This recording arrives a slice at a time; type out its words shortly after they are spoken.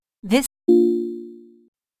This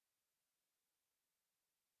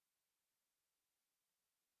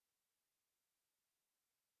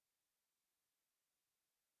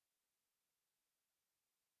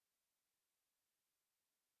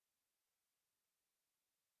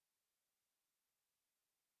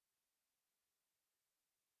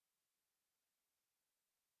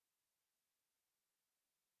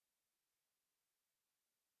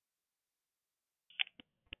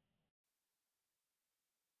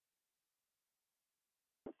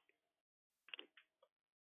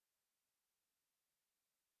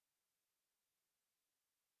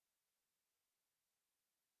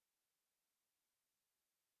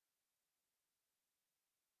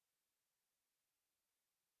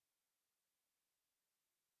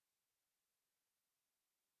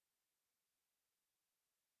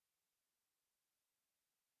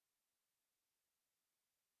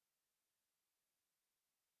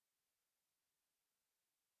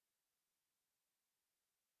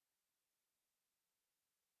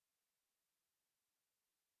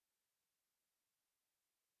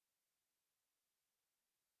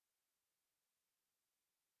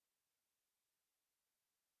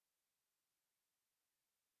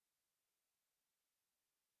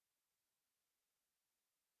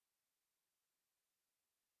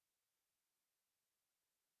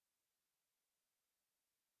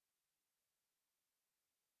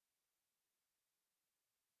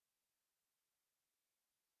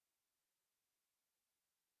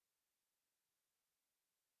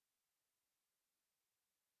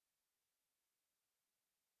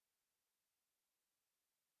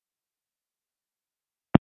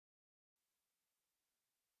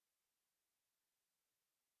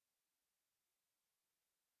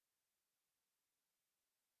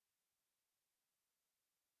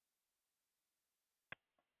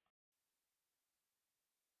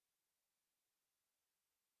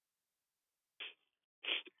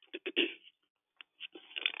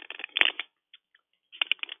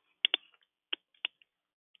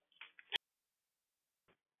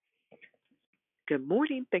Good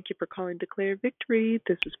morning. Thank you for calling Declare Victory.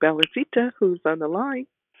 This is Balancita, who's on the line.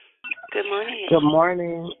 Good morning. Good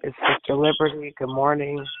morning. It's Sister Liberty. Good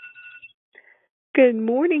morning. Good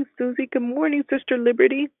morning, Susie. Good morning, Sister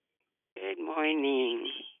Liberty. Good morning.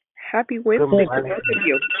 Happy Good Wednesday to morning. both of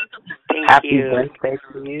you. Thank Happy you. Wednesday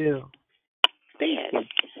to you. Thank Yes. you.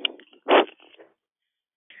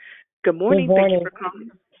 Good Good morning. Thank you morning. for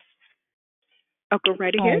calling. I'll go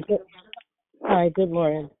right Hi. ahead. Hi. Good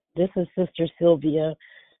morning. This is Sister Sylvia.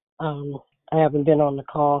 Um, I haven't been on the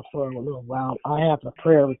call for a little while. I have a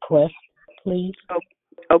prayer request, please. Oh,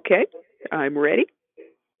 okay. I'm ready.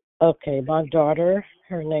 Okay. My daughter,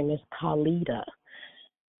 her name is Khalida,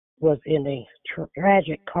 was in a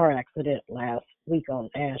tragic car accident last week on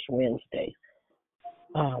Ash Wednesday.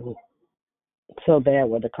 Um, so bad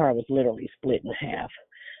where the car was literally split in half.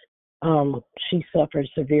 She suffered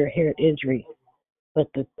severe head injury, but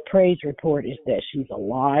the praise report is that she's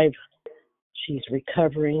alive. She's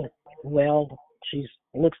recovering well. She's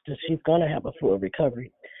looks to she's gonna have a full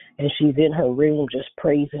recovery, and she's in her room just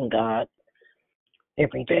praising God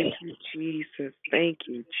every Thank day. you, Jesus. Thank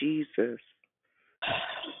you, Jesus.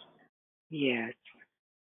 Yes.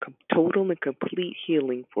 Total and complete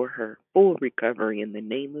healing for her. Full recovery in the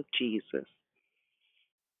name of Jesus.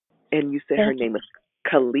 And you said her Thank you. name is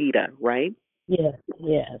Kalita, right? Yes,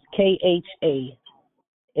 yes. KHALEDAH.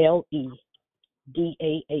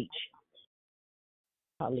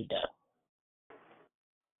 Halida.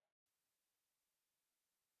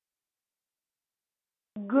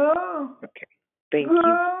 Okay. Thank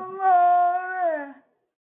you.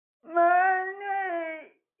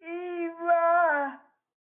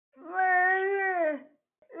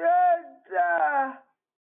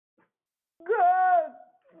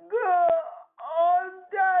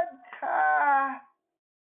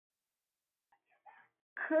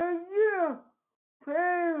 Could you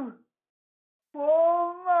pray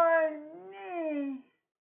for my knee?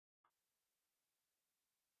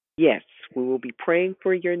 Yes, we will be praying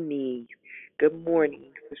for your needs. Good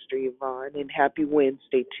morning, Sister Yvonne, and happy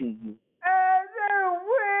Wednesday to you. And a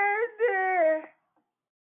winner.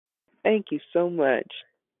 Thank you so much.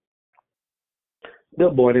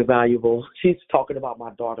 Good morning, valuable. She's talking about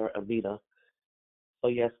my daughter, Amita. So,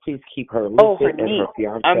 yes, please keep her Oh, her lifted and her niece.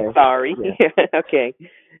 fiance. I'm sorry. Yes. Okay.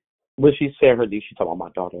 When she said her niece, she's talking about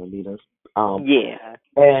my daughter, Amita. Yeah.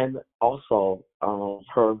 And also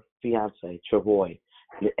her fiance, Travoy,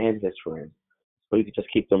 and his friend. So you can just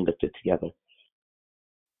keep them lifted together.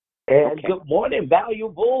 And Okay. good morning,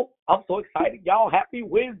 valuable. I'm so excited, y'all. Happy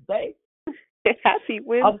Wednesday. Happy I'm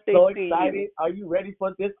Wednesday so to you. excited. Are you ready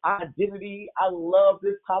for this identity? I love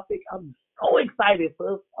this topic. I'm so excited,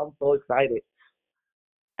 sis. I'm so excited.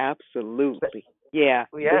 Absolutely. Yeah,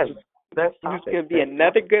 Yes, best this is topic. going to be Best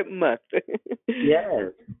another topic. good month.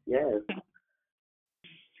 Yes, yes.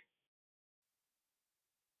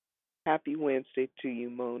 Happy Wednesday to you,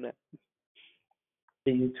 Mona.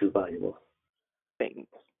 To you too, valuable. Thanks.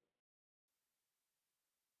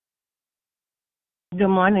 Good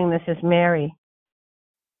morning. This is Mary.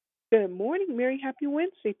 Good morning, Mary. Happy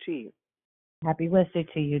Wednesday to you. Happy Wednesday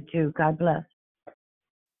to you too. God bless.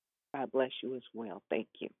 God bless you as well. Thank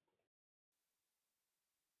you.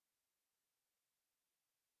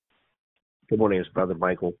 Good morning, it's Brother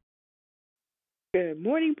Michael. Good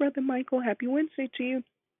morning, Brother Michael. Happy Wednesday to you.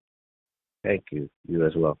 Thank you. You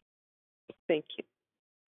as well. Thank you.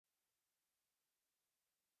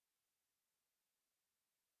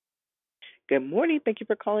 Good morning. Thank you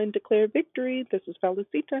for calling Declare Victory. This is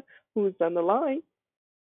Felicita, who's on the line.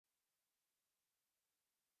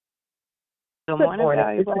 Good Good morning, morning.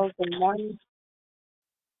 valuable. Good morning.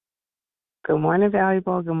 Good morning,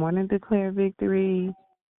 valuable. Good morning, Declare Victory.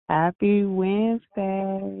 Happy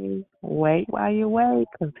Wednesday. Wait while you wait,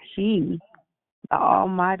 because He, the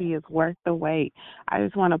Almighty, is worth the wait. I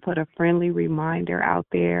just want to put a friendly reminder out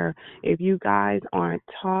there. If you guys aren't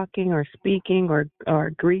talking or speaking or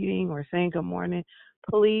greeting or saying good morning,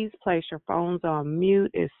 please place your phones on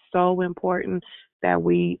mute. It's so important that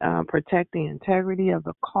we protect the integrity of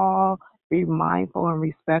the call, be mindful and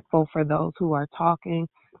respectful for those who are talking,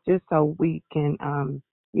 just so we can,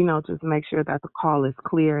 just make sure that the call is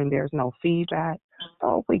clear and there's no feedback.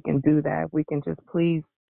 So if we can do that, we can just please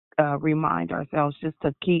remind ourselves just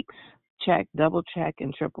to double check,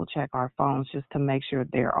 and triple check our phones just to make sure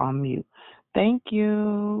they're on mute. Thank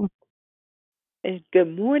you. And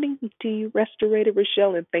good morning to you, Restorator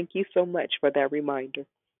Rochelle, and thank you so much for that reminder.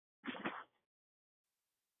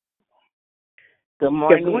 Good Good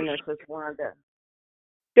morning, morning. Nurse Wanda.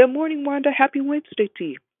 Good morning, Wanda. Happy Wednesday to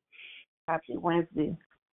you. Happy Wednesday.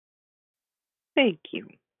 Thank you.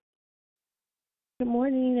 Good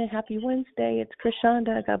morning and happy Wednesday. It's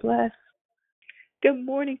Krishanda. God bless. Good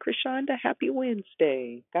morning, Krishanda. Happy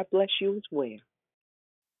Wednesday. God bless you as well.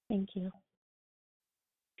 Thank you.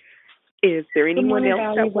 Is there Good anyone morning,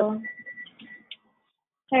 else that would? valuable.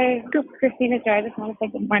 Hey, Christina Joy. I just want to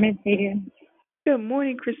say good morning to you. Good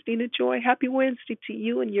morning, Christina Joy. Happy Wednesday to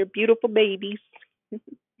you and your beautiful babies.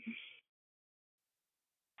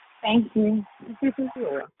 Thank you. You're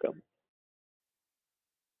welcome.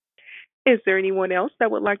 Is there anyone else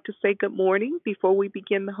that would like to say good morning before we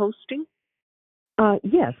begin the hosting?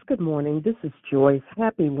 Yes, good morning. This is Joyce.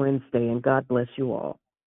 Happy Wednesday, and God bless you all.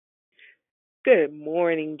 Good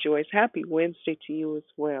morning, Joyce. Happy Wednesday to you as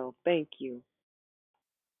well. Thank you.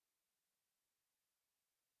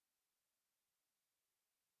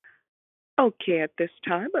 Okay, at this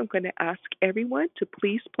time, I'm going to ask everyone to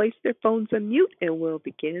please place their phones on mute and we'll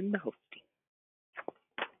begin the hosting.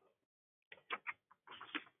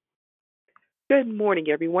 Good morning,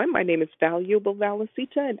 everyone. My name is Valuable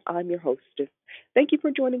Valicita, and I'm your hostess. Thank you for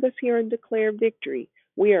joining us here in Declare Victory.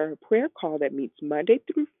 We are a prayer call that meets Monday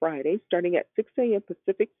through Friday, starting at 6 a.m.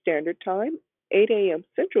 Pacific Standard Time, 8 a.m.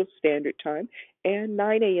 Central Standard Time, and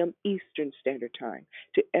 9 a.m. Eastern Standard Time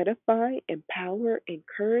to edify, empower,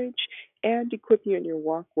 encourage, and equip you in your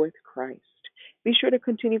walk with Christ. Be sure to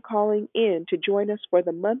continue calling in to join us for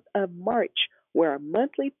the month of March, where our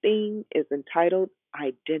monthly theme is entitled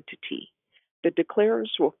Identity. The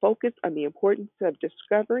declarers will focus on the importance of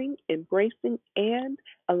discovering, embracing, and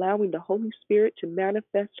allowing the Holy Spirit to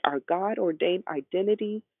manifest our God ordained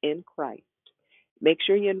identities in Christ. Make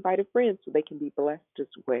sure you invite a friend so they can be blessed as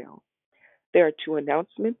well. There are two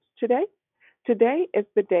announcements today. Today is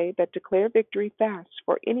the day that Declare Victory fasts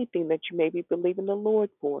for anything that you may be believing the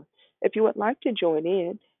Lord for. If you would like to join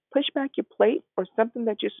in, push back your plate or something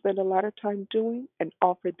that you spend a lot of time doing and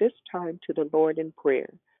offer this time to the Lord in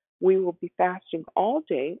prayer. We will be fasting all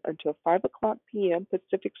day until 5 o'clock p.m.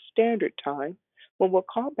 Pacific Standard Time, when we'll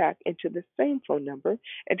call back into the same phone number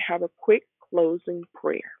and have a quick closing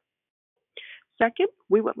prayer. Second,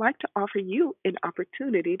 we would like to offer you an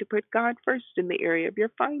opportunity to put God first in the area of your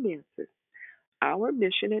finances. Our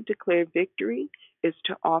mission at Declare Victory is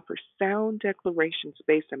to offer sound declarations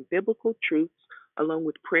based on biblical truths, along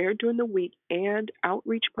with prayer during the week and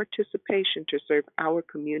outreach participation to serve our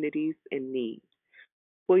communities in need.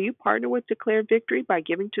 Will you partner with Declare Victory by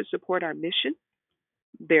giving to support our mission?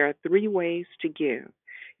 There are three ways to give.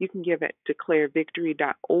 You can give at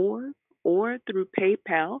declarevictory.org or through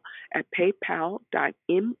PayPal at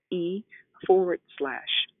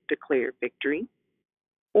paypal.me/declarevictory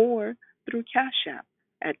or through Cash App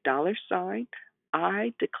at $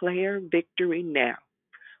 I declare victory now.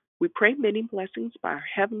 We pray many blessings by our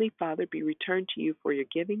Heavenly Father be returned to you for your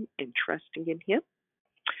giving and trusting in Him.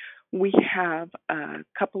 We have a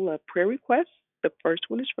couple of prayer requests. The first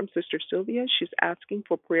one is from Sister Sylvia. She's asking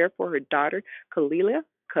for prayer for her daughter, Kalia,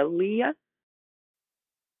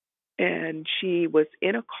 and she was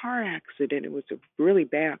in a car accident. It was a really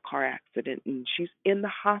bad car accident, and she's in the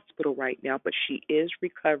hospital right now, but she is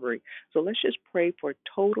recovering. So let's just pray for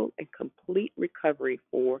total and complete recovery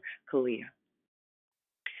for Kalia.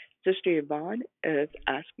 Sister Yvonne is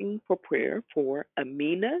asking for prayer for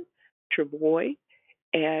Amina Travoy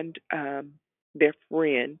and their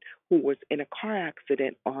friend who was in a car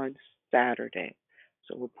accident on Saturday.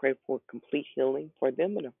 So we'll pray for complete healing for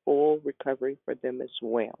them and a full recovery for them as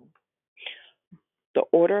well. The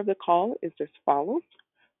order of the call is as follows.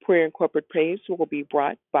 Prayer and corporate praise will be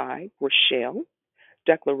brought by Rochelle.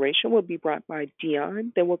 Declaration will be brought by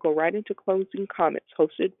Dion. Then we'll go right into closing comments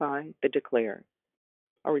hosted by the declarer.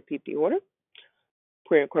 I'll repeat the order.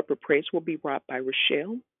 Prayer and corporate praise will be brought by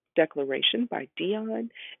Rochelle. Declaration by Dion.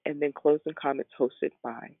 And then closing comments hosted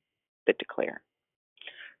by the declarer.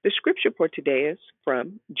 The scripture for today is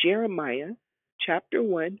from Jeremiah chapter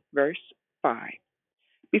 1, verse 5.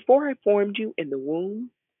 Before I formed you in the womb,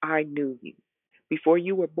 I knew you. Before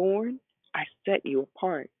you were born, I set you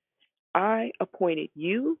apart. I appointed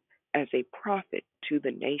you as a prophet to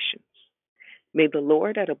the nations. May the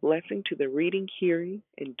Lord add a blessing to the reading, hearing,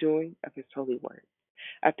 and doing of His holy word.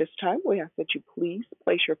 At this time, we ask that you please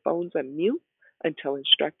place your phones on mute until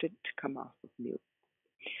instructed to come off of mute.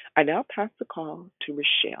 I now pass the call to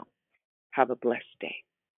Rochelle. Have a blessed day.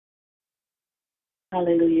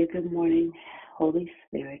 Hallelujah. Good morning, Holy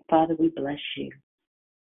Spirit. Father, we bless you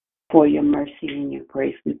for your mercy and your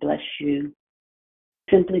grace. We bless you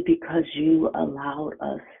simply because you allowed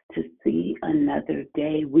us to see another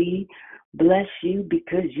day. We bless you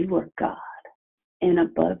because you are God, and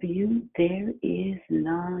above you there is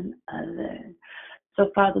none other. So,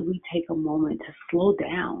 Father, we take a moment to slow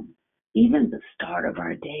down, even the start of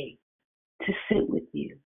our day, to sit with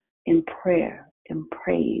you in prayer, in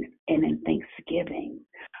praise, and in thanksgiving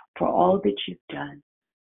for all that you've done,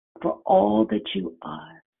 for all that you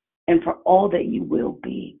are, and for all that you will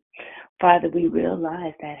be. Father, we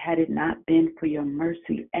realize that had it not been for your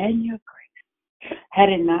mercy and your grace, had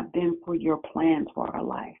it not been for your plans for our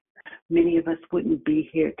life, many of us wouldn't be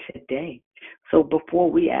here today. So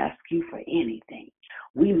before we ask you for anything,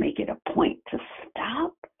 we make it a point to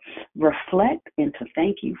stop, reflect, and to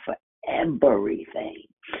thank you for everything.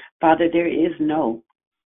 Father, there is no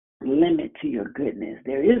limit to your goodness.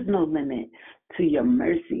 There is no limit to your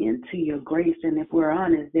mercy and to your grace. And if we're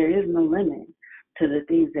honest, there is no limit to the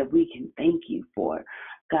things that we can thank you for.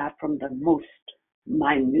 God, from the most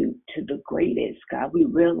minute to the greatest, God, we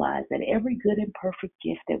realize that every good and perfect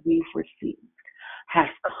gift that we've received has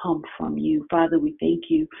come from you. Father, we thank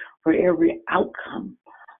you for every outcome,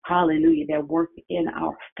 hallelujah, that worked in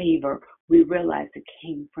our favor. We realize it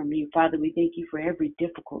came from you. Father, we thank you for every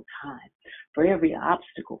difficult time, for every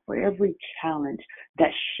obstacle, for every challenge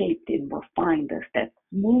that shaped and refined us, that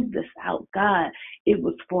smoothed us out. God, it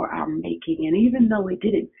was for our making. And even though it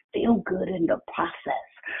didn't feel good in the process,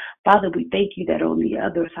 Father, we thank you that on the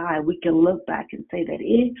other side, we can look back and say that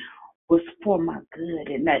it was for my good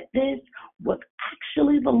and that this was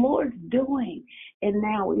actually the Lord's doing. And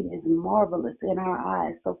now it is marvelous in our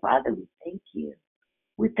eyes. So, Father, we thank you.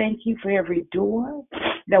 We thank you for every door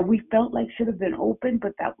that we felt like should have been open,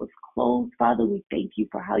 but that was closed. Father, we thank you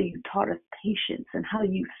for how you taught us patience and how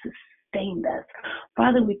you sustained us.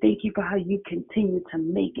 Father, we thank you for how you continue to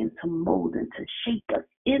make and to mold and to shape us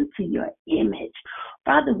into your image.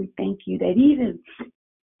 Father, we thank you that even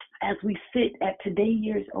as we sit at today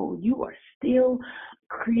years old, you are still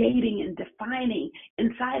creating and defining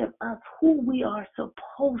inside of us who we are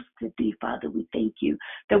supposed to be. Father, we thank you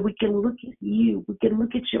that we can look at you, we can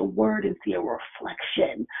look at your word and see a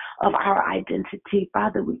reflection of our identity.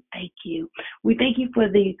 Father, we thank you. We thank you for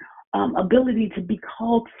the ability to be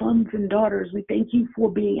called sons and daughters. We thank you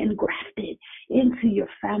for being engrafted into your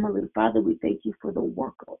family. Father, we thank you for the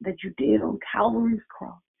work that you did on Calvary's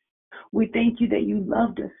cross. We thank you that you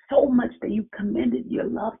loved us so much that you commended your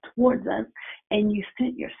love towards us and you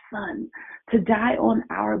sent your son to die on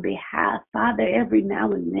our behalf. Father, every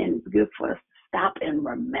now and then it's good for us to stop and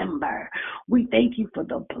remember. We thank you for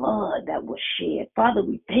the blood that was shed. Father,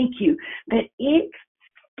 we thank you that it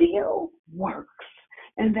still works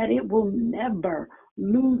and that it will never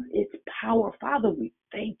lose its power. Father, we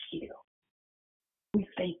thank you. We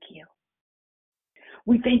thank you.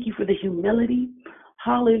 We thank you for the humility,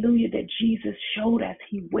 Hallelujah, that Jesus showed as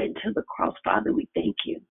he went to the cross. Father, we thank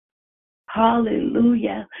you.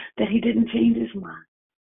 Hallelujah, that he didn't change his mind.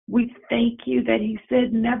 We thank you that he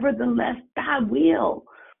said, nevertheless, thy will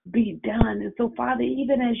be done. And so, Father,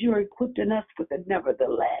 even as you're equipping us with a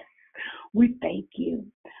nevertheless, we thank you.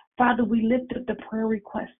 Father, we lift up the prayer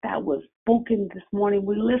request that was spoken this morning.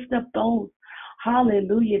 We lift up those,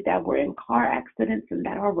 hallelujah, that were in car accidents and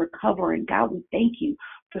that are recovering. God, we thank you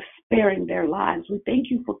for sparing their lives. We thank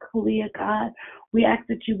you for Kalia, God. We ask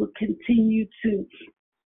that you would continue to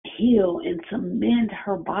heal and cement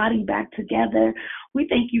her body back together. We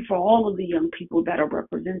thank you for all of the young people that are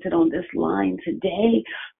represented on this line today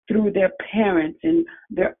through their parents and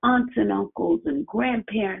their aunts and uncles and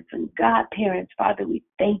grandparents and godparents. Father, we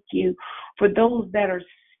thank you for those that are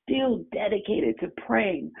still dedicated to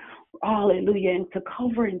praying. Hallelujah. And to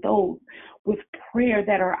covering those with prayer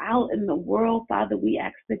that are out in the world. Father, we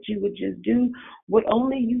ask that you would just do what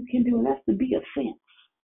only you can do, and that's to be a fence.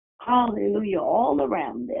 Hallelujah, all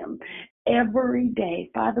around them every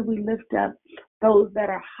day. Father, we lift up those that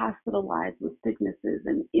are hospitalized with sicknesses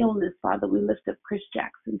and illness. Father, we lift up Chris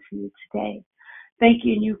Jackson to you today.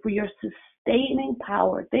 Thanking you for your sustaining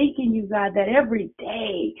power. Thanking you, God, that every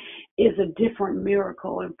day is a different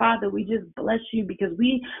miracle. And Father, we just bless you because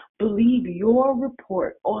we believe your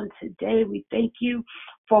report on today. We thank you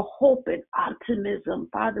for hope and optimism.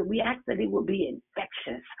 Father, we ask that it will be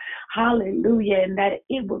infectious. Hallelujah. And that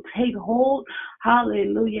it will take hold.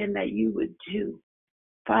 Hallelujah. And that you would do,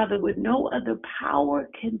 Father, what no other power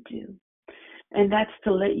can do. And that's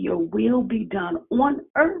to let your will be done on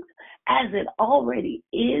earth as it already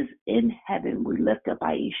is in heaven. We lift up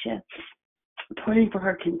Aisha, praying for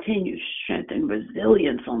her continued strength and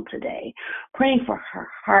resilience on today, praying for her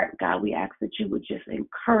heart. God, we ask that you would just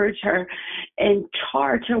encourage her and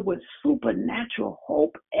charge her with supernatural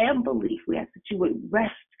hope and belief. We ask that you would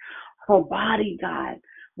rest her body, God.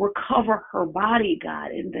 Recover her body,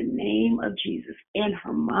 God, in the name of Jesus, and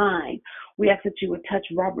her mind. We ask that you would touch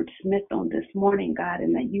Robert Smith on this morning, God,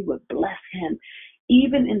 and that you would bless him,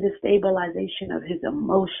 even in the stabilization of his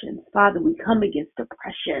emotions. Father, we come against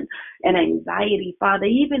depression and anxiety, Father,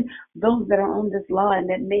 even those that are on this line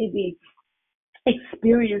that may be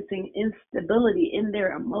experiencing instability in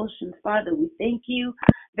their emotions. Father, we thank you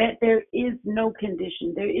that there is no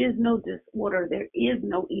condition, there is no disorder, there is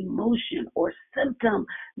no emotion or symptom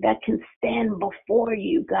that can stand before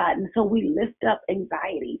you, God. And so we lift up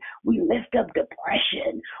anxiety, we lift up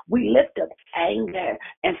depression, we lift up anger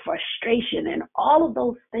and frustration and all of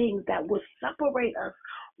those things that will separate us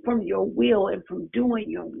from your will and from doing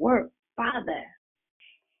your work. Father,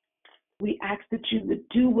 we ask that you would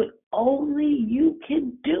do what only you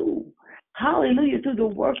can do. Hallelujah. Through the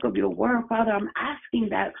work of your word, Father, I'm asking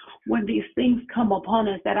that when these things come upon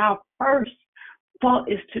us, that our first thought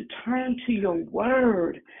is to turn to your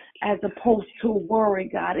word as opposed to worry,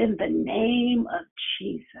 God, in the name of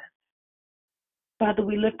Jesus. Father,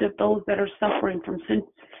 we lift up those that are suffering from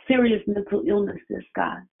serious mental illnesses,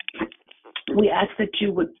 God. We ask that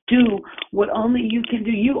you would do what only you can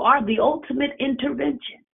do. You are the ultimate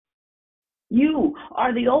intervention. You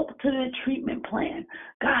are the ultimate treatment plan.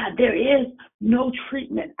 God, there is no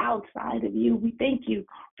treatment outside of you. We thank you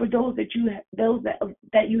for those that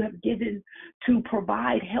you have given to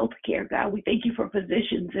provide health care, God. We thank you for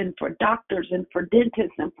physicians and for doctors and for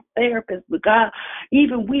dentists and for therapists. But God,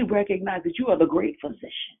 even we recognize that you are the great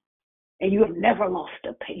physician. And you have never lost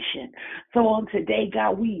a patient. So on today,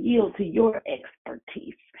 God, we yield to your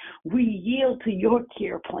expertise. We yield to your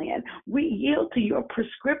care plan. We yield to your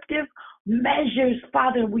prescriptive measures,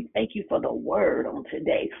 Father. And we thank you for the word on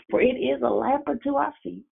today. For it is a lamp unto our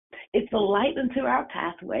feet. It's a light unto our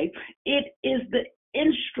pathway. It is the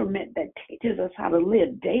instrument that teaches us how to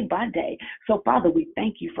live day by day. So, Father, we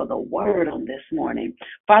thank you for the word on this morning.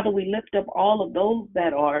 Father, we lift up all of those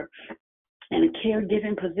that are in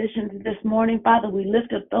caregiving positions this morning. Father, we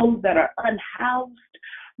lift up those that are unhoused,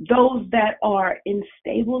 those that are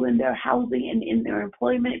unstable in their housing and in their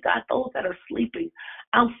employment, God, those that are sleeping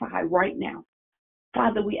outside right now.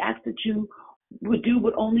 Father, we ask that you would do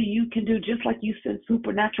what only you can do, just like you send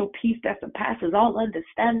supernatural peace that surpasses all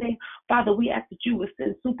understanding. Father, we ask that you would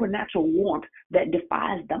send supernatural warmth that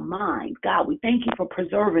defies the mind. God, we thank you for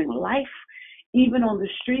preserving life, even on the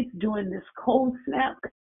streets during this cold snap.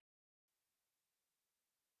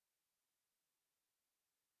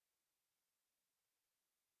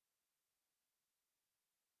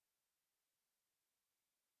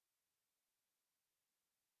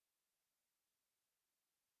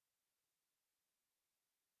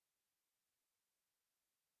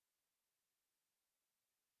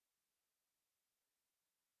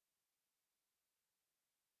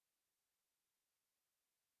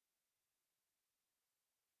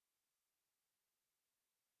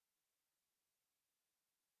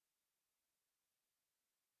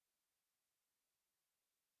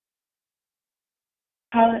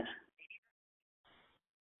 Hall-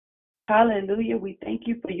 Hallelujah. We thank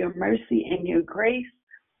you for your mercy and your grace.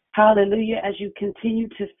 Hallelujah. As you continue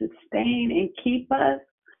to sustain and keep us.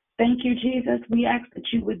 Thank you, Jesus. We ask that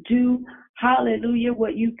you would do, hallelujah,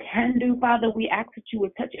 what you can do, Father. We ask that you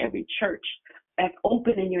would touch every church that's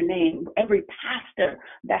open in your name, every pastor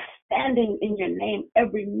that's standing in your name,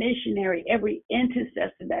 every missionary, every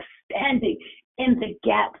intercessor that's standing in the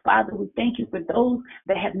gap. Father, we thank you for those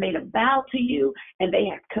that have made a vow to you and they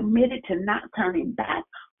have committed to not turning back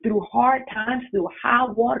through hard times, through high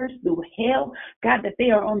waters, through hell, God, that they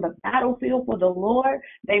are on the battlefield for the Lord.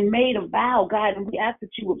 They made a vow, God, and we ask that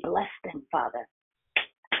you would bless them, Father.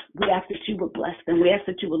 We ask that you would bless them. We ask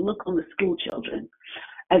that you would look on the school children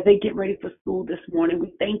as they get ready for school this morning.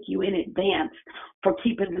 We thank you in advance for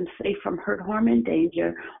keeping them safe from hurt, harm, and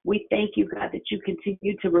danger. We thank you, God, that you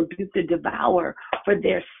continue to rebuke the devourer for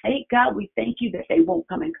their sake, God. We thank you that they won't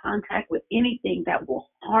come in contact with anything that will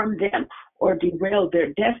harm them or derail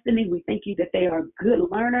their destiny. We thank you that they are good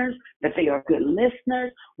learners, that they are good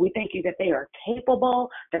listeners. We thank you that they are capable,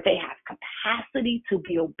 that they have capacity to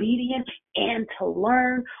be obedient and to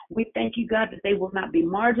learn. We thank you, God, that they will not be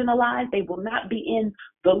marginalized. They will not be in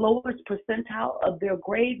the lowest percentile of their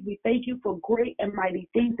grade. We thank you for great and mighty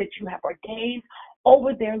things that you have ordained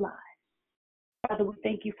over their lives. Father, we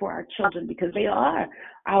thank you for our children because they are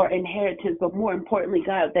our inheritance, but more importantly,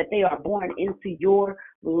 God, that they are born into your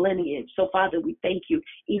lineage. So, Father, we thank you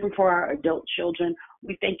even for our adult children.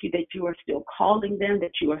 We thank you that you are still calling them,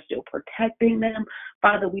 that you are still protecting them.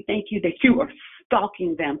 Father, we thank you that you are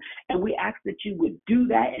stalking them, and we ask that you would do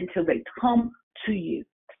that until they come to you.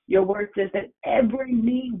 Your word says that every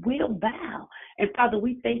knee will bow. And Father,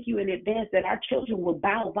 we thank you in advance that our children will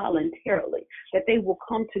bow voluntarily, that they will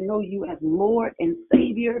come to know you as Lord and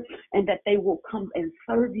Savior, and that they will come and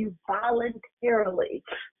serve you voluntarily.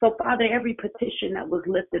 So, Father, every petition that was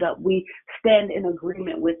lifted up, we stand in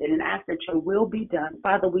agreement with it and ask that your will be done.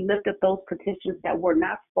 Father, we lift up those petitions that were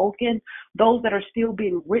not spoken, those that are still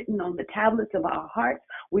being written on the tablets of our hearts.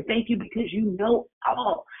 We thank you because you know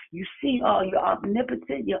all. You see all. You're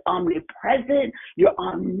omnipotent. You're omnipresent. You're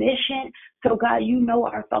omniscient. So, God, you know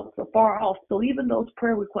our thoughts are far off. So even those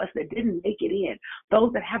prayer requests that didn't make it in,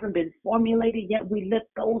 those that haven't been formulated yet, we lift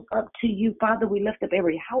those up to you. Father, we lift up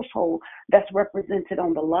every household that's represented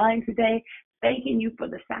on the line today, thanking you for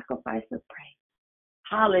the sacrifice of praise.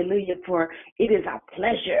 Hallelujah, for it is our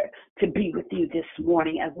pleasure to be with you this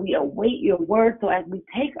morning as we await your word. So as we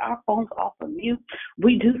take our phones off of mute,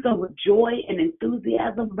 we do so with joy and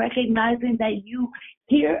enthusiasm, recognizing that you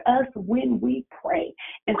hear us when we pray.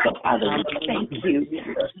 And so, Father, we thank you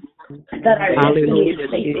that our destiny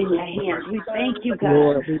is safe in your hands. We thank you,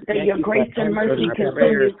 God, that your grace and mercy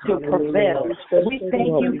continues to prevail. We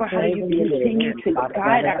thank you for how you continue to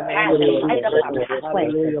guide our path and light up our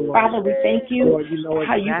pathway. Father, we thank you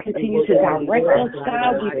how you continue to direct us,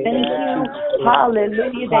 God. We thank you,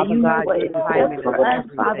 hallelujah, that you know what is best for us.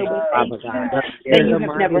 Father, we thank you that you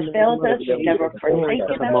have never failed us, you've never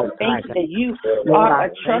forsaken us. We thank you that you are a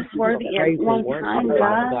trustworthy and one-time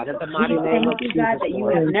God. We thank you, God, that you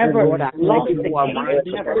have never lost the case,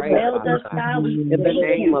 you've never failed us, God. We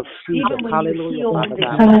thank you, even when you heal on the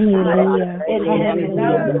inside in heaven,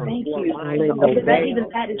 God, we thank you. Because that even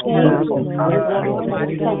that is beautiful. So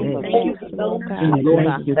we thank you for those.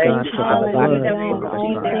 Thank you, God, for the blood.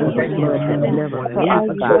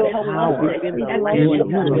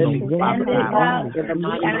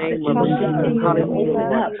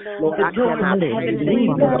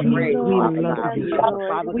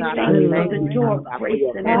 We thank you for the door of grace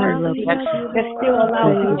and mercy that still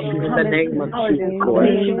allows you to come into knowledge and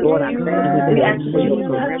creation with you. We ask that you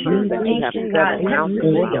touch the nation, God, touch the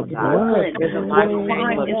city of Brooklyn, where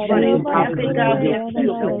crime is running rampant, God. We ask you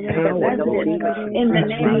to protect the residents in the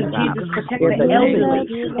name of Jesus, protect the elderly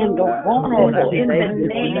and the vulnerable in the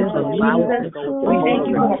name of Jesus. We thank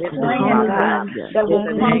you for a plan, God, that will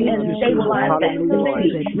come and stabilize that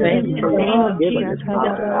city in the name of Jesus.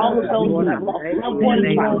 Father, all of those who have lost loved ones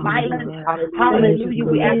by violence, hallelujah,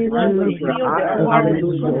 we ask that you would heal their hearts and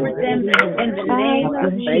comfort them in the name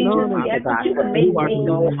of Jesus. We ask that you would make ways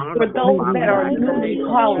for those that are newly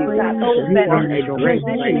called, God, those that are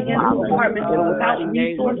transitioning into apartments but without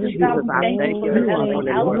resources, God. We thank you for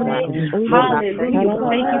Vanessa Allison. Hallelujah. We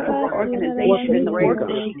thank you for her organization and the work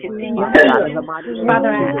that she continues to do.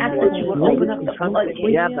 Father, I ask that you would open up the come floodgates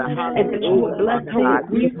together. and that you would bless her God.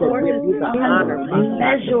 with resources You the honor,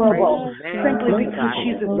 immeasurable, simply Father because God.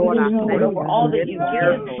 she's a Lord, good I steward thank over you all for that this you give,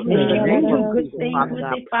 miracle and in she the will name do of good Jesus, things Father with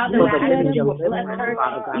God. it. Father, For I the ask that you will bless deliverance, her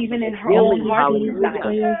Father God, for even the in her own healing, heart's hallelujah.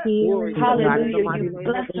 desire. Glory to God in the Hallelujah. mighty You name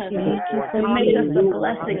of bless us. Jesus, Lord. You make us a Hallelujah,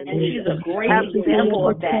 blessing, and she's hallelujah. a great Have your way example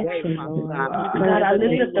on of that. today, Father God. God, In I the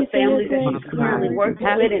lift name up the of families Jesus, that she's Father God. currently working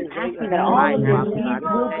Have with and your way asking on that all tonight, of their Father needs God,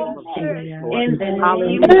 in the will name be of met Jesus, Lord. in the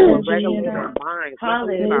name of Hallelujah. Jesus. Regulate our minds,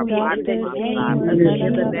 regulate our Hallelujah. In bodies, the Father God. name of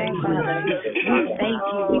In the Jesus, name of Father, Jesus, we Father thank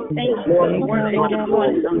God. you. We thank you for Lord, the we work that thank you're you,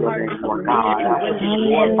 doing Lord. in the We hearts thank of you, men Lord. and We women thank in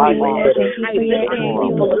you, every Lord. way. We thank you,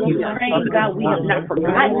 people of Hallelujah. Ukraine, God. We have not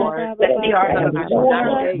forgotten Lord, that they are at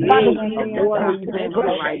war. Father, we lift up Lord, we thank you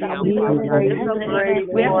Russia, right God. now, We lift Father up the God. In the president. mighty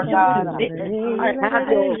We name ask of that you Jesus. convict his heart, Have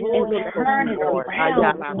God, your and Holy Ghost, turn it Lord. around.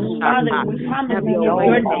 Ayala Father, Shata. we promise Have to your give way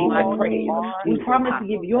your in the name the mighty praise. name of We Jesus. promise to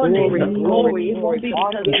give your name Glory, the glory, glory. It glory won't be to the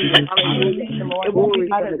because of King. USA. Hallelujah. It won't be Glory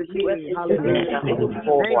to because the of US King. intervention. Hallelujah. It will be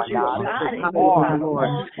Thank because you, you are Jesus. God and you are Hallelujah, God Lord.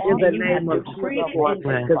 alone. In the And you have name of decreed Jesus. and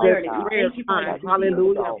Because declared it's it. We prayer thank you for time. continuing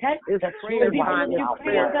to Hallelujah. protect It's the prayer people of time. It's Ukraine,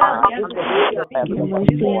 prayer God. time. We ask that you Hallelujah. continue to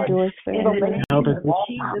Mercy do it endures in the forever. name of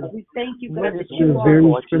Jesus. We thank you, God, that You're you are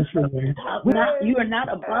very special, man. you are not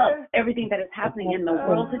above everything that is happening in the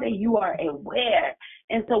world today. You are aware.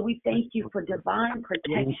 And so we thank you for divine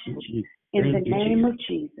protection in the name of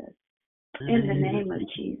Jesus. In the name of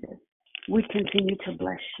Jesus. We continue to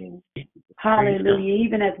bless you. Hallelujah.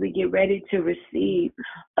 Even as we get ready to receive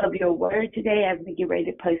of your word today, as we get ready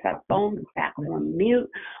to place our phones back on mute,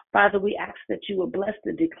 Father, we ask that you would bless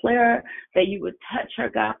the declarer, that you would touch her,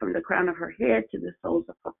 God, from the crown of her head to the soles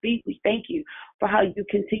of her feet. We thank you for how you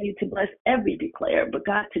continue to bless every declarer. But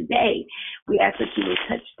God, today, we ask that you would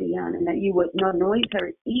touch Dion and that you would anoint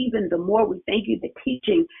her even the more. We thank you that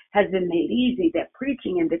teaching has been made easy, that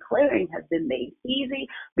preaching and declaring has been made easy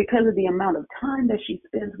because of the amount of time that she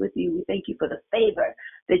spends with you. We thank you for the favor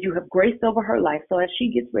that you have graced over her life. So as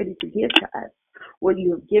she gets ready to give to us what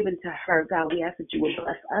you have given to her, God, we ask that you would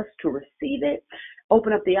bless us to receive it.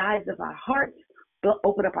 Open up the eyes of our hearts,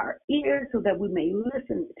 open up our ears so that we may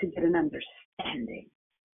listen to get an understanding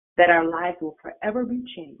that our lives will forever be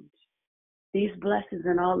changed. These blessings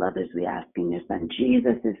and all others we ask in your son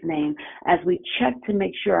Jesus' name as we check to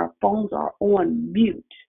make sure our phones are on mute.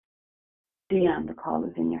 Dion, the call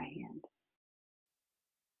is in your hands.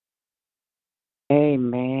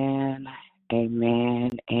 Amen,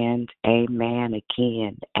 amen, and amen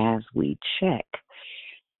again as we check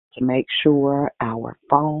to make sure our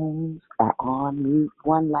phones are on mute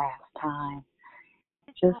one last time,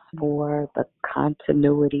 just for the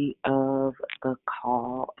continuity of the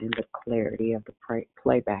call and the clarity of the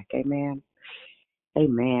playback. Amen,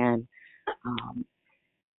 amen.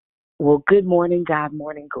 Well, good morning, God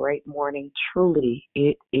morning, great morning. Truly,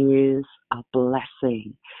 it is a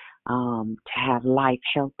blessing to have life,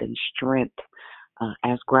 health, and strength.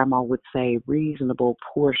 As Grandma would say, reasonable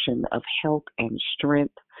portion of health and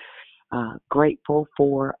strength. Grateful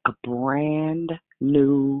for a brand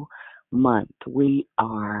new month. We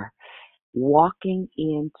are walking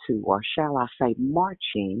into, or shall I say,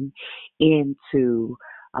 marching into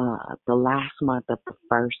the last month of the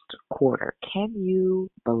first quarter. Can you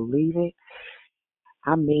believe it?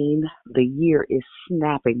 I mean, the year is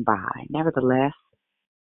snapping by. Nevertheless,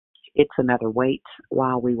 it's another wait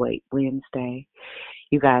while we wait Wednesday.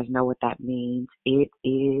 You guys know what that means. It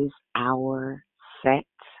is our set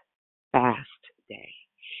fast day.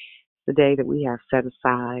 The day that we have set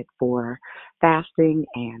aside for fasting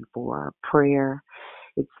and for prayer.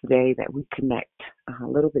 It's the day that we connect a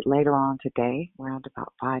little bit later on today, around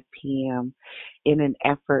about 5 p.m., in an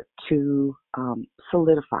effort to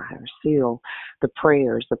solidify or seal the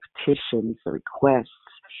prayers, the petitions, the requests,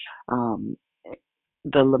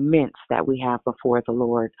 the laments that we have before the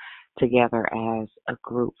Lord together as a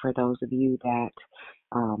group. For those of you that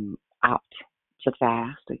opt to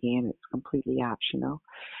fast, again, it's completely optional.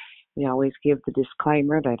 We always give the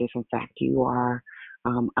disclaimer that if in fact you are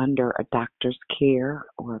under a doctor's care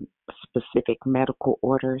or specific medical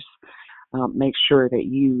orders, make sure that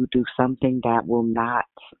you do something that will not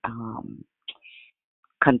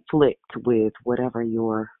conflict with whatever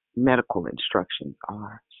your medical instructions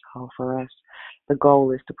are. So for us, the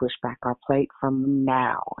goal is to push back our plate from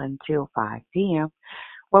now until 5 p.m.,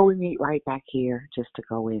 where we meet right back here just to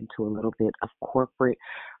go into a little bit of corporate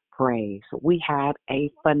praise. We had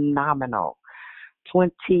a phenomenal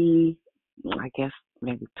 25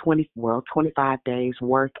 days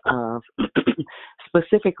worth of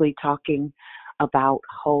specifically talking about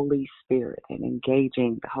Holy Spirit and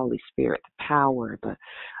engaging the Holy Spirit, the power, the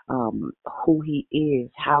who He is,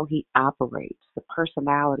 how He operates, the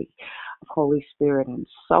personality of Holy Spirit, and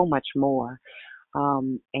so much more.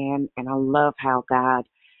 And I love how God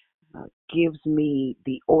gives me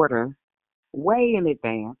the order way in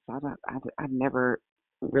advance. I never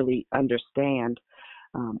really understand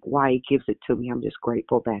why He gives it to me. I'm just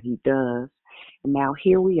grateful that He does. And now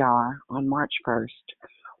here we are on March 1st,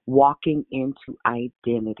 walking into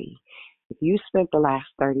identity. If you spent the last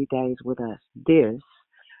 30 days with us, this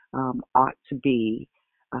ought to be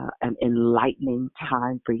an enlightening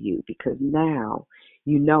time for you, because now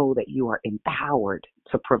you know that you are empowered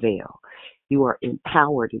to prevail. You are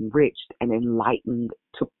empowered, enriched, and enlightened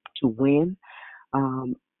to win.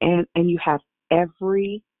 And you have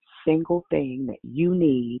every single thing that you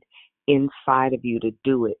need inside of you to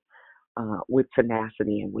do it with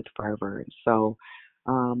tenacity and with fervor. And so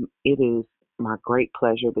it is my great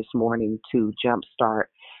pleasure this morning to jumpstart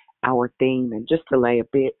our theme and just to lay a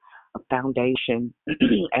bit of foundation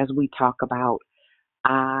as we talk about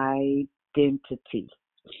identity.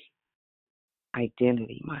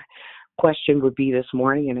 Identity. My question would be this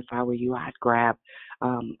morning, and if I were you, I'd grab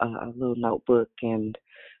a little notebook and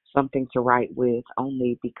something to write with,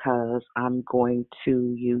 only because I'm going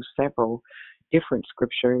to use several different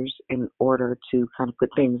scriptures in order to kind of put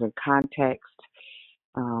things in context.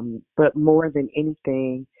 But more than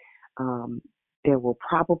anything, there will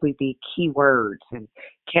probably be key words and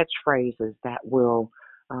catchphrases that will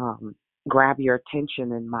grab your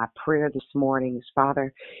attention. And my prayer this morning is,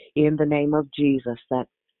 Father, in the name of Jesus, that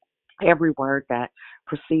every word that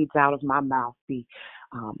proceeds out of my mouth be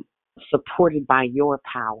supported by your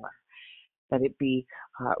power, that it be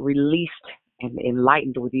released and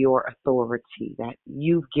enlightened with your authority that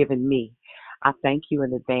you've given me. I thank you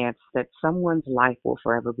in advance that someone's life will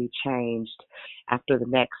forever be changed after the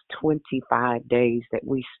next 25 days that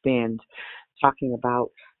we spend talking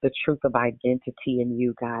about the truth of identity in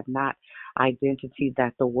you, God. Not identity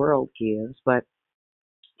that the world gives, but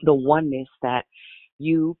the oneness that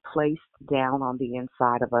you placed down on the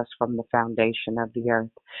inside of us from the foundation of the earth.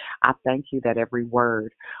 I thank you that every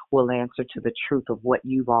word will answer to the truth of what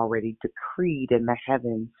you've already decreed in the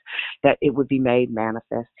heavens, that it would be made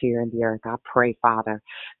manifest here in the earth. I pray, Father,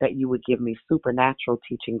 that you would give me supernatural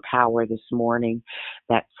teaching power this morning,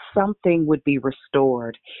 that something would be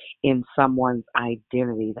restored in someone's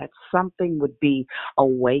identity, that something would be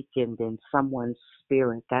awakened in someone's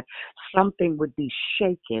spirit, that something would be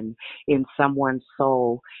shaken in someone's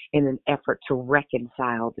soul in an effort to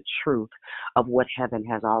reconcile the truth of what heaven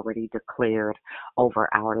has already declared over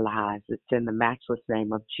our lives. It's in the matchless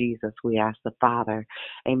name of Jesus we ask the Father.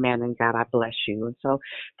 Amen. And God, I bless you. And so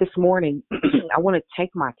this morning, I want to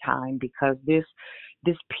take my time, because this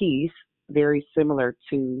piece, very similar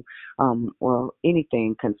to,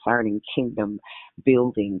 anything concerning kingdom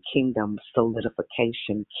building, kingdom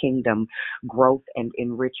solidification, kingdom growth and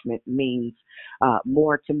enrichment means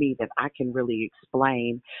more to me than I can really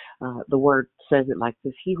explain. The word says it like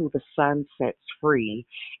this: he who the Son sets free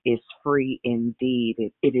is free indeed.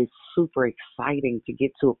 It is super exciting to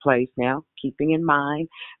get to a place now, keeping in mind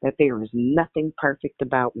that there is nothing perfect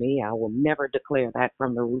about me. I will never declare that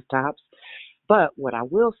from the rooftops. But what I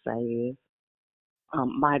will say is,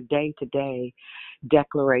 my day-to-day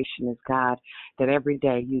declaration is, God, that every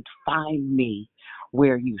day you'd find me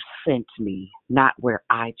where you sent me, not where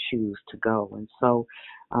I choose to go. And so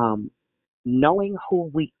knowing who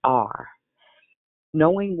we are,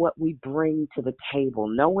 knowing what we bring to the table,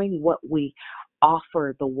 knowing what we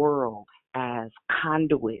offer the world as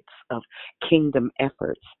conduits of kingdom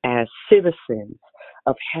efforts, as citizens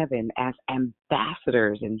of heaven, as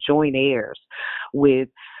ambassadors and joint heirs with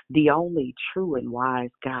the only true and wise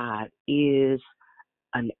God, is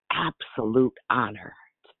an absolute honor,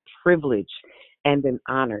 privilege, and an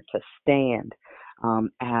honor to stand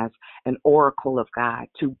as an oracle of God,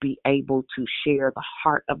 to be able to share the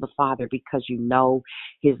heart of the Father, because you know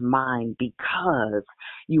his mind, because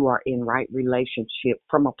you are in right relationship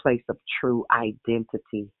from a place of true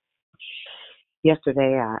identity.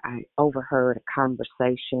 Yesterday, I overheard a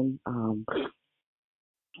conversation,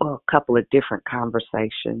 a couple of different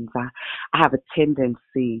conversations. I have a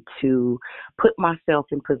tendency to put myself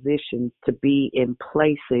in positions to be in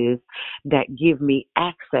places that give me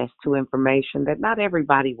access to information that not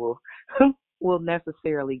everybody will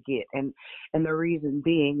necessarily get. And the reason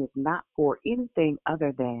being is not for anything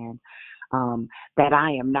other than that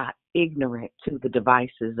I am not ignorant to the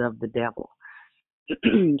devices of the devil.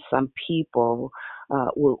 Some people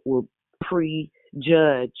will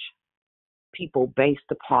prejudge people based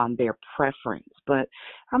upon their preference. But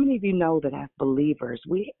how many of you know that as believers,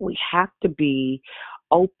 we have to be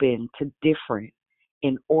open to different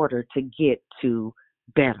in order to get to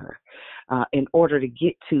better in order to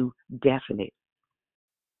get to definite.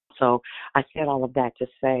 So I said all of that to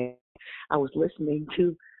say I was listening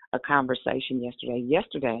to a conversation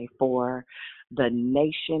yesterday for the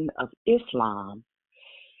Nation of Islam.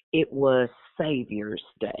 It was Savior's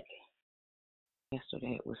Day.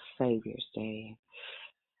 Yesterday it was Savior's Day.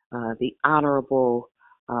 The Honorable,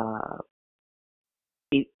 I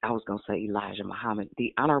was going to say Elijah Muhammad,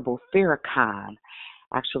 the Honorable Farrakhan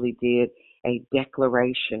actually did a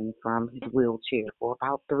declaration from his wheelchair for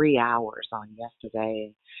about 3 hours on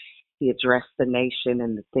yesterday. He addressed the nation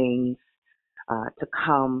and the things to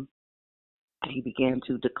come. He began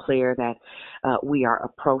to declare that we are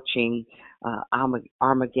approaching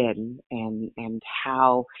Armageddon and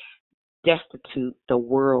how destitute the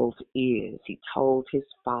world is. He told his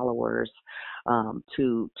followers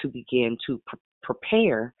to begin to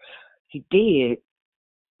prepare. He did,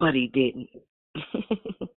 but he didn't.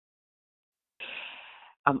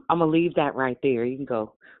 I'm gonna leave that right there. You can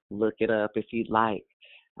go look it up if you'd like.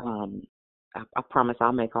 I promise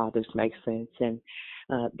I'll make all this make sense. And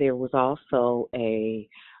there was also an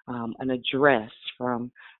address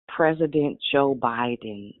from President Joe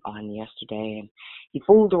Biden on yesterday, and he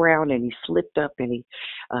fooled around and he slipped up and he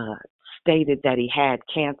stated that he had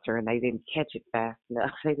cancer, and they didn't catch it fast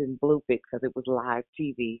enough. They didn't bloop it because it was live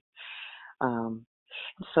TV.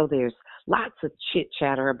 So there's lots of chit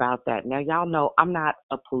chatter about that. Now, y'all know I'm not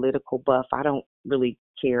a political buff. I don't really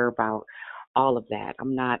care about all of that.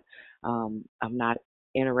 I'm not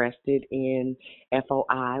interested in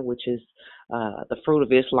FOI, which is the fruit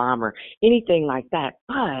of Islam or anything like that.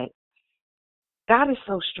 But God is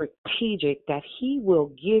so strategic that He will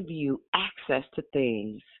give you access to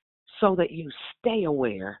things so that you stay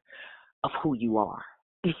aware of who you are.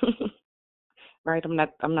 Right? I'm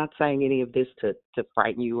not saying any of this to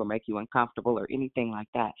frighten you or make you uncomfortable or anything like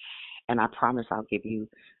that. And I promise I'll give you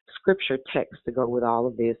scripture text to go with all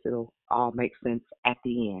of this. It'll all make sense at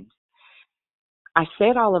the end. I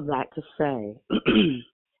said all of that to say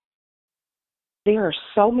there are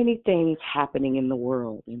so many things happening in the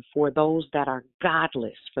world. And for those that are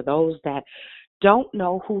godless, for those that don't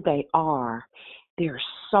know who they are, there are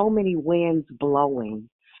so many winds blowing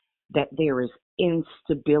that there is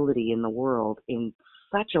instability in the world in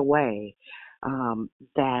such a way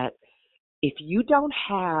that if you don't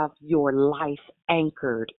have your life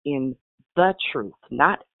anchored in the truth,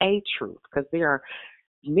 not a truth, because there are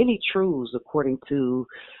many truths according to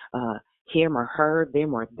him or her,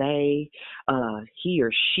 them or they, he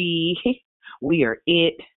or she, we or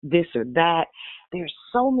it, this or that. There's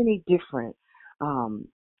so many different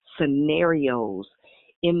scenarios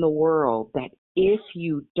in the world that if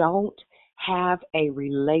you don't have a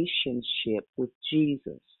relationship with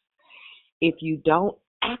Jesus, if you don't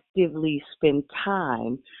actively spend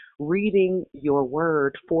time reading your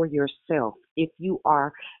word for yourself, if you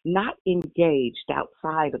are not engaged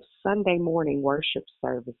outside of Sunday morning worship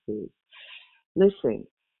services, listen,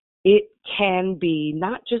 it can be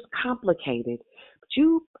not just complicated, but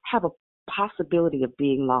you have a possibility of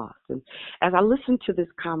being lost. And as I listened to this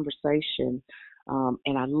conversation,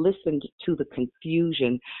 and I listened to the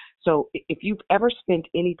confusion, so if you've ever spent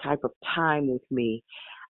any type of time with me,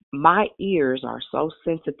 my ears are so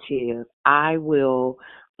sensitive, I will,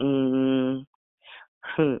 to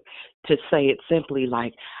say it simply,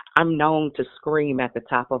 like I'm known to scream at the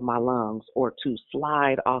top of my lungs or to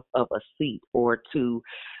slide off of a seat or to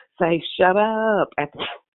say, shut up,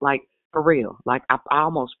 like for real, like I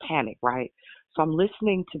almost panic, right? So I'm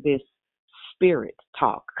listening to this spirit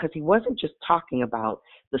talk because he wasn't just talking about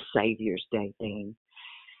the Savior's Day thing.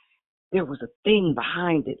 There was a thing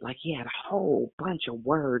behind it, like he had a whole bunch of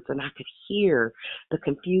words, and I could hear the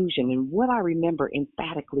confusion. And what I remember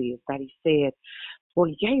emphatically is that he said, well,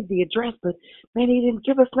 he gave the address, but man, he didn't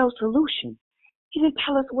give us no solution. He didn't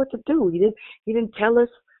tell us what to do. He didn't tell us,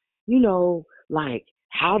 like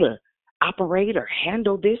how to operate or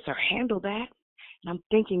handle this or handle that. And I'm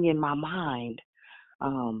thinking in my mind,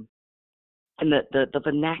 and the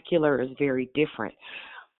vernacular is very different.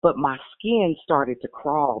 But my skin started to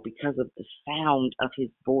crawl because of the sound of his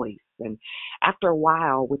voice. And after a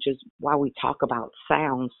while, which is why we talk about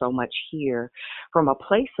sound so much here, from a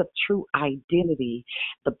place of true identity,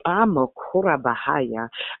 the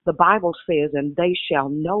Bible says, and they shall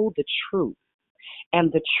know the truth,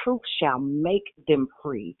 and the truth shall make them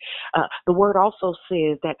free. The word also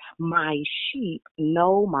says that my sheep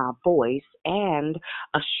know my voice, and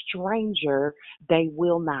a stranger they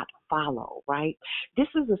will not follow, right? This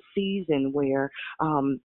is a season where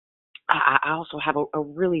I also have a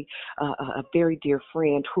really a very dear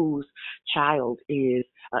friend whose child is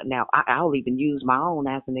now. I'll even use my own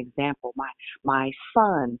as an example. My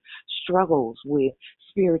son struggles with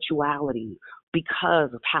spirituality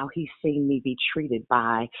because of how he's seen me be treated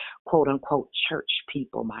by quote unquote church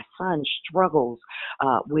people. My son struggles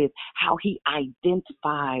with how he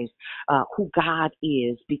identifies who God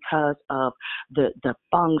is because of the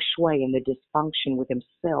feng shui and the dysfunction with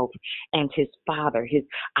himself and his father. His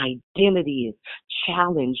identity is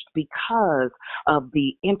challenged because of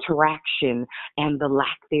the interaction and the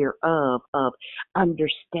lack thereof of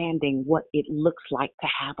understanding what it looks like to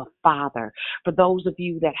have a father. For those of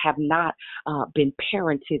you that have not been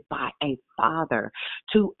parented by a father,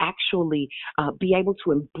 to actually be able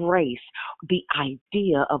to embrace the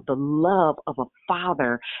idea of the love of a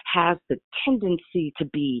father has the tendency to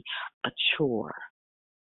be a chore.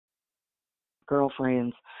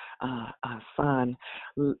 Girlfriend's son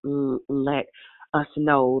let us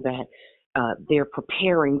know that they're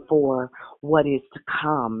preparing for what is to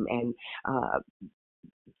come, and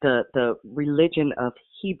the religion of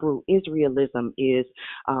Hebrew Israelism is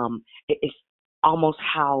it's almost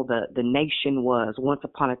how the nation was once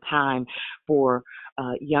upon a time for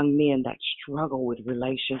young men that struggle with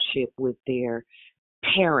relationship with their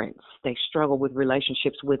parents. They struggle with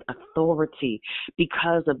relationships with authority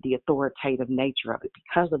because of the authoritative nature of it,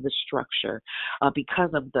 because of the structure, because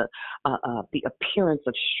of the appearance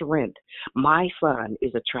of strength. My son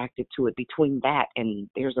is attracted to it. Between that and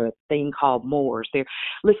there's a thing called Moors.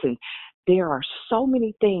 Listen, there are so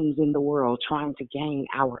many things in the world trying to gain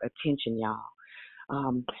our attention, y'all.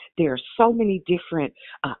 There are so many different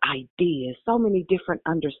ideas, so many different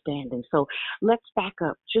understandings. So let's back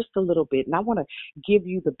up just a little bit. And I want to give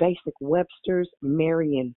you the basic Webster's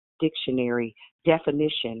Merriam Dictionary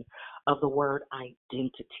definition of the word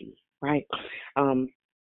identity, right? And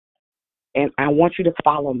I want you to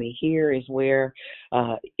follow me. Here is where,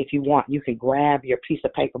 if you want, you can grab your piece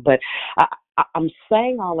of paper. But I'm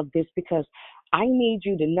saying all of this because I need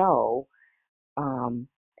you to know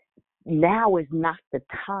now is not the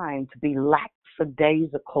time to be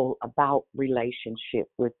lackadaisical about relationship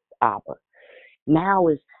with Abba. Now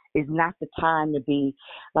is not the time to be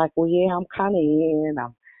like, well, yeah, I'm kind of in,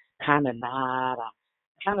 I'm kind of not, I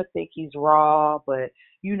kind of think he's raw, but,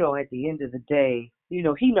 you know, at the end of the day, you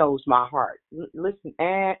know, he knows my heart. Listen,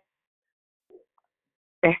 and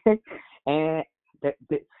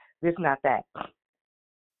this not that.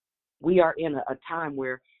 We are in a time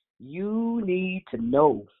where you need to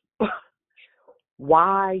know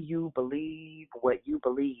why you believe what you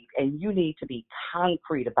believe, and you need to be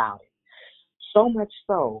concrete about it. So much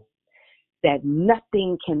so that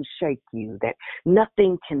nothing can shake you, that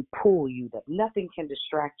nothing can pull you, that nothing can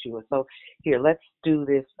distract you. And so here, let's do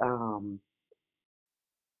this. Sorry,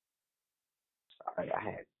 I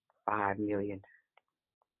had 5 million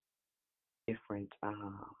different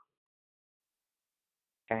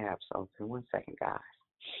tabs open. 1 second, guys.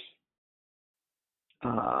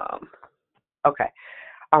 Okay.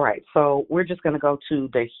 All right. So we're just going to go to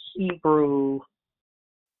the Hebrew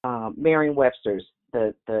Merriam-Webster's,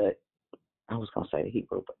 I was going to say the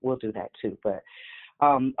Hebrew, but we'll do that too. But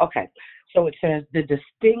okay. So it says the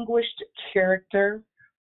distinguished character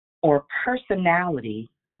or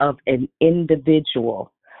personality of an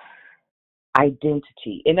individual.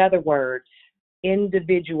 Identity. In other words,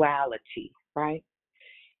 individuality, right?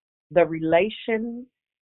 The relation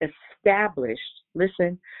established,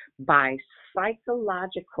 listen, by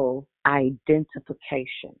psychological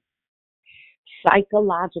identification.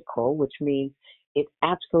 Psychological, which means it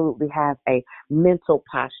absolutely has a mental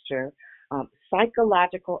posture.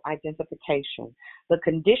 Psychological identification, the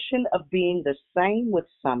condition of being the same with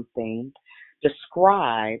something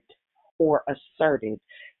described or asserted.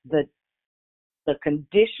 The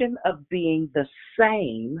condition of being the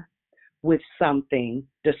same with something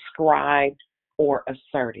described or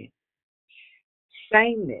asserted.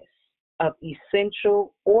 Sameness of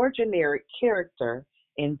essential or generic character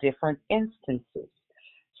in different instances.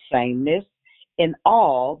 Sameness in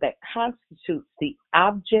all that constitutes the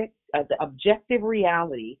objective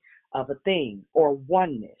reality of a thing, or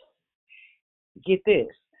oneness. Get this,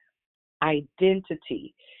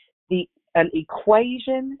 identity, an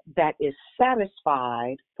equation that is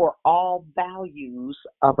satisfied for all values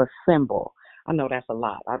of a symbol. I know that's a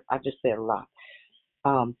lot. I just said a lot.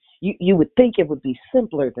 You would think it would be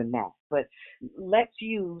simpler than that, but let's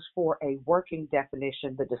use for a working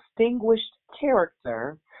definition the distinguished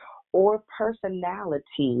character or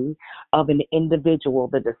personality of an individual.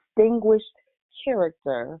 The distinguished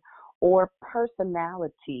character or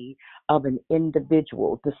personality of an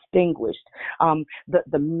individual, distinguished.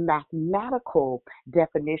 The mathematical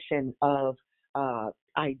definition of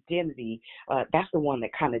identity, that's the one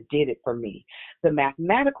that kind of did it for me. The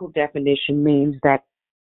mathematical definition means that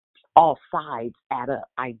all sides add up.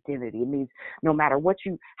 Identity. It means no matter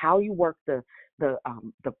how you work the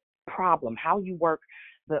problem, how you work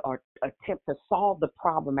or attempt to solve the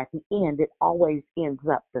problem, at the end, it always ends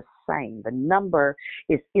up the same. The number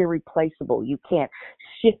is irreplaceable. You can't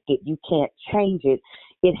shift it. You can't change it.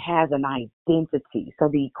 It has an identity. So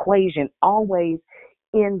the equation always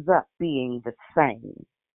ends up being the same,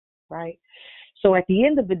 right? So at the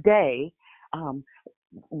end of the day,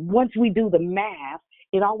 once we do the math,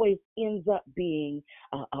 it always ends up being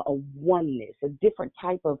a oneness, a different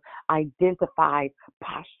type of identified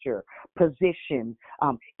posture, position.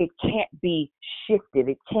 It can't be shifted.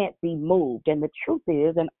 It can't be moved. And the truth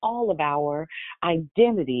is, in all of our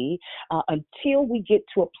identity, until we get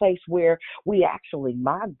to a place where we actually,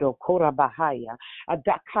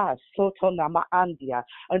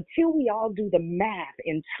 until we all do the math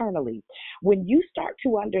internally, when you start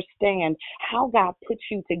to understand how God puts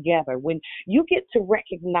you together, when you get to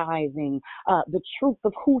recognizing the truth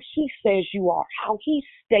of who He says you are, how He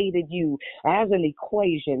stated you as an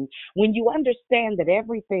equation, when you understand that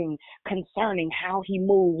everything concerning how He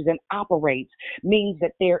moves and operates means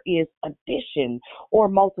that there is addition or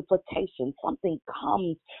multiplication, something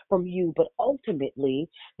comes from you, but ultimately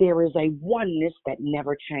there is a oneness that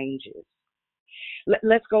never changes.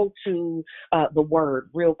 Let's go to the word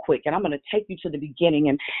real quick, and I'm going to take you to the beginning,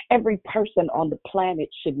 and every person on the planet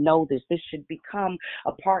should know this. This should become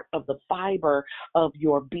a part of the fiber of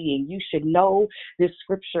your being. You should know this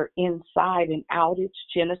scripture inside and out. It's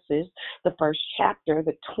Genesis, the first chapter,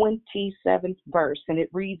 the 27th verse, and it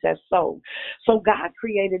reads as so. So God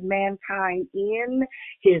created mankind in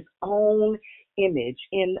His own image.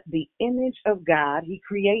 In the image of God, He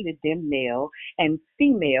created them, male and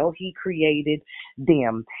female, He created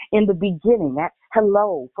them. In the beginning, that's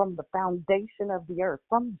hello, from the foundation of the earth,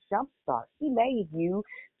 from jumpstart, He made you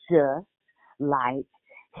just like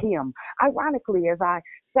Him. Ironically, as I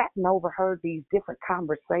sat and overheard these different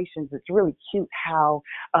conversations, it's really cute how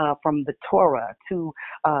from the Torah to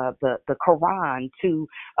the Quran to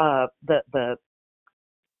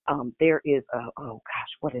there is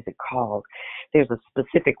what is it called? There's a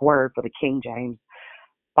specific word for the King James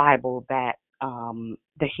Bible that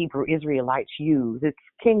the Hebrew Israelites use. It's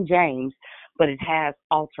King James, but it has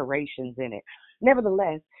alterations in it.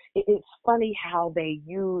 Nevertheless, it's funny how they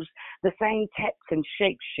use the same text and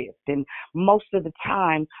shapeshift. And most of the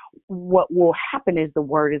time, what will happen is the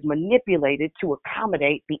word is manipulated to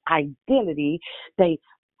accommodate the identity they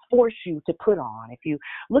force you to put on. If you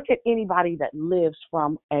look at anybody that lives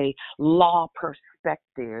from a law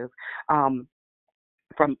perspective, from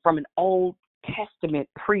an Old Testament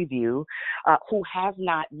preview, who has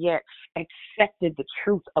not yet accepted the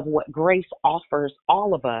truth of what grace offers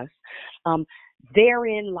all of us,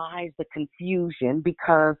 therein lies the confusion,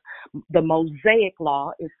 because the Mosaic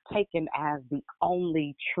law is taken as the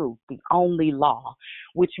only truth, the only law,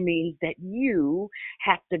 which means that you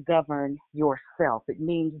have to govern yourself. It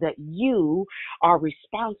means that you are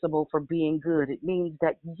responsible for being good. It means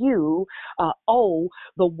that you owe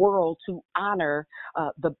the world to honor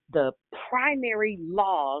the primary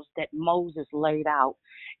laws that Moses laid out,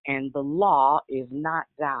 and the law is not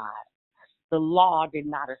God. The law did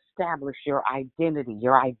not establish your identity.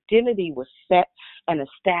 Your identity was set and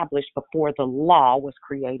established before the law was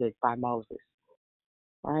created by Moses.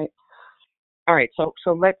 Right? All right. So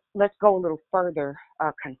let's go a little further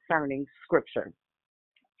concerning Scripture.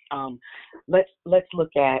 Let's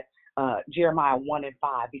look at Jeremiah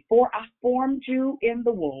 1:5. Before I formed you in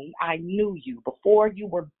the womb, I knew you. Before you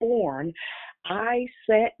were born, I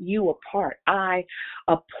set you apart. I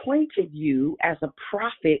appointed you as a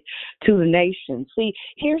prophet to the nations. See,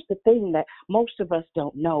 here's the thing that most of us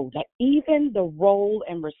don't know, that even the role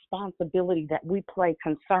and responsibility that we play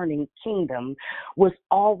concerning kingdom was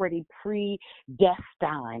already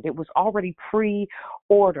predestined. It was already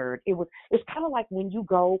pre-ordered. It's kind of like when you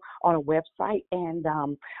go on a website and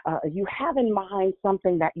you have in mind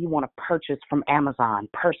something that you want to purchase from Amazon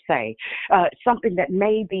per se, something that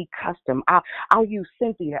may be custom. I'll use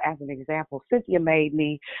Cynthia as an example. Cynthia made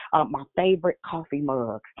me my favorite coffee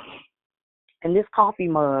mug. And this coffee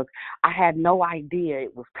mug, I had no idea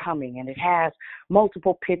it was coming. And it has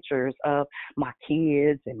multiple pictures of my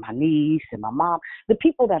kids and my niece and my mom, the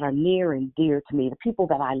people that are near and dear to me, the people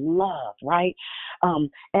that I love, right?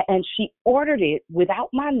 And she ordered it without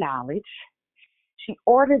my knowledge. She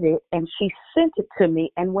ordered it and she sent it to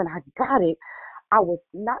me. And when I got it, I was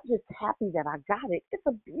not just happy that I got it. It's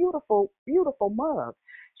a beautiful, beautiful mug.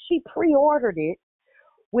 She pre-ordered it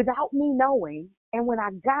without me knowing. And when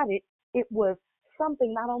I got it, it was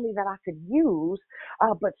something not only that I could use,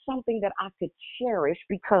 but something that I could cherish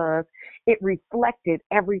because it reflected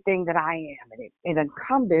everything that I am. And it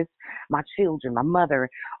encompassed my children, my mother,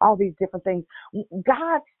 all these different things.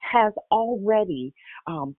 God has already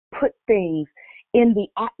put things in the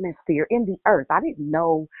atmosphere, in the earth. I didn't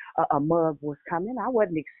know a mug was coming. I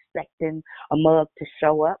wasn't expecting a mug to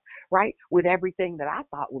show up, right, with everything that I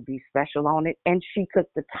thought would be special on it. And she took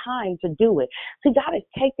the time to do it. See, God has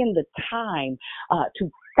taken the time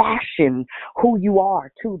to fashion who you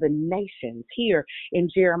are to the nations. Here in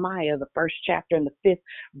Jeremiah, the first chapter and the 5th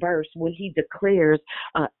verse, when he declares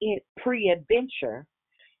it pre-adventure,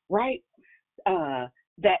 right?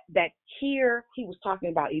 That here he was talking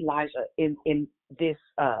about Elijah in this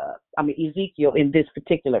Ezekiel in this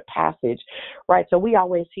particular passage, right? So we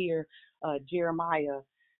always hear Jeremiah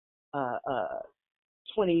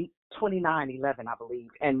 29:11, I believe.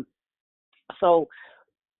 And so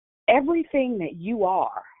everything that you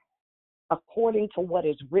are, according to what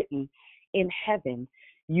is written in heaven,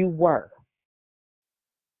 you were.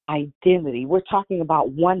 Identity. We're talking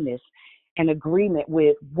about oneness and agreement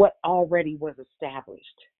with what already was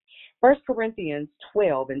established. 1 Corinthians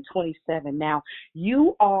 12:27. Now,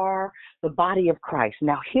 you are the body of Christ.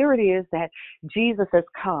 Now, here it is that Jesus has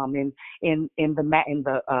come in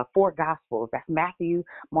the 4 Gospels. That's Matthew,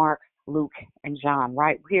 Mark, Luke, and John.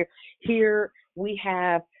 Right here we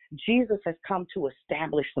have Jesus has come to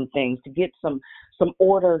establish some things, to get some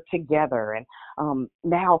order together. And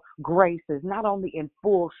now grace is not only in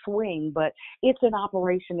full swing, but it's in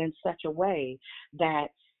operation in such a way that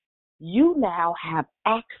you now have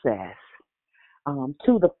access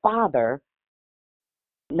to the Father,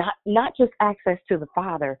 not just access to the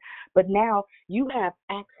Father, but now you have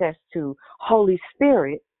access to Holy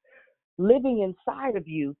Spirit living inside of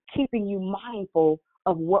you, keeping you mindful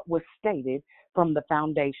of what was stated from the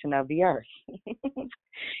foundation of the earth,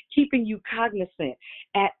 keeping you cognizant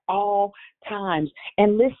at all times.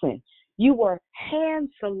 And listen, you were hand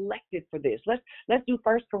selected for this. Let's do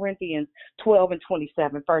 1 Corinthians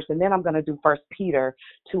 12:27 first, and then I'm going to do 1 Peter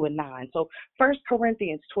 2:9. So 1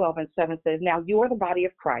 Corinthians 12:7 says, now you are the body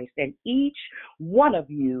of Christ, and each one of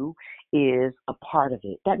you is a part of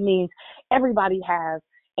it. That means everybody has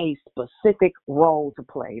a specific role to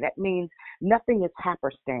play. That means nothing is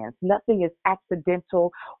happenstance, nothing is accidental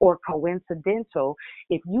or coincidental.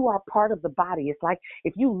 If you are part of the body, it's like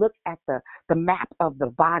if you look at the map of the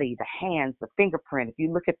body, the hands, the fingerprint, if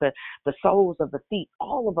you look at the soles of the feet,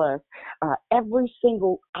 all of us, every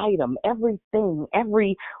single item, everything,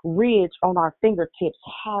 every ridge on our fingertips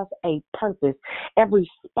has a purpose. Every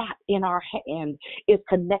spot in our hand is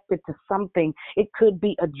connected to something. It could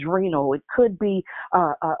be adrenal. It could be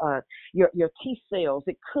your T cells.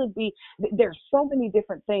 It could be, there's so many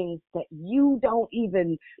different things that you don't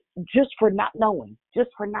even, just for not knowing, just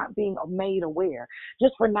for not being made aware,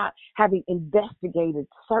 just for not having investigated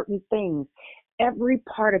certain things. Every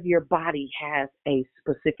part of your body has a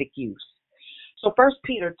specific use. So 1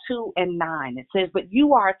 Peter 2:9, it says, but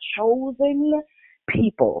you are a chosen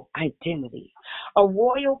people, identity, a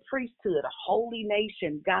royal priesthood, a holy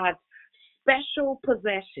nation, God's special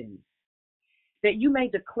possession, that you may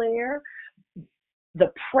declare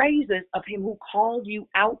the praises of him who called you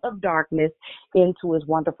out of darkness into his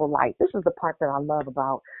wonderful light. This is the part that I love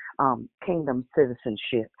about kingdom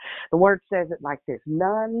citizenship. The word says it like this: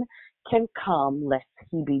 none can come lest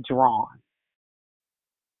he be drawn.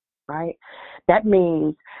 Right? That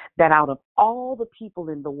means that out of all the people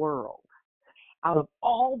in the world, out of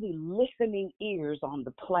all the listening ears on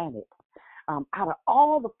the planet, out of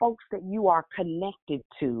all the folks that you are connected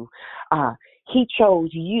to, he chose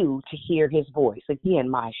you to hear his voice. Again,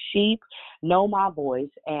 my sheep know my voice,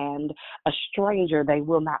 and a stranger they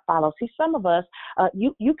will not follow. See, some of us,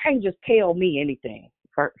 you can't just tell me anything.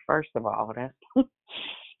 First of all,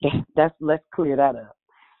 that's let's clear that up.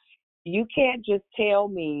 You can't just tell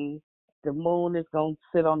me the moon is going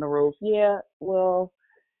to sit on the roof. Yeah, well,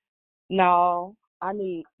 no, I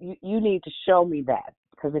need you need to show me that.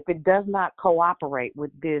 Because if it does not cooperate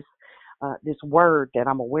with this word that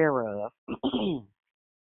I'm aware of,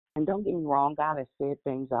 and don't get me wrong, God has said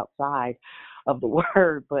things outside of the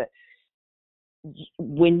word, but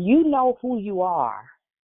when you know who you are,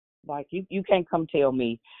 like you can't come tell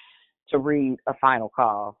me to read a final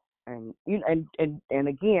call. And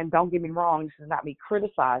again, don't get me wrong, this is not me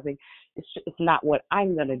criticizing. It's not what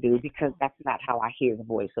I'm going to do, because that's not how I hear the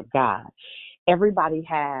voice of God. Everybody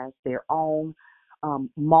has their own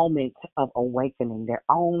moment of awakening, their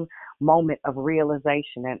own moment of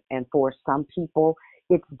realization. And for some people,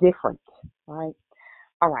 it's different, right?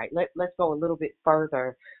 All right, let's go a little bit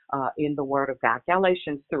further in the Word of God.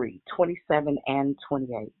 Galatians 3:27 and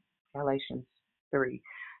 28. Galatians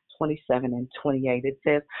 3:27 and 28. It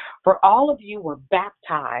says, "For all of you were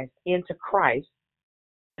baptized into Christ,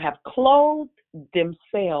 have clothed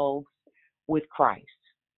themselves with Christ."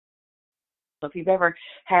 So if you've ever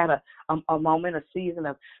had a moment, a season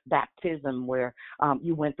of baptism where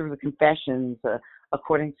you went through the confessions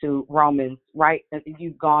according to Romans, right?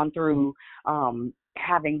 You've gone through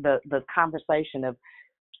having the conversation of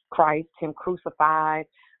Christ, Him crucified,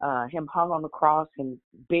 Him hung on the cross and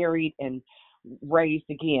buried and raised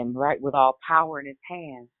again, right, with all power in His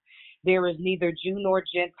hands. There is neither Jew nor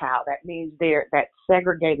Gentile. That means that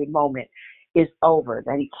segregated moment is over,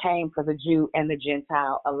 that He came for the Jew and the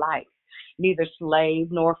Gentile alike. Neither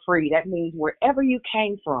slave nor free. That means wherever you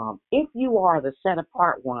came from, if you are the set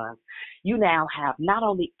apart one, you now have not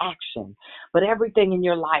only action, but everything in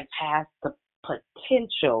your life has the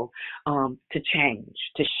potential to change,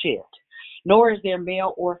 to shift. Nor is there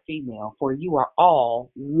male or female, for you are all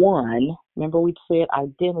one. Remember we said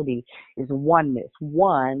identity is oneness,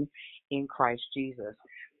 one in Christ Jesus.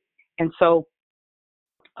 And so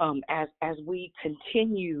as we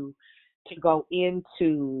continue to go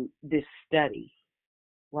into this study,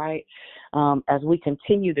 right, as we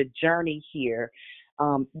continue the journey here,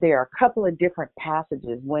 there are a couple of different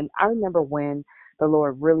passages. When I remember when the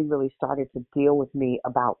Lord really, really started to deal with me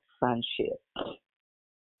about sonship,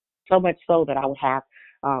 so much so that I would have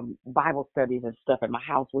Bible studies and stuff at my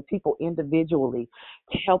house with people individually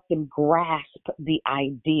to help them grasp the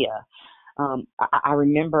idea. I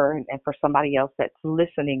remember, and for somebody else that's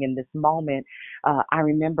listening in this moment, I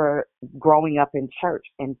remember growing up in church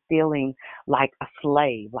and feeling like a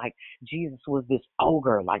slave, like Jesus was this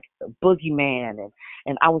ogre, like a boogeyman,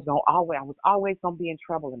 and I was always gonna be in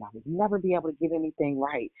trouble, and I would never be able to get anything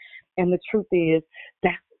right. And the truth is,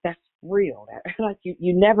 that's real. Like you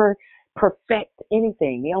never perfect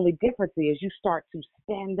anything. The only difference is you start to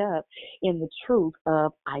stand up in the truth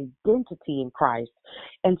of identity in Christ.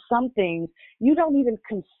 And some things you don't even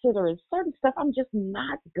consider, and certain stuff I'm just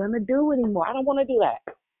not gonna do anymore. I don't want to do that.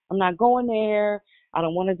 I'm not going there. I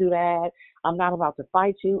don't want to do that. I'm not about to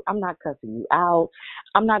fight you. I'm not cussing you out.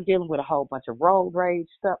 I'm not dealing with a whole bunch of road rage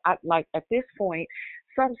stuff. Like at this point,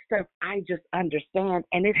 some stuff I just understand,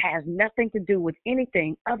 and it has nothing to do with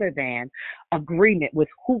anything other than agreement with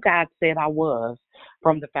who God said I was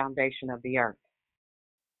from the foundation of the earth.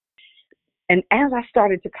 And as I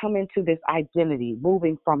started to come into this identity,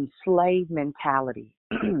 moving from slave mentality,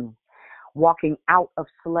 walking out of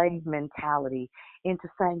slave mentality into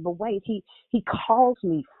saying, but wait, he calls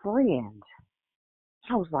me friend.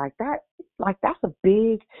 I was like, that's a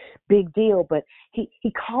big deal. But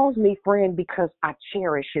he calls me friend because I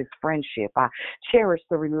cherish his friendship. I cherish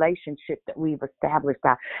the relationship that we've established.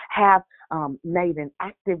 I have made an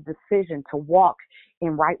active decision to walk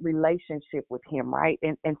in right relationship with him, right?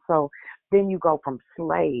 And so then you go from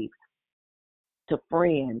slave to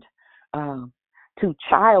friend to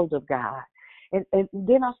child of God. And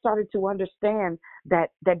then I started to understand that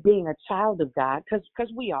being a child of God,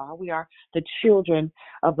 because we are the children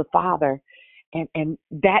of the Father, and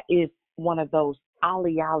that is one of those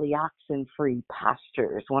ollie oxen free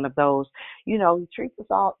postures, one of those, he treats us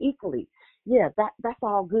all equally. Yeah, that's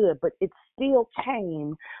all good, but it still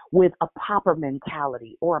came with a pauper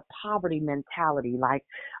mentality or a poverty mentality, like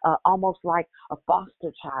almost like a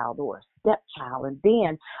foster child or a stepchild. And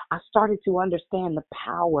then I started to understand the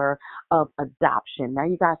power of adoption. Now,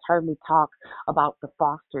 you guys heard me talk about the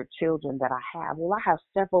foster children that I have. Well, I have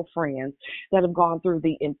several friends that have gone through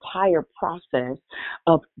the entire process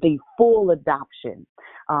of the full adoption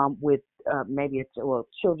with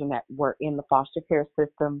children that were in the foster care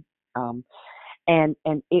system. And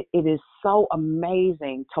it is so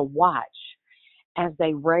amazing to watch as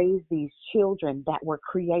they raise these children that were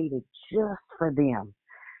created just for them.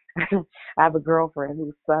 I have a girlfriend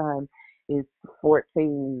whose son is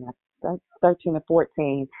 14, 13 or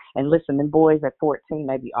 14. And listen, them boys at 14,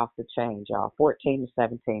 they be off the chain, y'all. 14 to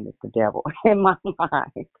 17 is the devil in my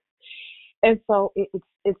mind. And so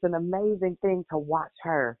it's an amazing thing to watch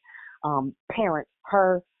her parent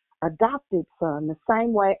her adopted son the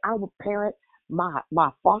same way I would parent my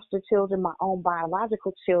foster children, my own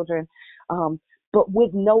biological children, but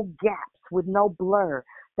with no gaps, with no blur.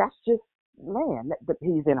 That's just, man,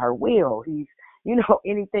 he's in her will. He's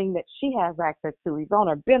anything that she has access to. He's on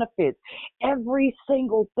her benefits. Every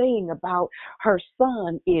single thing about her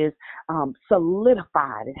son is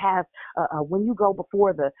solidified. It has, when you go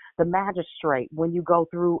before the magistrate, when you go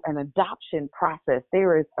through an adoption process,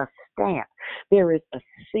 there is a stamp, there is a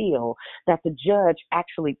seal that the judge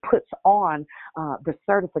actually puts on the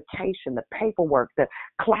certification, the paperwork, the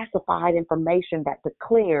classified information that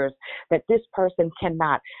declares that this person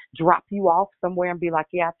cannot drop you off somewhere and be like,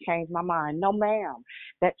 yeah, I've changed my mind. No, ma'am.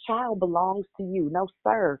 That child belongs to you. No,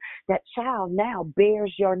 sir. That child now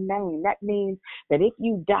bears your name. That means that if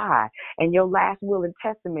you die and your last will and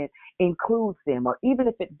testament includes them, or even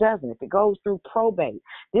if it doesn't, if it goes through probate,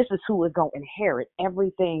 this is who is going to inherit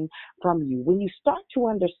everything from you. When you start to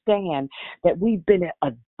understand that we've been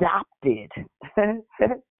adopted,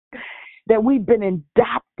 that we've been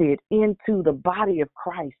adopted into the body of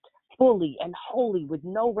Christ fully and wholly, with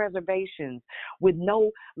no reservations, with no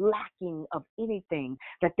lacking of anything,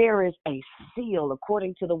 that there is a seal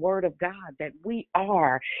according to the word of God, that we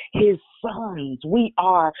are his sons. We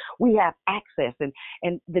have access.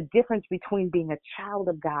 And the difference between being a child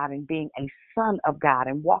of God and being a son of God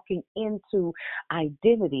and walking into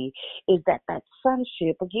identity is that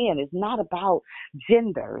sonship, again, is not about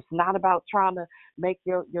gender. It's not about trying to make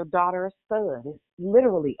your daughter a stud. It's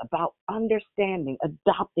literally about understanding,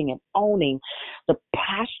 adopting, and owning the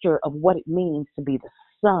posture of what it means to be the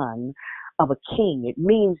son of a king. It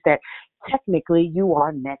means that technically you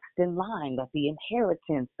are next in line, that the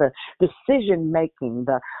inheritance, the decision making,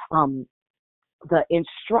 the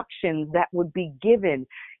instructions that would be given,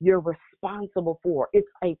 you're responsible for. It's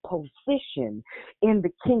a position in the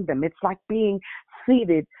kingdom. It's like being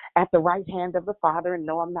seated at the right hand of the Father. And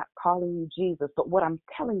no, I'm not calling you Jesus, but what I'm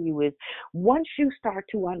telling you is, once you start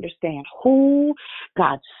to understand who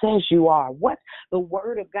God says you are, what the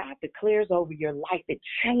word of God declares over your life, it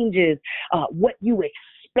changes what you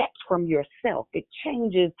expect from yourself. It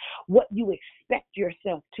changes what you expect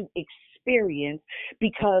yourself to experience,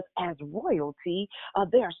 because as royalty,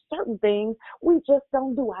 there are certain things we just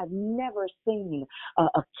don't do. I've never seen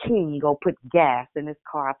a king go put gas in his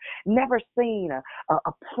car. I've never seen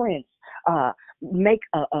a prince make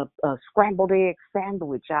a scrambled egg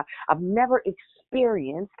sandwich. I've never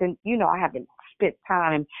experienced, and I haven't spent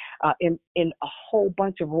time in a whole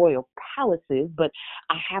bunch of royal palaces, but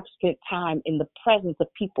I have spent time in the presence of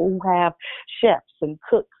people who have chefs and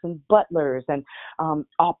cooks and butlers and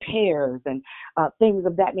au pairs and things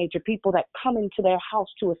of that nature, people that come into their house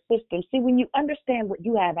to assist them. See, when you understand what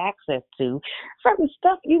you have access to, certain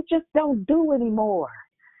stuff you just don't do anymore.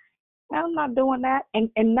 I'm not doing that. And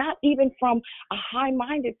not even from a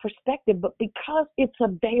high-minded perspective, but because it's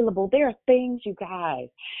available. There are things, you guys,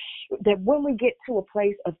 that when we get to a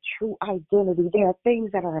place of true identity, there are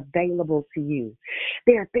things that are available to you.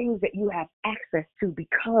 There are things that you have access to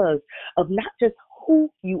because of not just who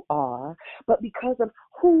you are, but because of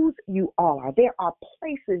whose you are. There are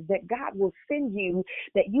places that God will send you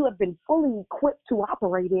that you have been fully equipped to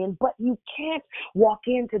operate in, but you can't walk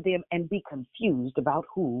into them and be confused about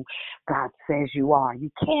who God says you are.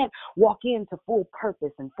 You can't walk into full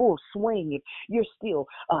purpose and full swing if you're still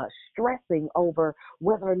stressing over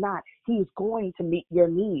whether or not he's going to meet your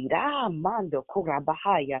need. Mando Kura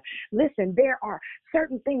Bahaya. Listen, there are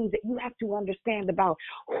certain things that you have to understand about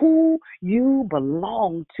who you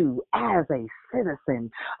belong to as a citizen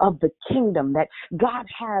of the kingdom, that God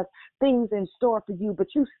has things in store for you, but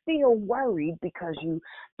you still worried because you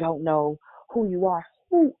don't know who you are.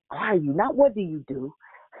 Who are you? Not what do you do,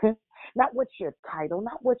 not what's your title,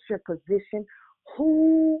 not what's your position.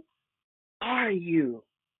 Who are you?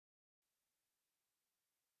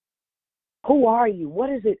 Who are you? What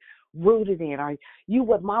is it rooted in? Are you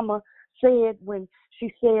what Mama said when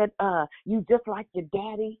she said, you just like your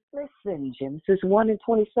daddy? Listen, Genesis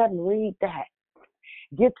 1:27, read that.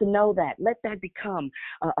 Get to know that. Let that become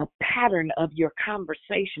a pattern of your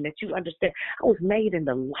conversation, that you understand. I was made in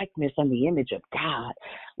the likeness and the image of God.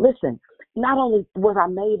 Listen, not only was I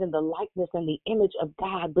made in the likeness and the image of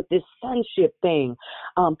God, but this sonship thing,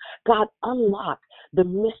 God unlocked the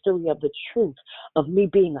mystery of the truth of me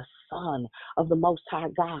being a son of the Most High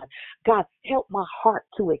God. God helped my heart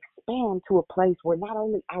to expand to a place where not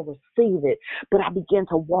only I receive it, but I begin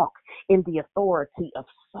to walk in the authority of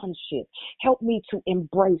sonship. Help me to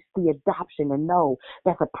embrace the adoption and know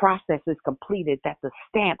that the process is completed, that the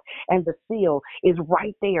stamp and the seal is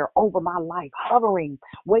right there over my life, hovering,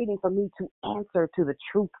 waiting for me to answer to the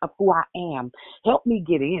truth of who I am. Help me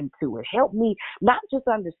get into it. Help me not just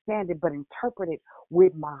understand it, but interpret it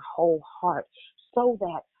with my whole heart, so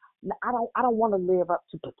that I don't want to live up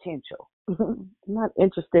to potential. I'm not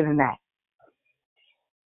interested in that.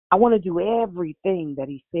 I want to do everything that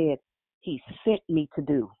he said he sent me to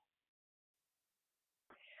do.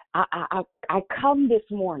 I come this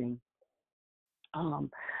morning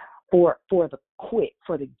for the quit,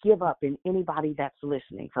 for the give up in anybody that's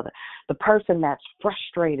listening, for the person that's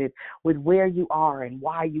frustrated with where you are and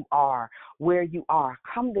why you are where you are.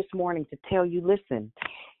 I come this morning to tell you, listen,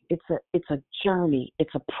 it's a journey,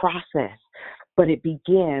 it's a process, but it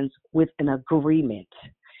begins with an agreement.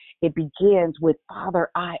 It begins with,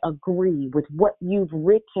 Father, I agree with what you've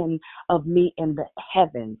written of me in the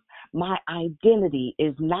heavens. My identity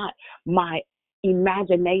is not my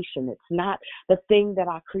imagination. It's not the thing that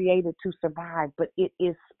I created to survive, but it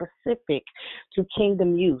is specific to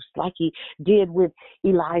kingdom use, like he did with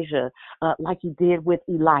Elijah, like he did with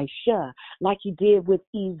Elisha, like he did with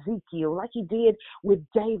Ezekiel, like he did with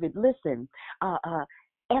David. Listen,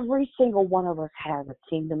 every single one of us has a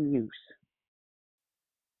kingdom use.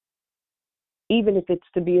 Even if it's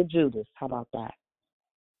to be a Judas. How about that?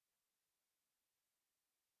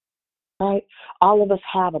 Right? All of us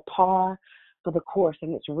have a par for the course,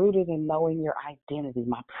 and it's rooted in knowing your identity.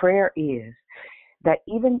 My prayer is that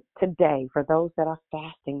even today, for those that are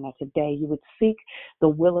fasting, that today you would seek the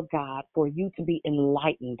will of God for you to be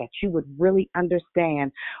enlightened, that you would really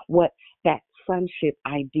understand what that sonship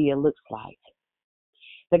idea looks like.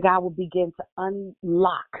 That God will begin to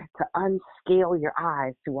unlock, to unscale your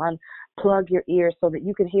eyes, to unplug your ears so that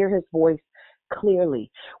you can hear his voice clearly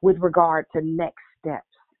with regard to next steps.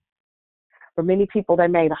 For many people, they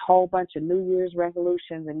made a whole bunch of New Year's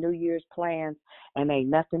resolutions and New Year's plans, and ain't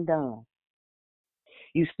nothing done.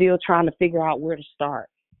 You still trying to figure out where to start,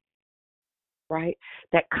 right?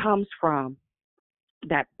 That comes from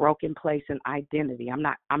that broken place in identity. I'm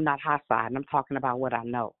not high side, and I'm talking about what I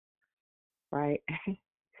know, right?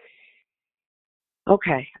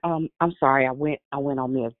 Okay, I'm sorry. I went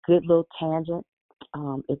on me a good little tangent.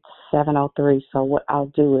 It's 7:03, so what I'll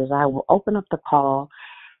do is I will open up the call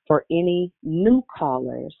for any new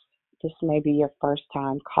callers. This may be your first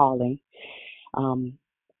time calling,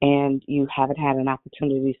 and you haven't had an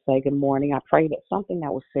opportunity to say good morning. I pray that something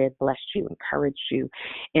that was said blessed you, encouraged you,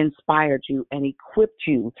 inspired you, and equipped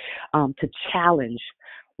you to challenge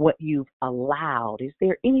what you've allowed. Is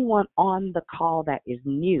there anyone on the call that is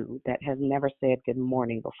new that has never said good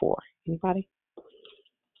morning before? Anybody?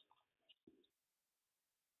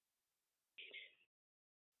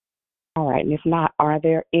 All right, and if not, are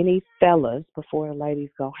there any fellas, before the ladies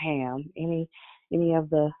go ham, any of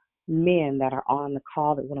the men that are on the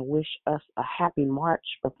call that want to wish us a happy March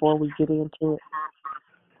before we get into it?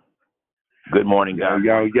 Good morning, guys.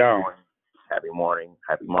 Yo. Happy morning.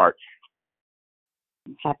 Happy March.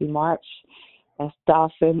 Happy March. That's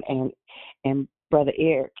Dawson and Brother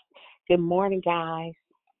Eric. Good morning, guys.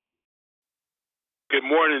 Good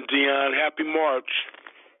morning, Dion. Happy March.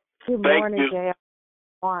 Good morning, Jay.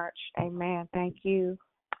 March. Amen. Thank you.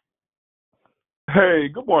 Hey,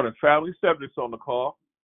 good morning, family. Cedric's on the call.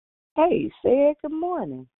 Hey, Sid. Good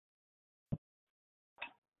morning.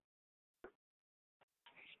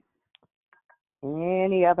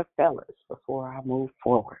 Any other fellas before I move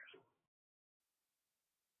forward?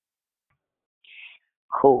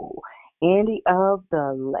 Cool. Any of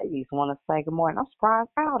the ladies want to say good morning? I'm surprised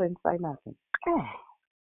Al didn't say nothing.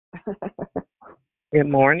 Good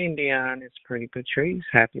morning, Dion. It's Pretty Patrice.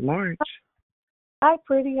 Happy March. Hi,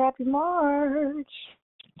 Pretty. Happy March.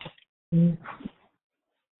 Good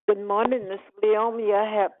morning, Miss Leomia.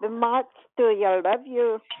 Happy March to you. I love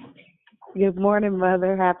you. Good morning,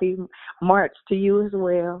 Mother. Happy March to you as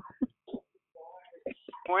well.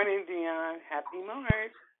 Morning, Dion. Happy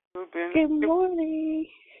March. Ruben. Good morning.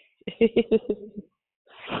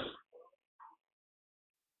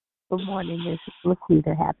 Good morning, Miss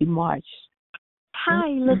Laquita. Happy March. Hi,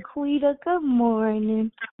 Laquita. Good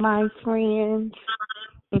morning, my friends.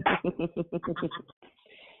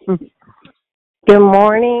 Good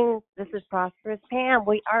morning. This is Prosperous Pam.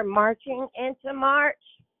 We are marching into March.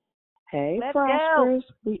 Hey, Let's Prosperous.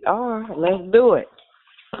 go. We are. Let's do it.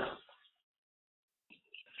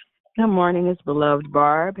 Good morning, it's beloved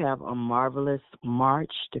Barb. Have a marvelous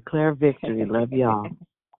March. Declare victory. Love y'all.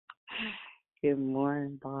 Good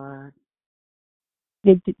morning, Barb.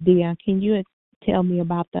 Dion, can you tell me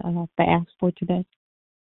about the fast for today?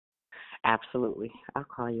 Absolutely. I'll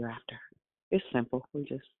call you after. It's simple.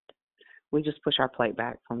 We just push our plate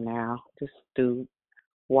back from now. Just do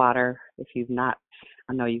water. If you've not,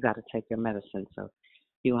 I know you got to take your medicine, so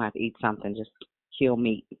you don't have to eat something. Just kill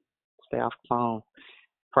meat. Stay off the phone.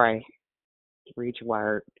 Pray. Read your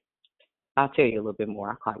word. I'll tell you a little bit more.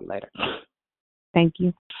 I'll call you later. Thank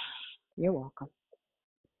you. You're welcome.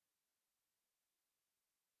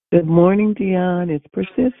 Good morning, Dion. It's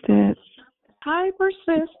Persistent. Hi,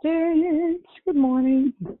 Persistence. Good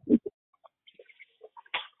morning.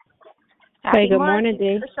 Hey, good morning,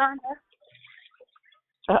 Dee.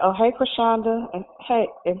 Hey, Krishanda. And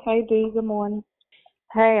hey, Dee. Good morning.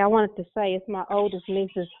 Hey, I wanted to say it's my oldest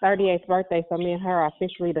niece's 38th birthday, so me and her are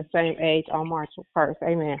officially the same age on March 1st.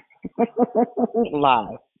 Amen.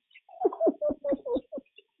 Live.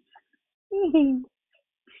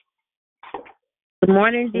 Good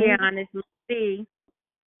morning, Dion. It's Lucy.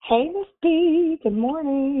 Hey, Miss D. Good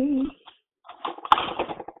morning.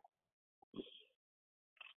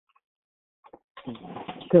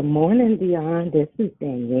 Good morning, Dion. This is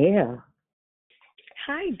Danielle.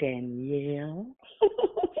 Hi, Danielle.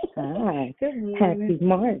 Hi. Good morning. Happy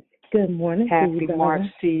March. Good morning. Happy March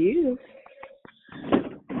to you.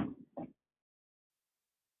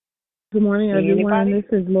 Good morning, everyone. Anybody?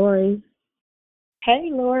 This is Lori. Hey,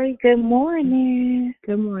 Lori. Good morning.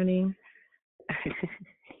 Good morning.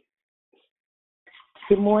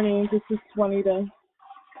 Good morning. This is Juanita.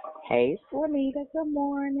 Hey, Juanita. Good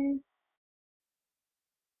morning.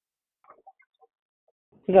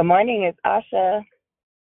 Good morning, it's Asha.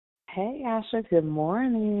 Hey, Asha. Good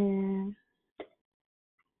morning.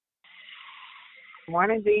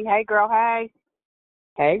 Morning, Z. Hey, girl, hey.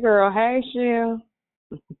 Hey, girl. Hey, Shil.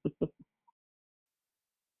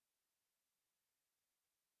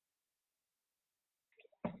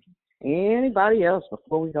 Anybody else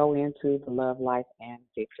before we go into the love, life, and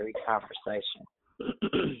victory conversation?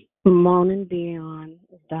 Good morning, Dion.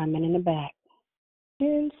 It's Diamond in the back.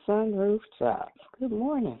 In Sunroof Tops. Good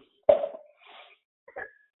morning.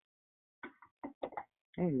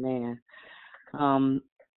 Amen.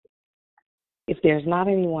 If there's not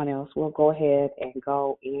anyone else, we'll go ahead and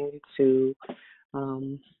go into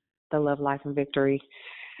the love, life, and victory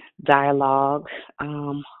dialogue.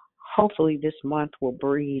 Hopefully this month will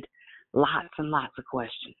breed lots and lots of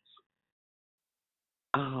questions.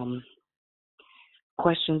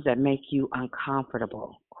 Questions that make you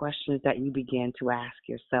uncomfortable. Questions that you begin to ask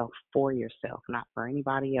yourself for yourself, not for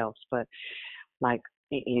anybody else. But like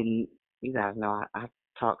you guys know, I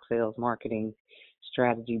talk sales, marketing,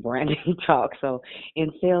 strategy, branding talk. So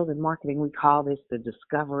in sales and marketing, we call this the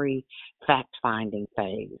discovery fact-finding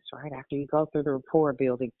phase, right? After you go through the rapport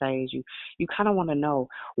building phase, you kind of want to know,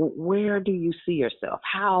 where do you see yourself?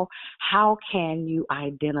 How can you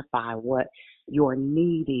identify what your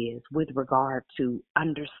need is with regard to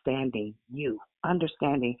understanding you?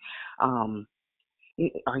 Understanding, are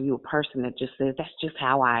you a person that just says, that's just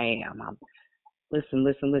how I am? Listen,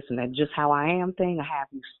 that just how I am thing, I have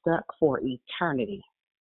you stuck for eternity.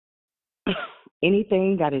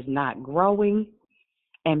 Anything that is not growing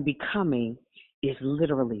and becoming is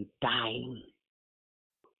literally dying.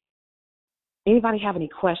 Anybody have any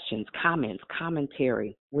questions, comments,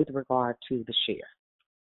 commentary with regard to the share?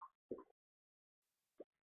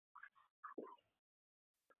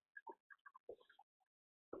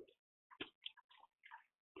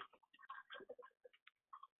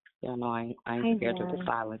 Y'all know I ain't scared of the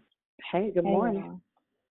silence. Hey, good morning.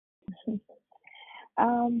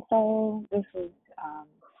 So this is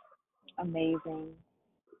amazing,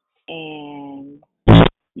 and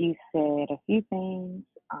you said a few things.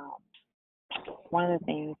 One of the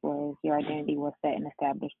things was your identity was set and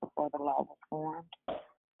established before the law was formed.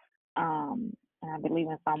 And I believe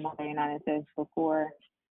in Psalm 139 it says, before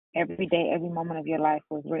every day, every moment of your life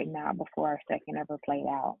was written out before our second ever played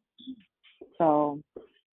out. So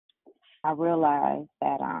I realized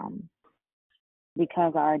that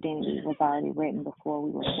because our identity was already written before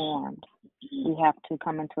we were formed, we have to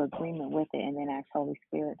come into agreement with it and then ask Holy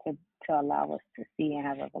Spirit to allow us to see and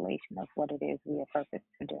have a revelation of what it is we are purposed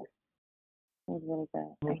to do. It was really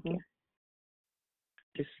good. Thank you.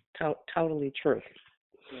 It's totally true.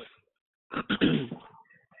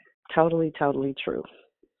 Totally true.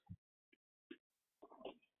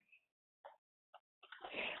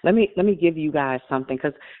 Let me give you guys something,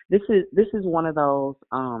 because this is one of those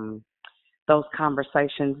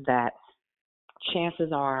conversations that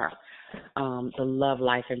chances are the love,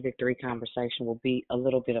 life, and victory conversation will be a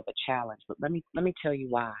little bit of a challenge. But let me tell you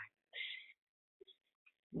why.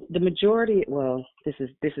 The majority, well, this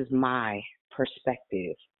is my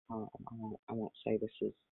perspective. I won't say this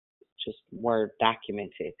is just word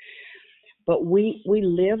documented, but we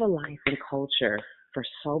live a life and culture for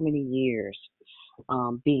so many years,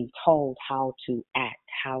 being told how to act,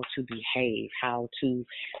 how to behave, how to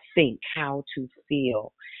think, how to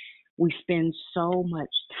feel. We spend so much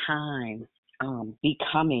time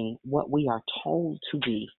becoming what we are told to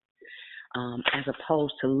be, as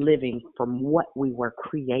opposed to living from what we were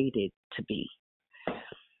created to be,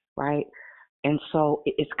 right? And so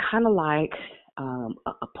it's kind of like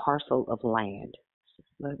a parcel of land.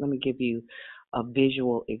 Let me give you a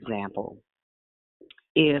visual example.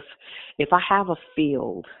 If I have a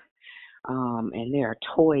field and there are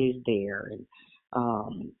toys there and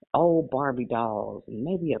old Barbie dolls and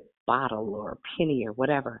maybe a bottle or a penny or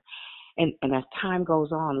whatever, and as time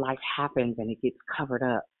goes on, life happens and it gets covered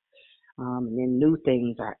up, and then new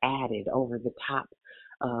things are added over the top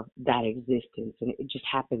of that existence, and it just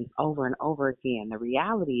happens over and over again. The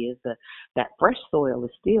reality is that fresh soil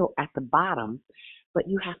is still at the bottom, but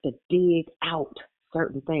you have to dig out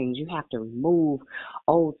certain things. You have to remove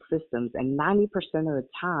old systems, and 90% of the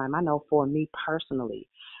time, I know for me personally,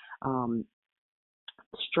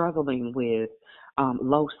 struggling with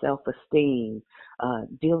low self-esteem,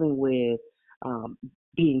 dealing with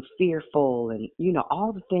being fearful, and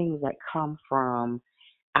all the things that come from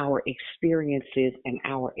our experiences and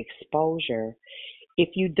our exposure.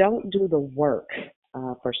 If you don't do the work,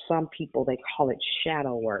 for some people they call it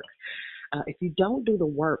shadow work. If you don't do the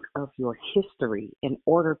work of your history in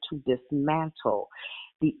order to dismantle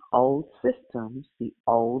the old systems, the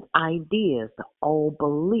old ideas, the old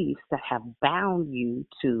beliefs that have bound you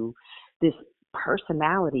to this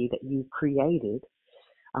personality that you created,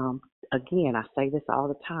 again, I say this all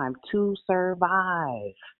the time, to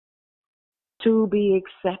survive, to be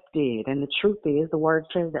accepted. And the truth is, the word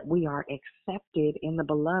says that we are accepted in the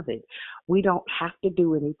beloved. We don't have to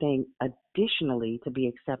do anything additionally to be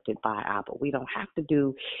accepted by Abba. We don't have to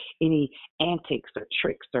do any antics or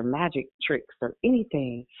tricks or magic tricks or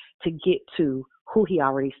anything to get to who he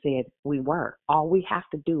already said we were. All we have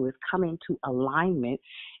to do is come into alignment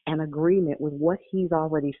and agreement with what he's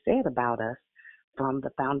already said about us from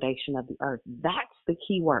the foundation of the earth. That's the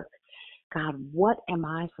key work. God, what am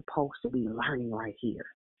I supposed to be learning right here?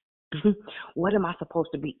 What am I supposed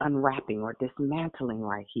to be unwrapping or dismantling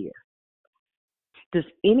right here? Does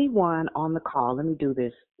anyone on the call, let me do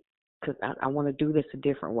this because I want to do this a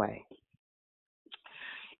different way.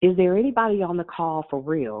 Is there anybody on the call for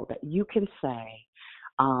real that you can say,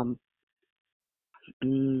 and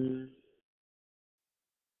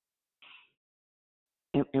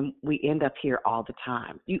we end up here all the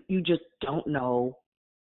time. You just don't know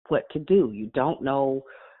what to do. You don't know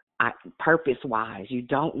purpose-wise. You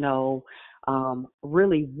don't know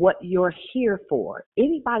really what you're here for.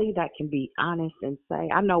 Anybody that can be honest and say,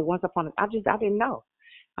 I know once upon a time, I didn't know.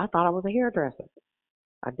 I thought I was a hairdresser.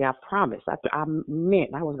 I promised. I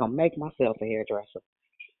meant I was going to make myself a hairdresser.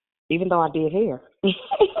 Even though I did hair.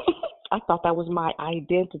 I thought that was my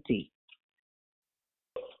identity.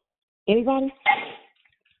 Anybody?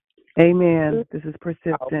 Amen. This is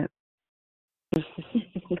persistent.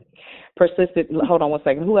 Persistent. Hold on one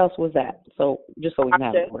second. Who else was that? So just so we can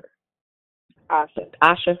have the order.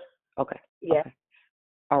 Asha? Okay. Yeah. Okay.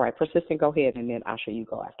 All right. Persistent, go ahead, and then Asha, you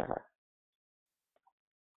go after her.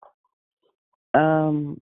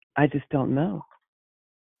 I just don't know.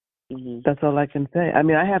 Mm-hmm. That's all I can say. I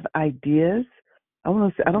mean, I have ideas. I don't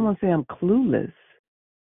want to say I'm clueless.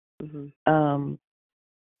 Mm-hmm.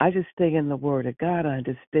 I just stay in the Word of God. I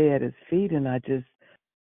just stay at His feet, and I just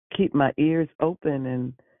keep my ears open.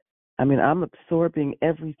 And I mean, I'm absorbing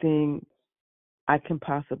everything I can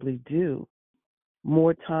possibly do.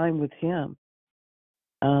 More time with Him.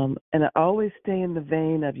 And I always stay in the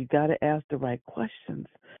vein of you got to ask the right questions.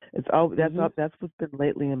 That's what's been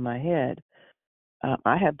lately in my head.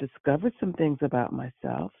 I have discovered some things about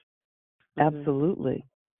myself, absolutely,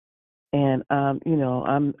 and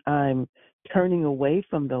I'm turning away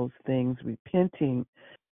from those things, repenting,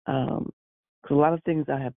 because a lot of things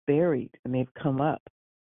I have buried and they've come up.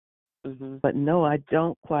 But no, I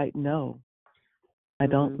don't quite know. I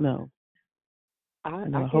don't know.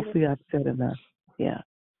 Hopefully, I've said enough. Yeah.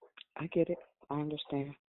 I get it. I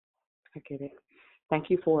understand. I get it. Thank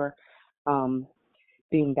you for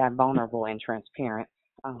being that vulnerable and transparent.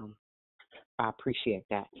 I appreciate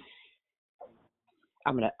that.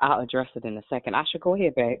 I'll address it in a second. Asha, go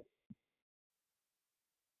ahead, babe.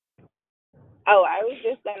 Oh, I was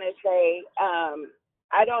just gonna say,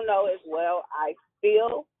 I don't know as well. I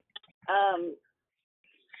feel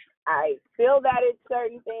that it's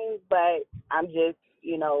certain things, but I'm just,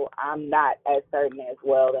 I'm not as certain as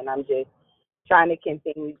well, and I'm just trying to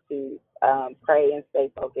continue to pray and stay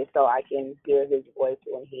focused so I can hear His voice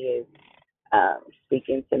when He is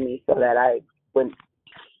speaking to me, so that when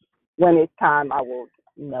it's time, I will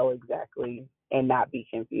know exactly and not be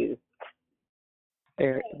confused.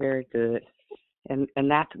 Very, very good. And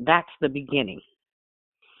that's the beginning.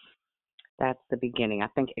 That's the beginning. I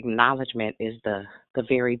think acknowledgement is the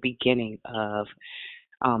very beginning of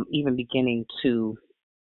even beginning to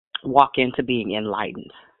walk into being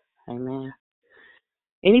enlightened. Amen.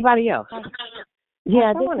 Anybody else?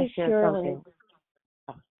 Yeah, I this want to is share Shirley.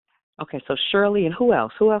 something. Okay, so Shirley and who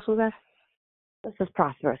else? Who else was that? This is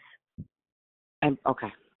Prosperous. And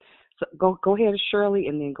okay, so go ahead, Shirley,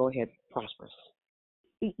 and then go ahead, Prosperous.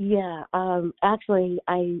 Yeah, actually,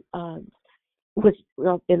 I was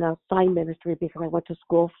in a sign ministry because I went to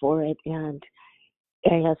school for it, and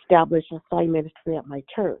I established a sign ministry at my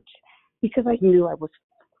church because I knew I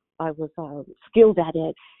was skilled at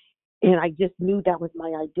it, and I just knew that was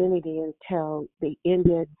my identity until they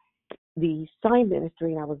ended the sign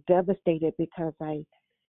ministry, and I was devastated because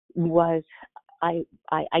was I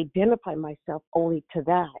identified myself only to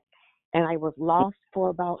that, and I was lost for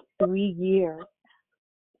about 3 years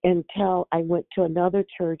until I went to another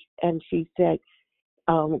church, and she said,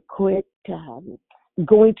 quit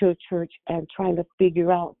going to a church and trying to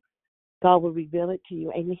figure out. God will reveal it to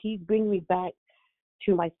you, and He bring me back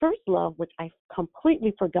to my first love, which I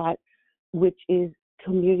completely forgot, which is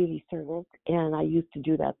community service, and I used to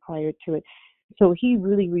do that prior to it. So He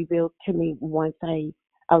really revealed to me once I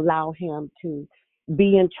allow Him to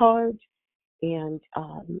be in charge, and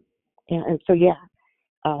so yeah.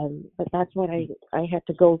 But that's what I had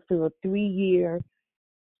to go through, a 3 year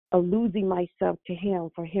of losing myself to Him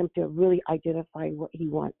for Him to really identify what He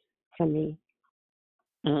wants from me.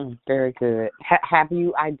 Very good. Have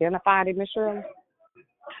you identified it, Miss Shirley?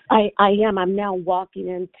 I am. I'm now walking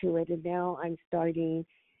into it, and now I'm starting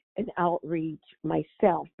an outreach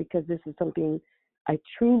myself because this is something I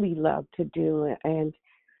truly love to do. And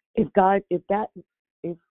if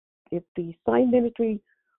the sign ministry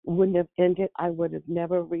wouldn't have ended, I would have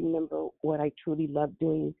never remembered what I truly loved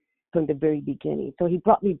doing from the very beginning. So He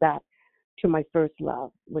brought me back to my first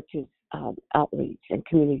love, which is outreach and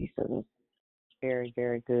community service. Very,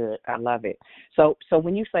 very good. I love it. So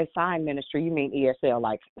when you say sign ministry, you mean ESL,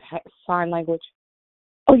 like sign language?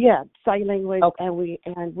 Oh yeah, sign language. Okay.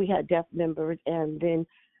 And we had deaf members, and then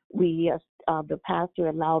the pastor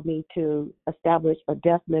allowed me to establish a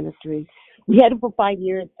deaf ministry. We had it for 5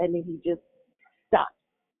 years, and then he just stopped.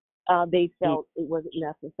 They felt it wasn't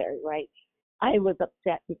necessary, right? I was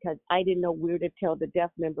upset because I didn't know where to tell the deaf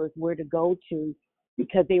members where to go to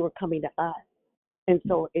because they were coming to us. And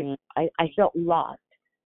so I felt lost,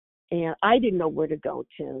 and I didn't know where to go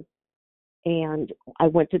to. And I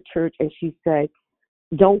went to church, and she said,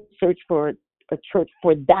 don't search for a church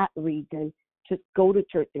for that reason. Just go to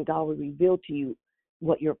church, and God will reveal to you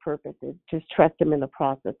what your purpose is. Just trust Him in the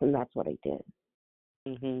process, and that's what I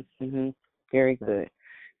did. Very good.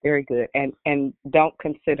 Very good. And don't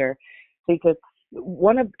consider, because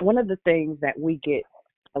one of the things that we get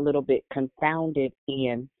a little bit confounded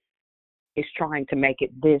in is trying to make it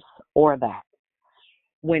this or that,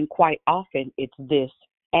 when quite often it's this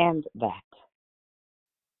and that.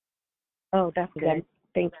 Oh, that's good.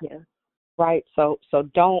 Thank you. Right. So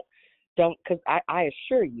don't, because I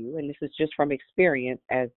assure you, and this is just from experience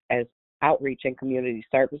as outreach and community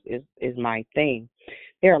service is my thing.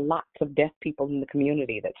 There are lots of deaf people in the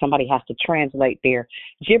community that somebody has to translate their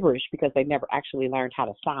gibberish because they never actually learned how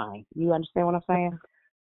to sign. You understand what I'm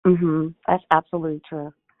saying? That's absolutely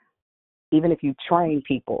true. Even if you train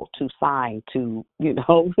people to sign, to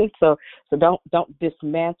so don't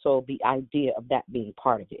dismantle the idea of that being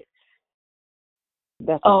part of it.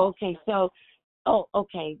 That's all. Okay. So,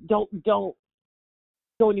 okay. Don't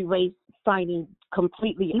erase signing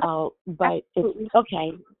completely out, but it's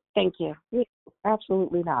okay. Thank you.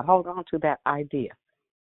 Absolutely not. Hold on to that idea,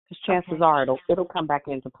 because chances are it'll come back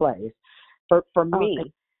into place. For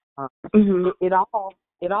me, it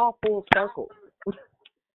all full circles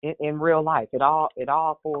in real life. It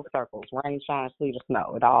all full circles. Rain, shine, sleet, or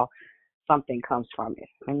snow. It all, something comes from it.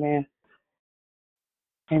 Amen.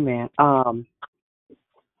 Amen.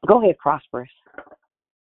 Go ahead, Prosperous.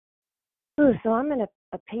 So I'm going to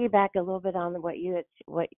piggyback a little bit on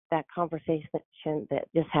what that conversation that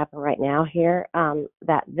just happened right now here.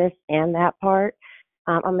 That this and that part.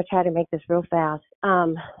 I'm going to try to make this real fast.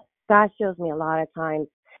 God shows me a lot of times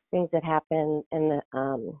things that happen in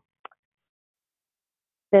the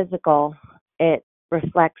physical. It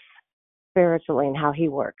reflects spiritually and how He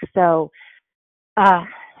works. So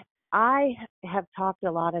I have talked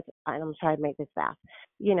a lot of, and I'm trying to make this fast.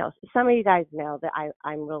 Some of you guys know that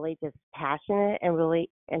I'm really just passionate and really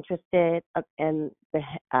interested in the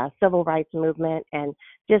civil rights movement and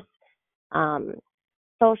just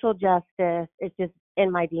social justice. It's just in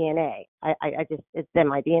my DNA. It's in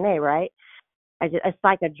my DNA, right? It's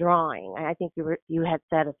like a drawing. I think you had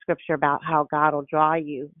said a scripture about how God will draw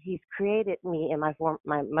you. He's created me in my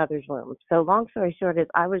mother's womb. So long story short is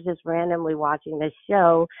I was just randomly watching this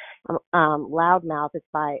show, Loudmouth. It's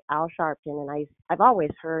by Al Sharpton, and I've always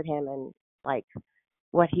heard him in like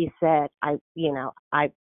what he said, I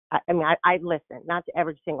listen, not to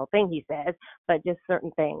every single thing he says, but just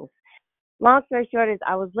certain things. Long story short is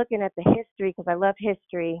I was looking at the history because I love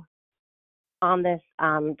history on this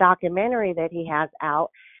documentary that he has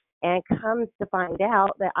out, and comes to find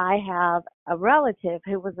out that I have a relative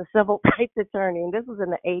who was a civil rights attorney, and this was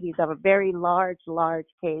in the 80s of a very large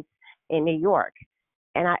case in New York.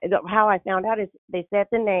 And how I found out is they said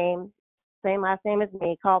the name, same last name as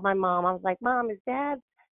me, called my mom. I was like, Mom, is Dad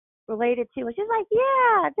related to? And she's like,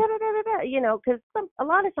 yeah, da da da da da. You know, because a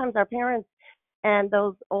lot of times our parents and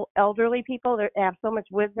those elderly people, they have so much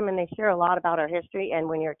wisdom and they share a lot about our history. And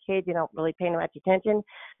when you're a kid, you don't really pay much attention.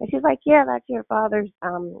 And she's like, yeah, that's your father's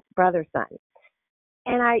brother's son.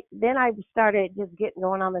 And I started just getting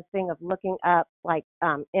on this thing of looking up like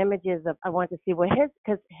images of, I wanted to see what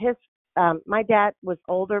his my dad was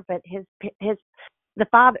older, but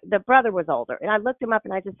the brother was older. And I looked him up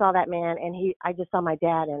and I just saw that man, and I just saw my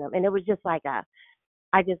dad in him. And it was just like I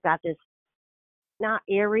just got this, not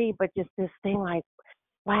eerie, but just this thing like,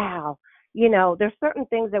 wow, you know, there's certain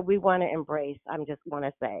things that we want to embrace. I just want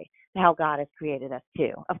to say how God has created us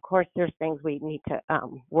too. Of course, there's things we need to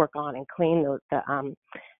work on and clean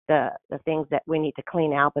the things that we need to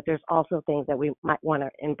clean out, but there's also things that we might want to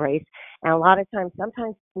embrace. And a lot of times,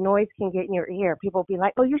 sometimes noise can get in your ear. People be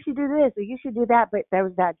like, oh, you should do this or you should do that, but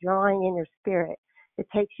there's that drawing in your spirit that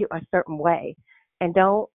takes you a certain way. And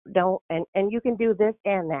and you can do this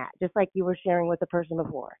and that, just like you were sharing with the person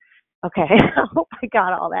before. Okay, I hope I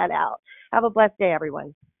got all that out. Have a blessed day,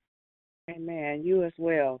 everyone. Amen. You as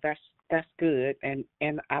well. That's good, and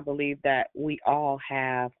I believe that we all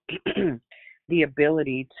have the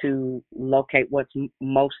ability to locate what's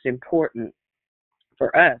most important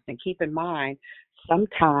for us. And keep in mind,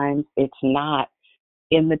 sometimes it's not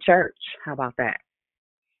in the church. How about that?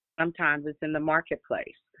 Sometimes it's in the marketplace.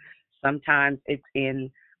 Sometimes it's in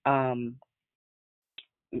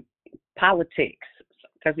politics,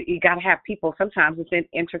 because you got to have people. Sometimes it's in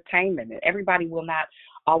entertainment. Everybody will not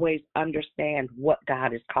always understand what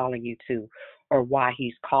God is calling you to or why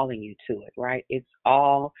he's calling you to it, right? It's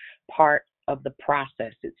all part of the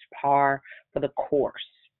process. It's par for the course.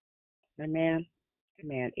 Amen.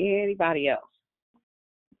 Amen. Anybody else?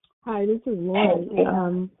 Hi, this is Lori.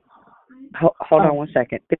 Hold on one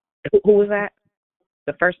second. Who was that?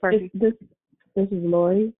 The first person? This is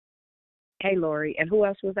Lori. Hey, Lori. And who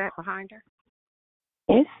else was that behind her?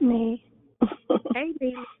 It's me. Hey,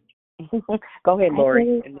 Lisa. Go ahead,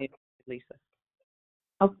 Lori, and then Lisa.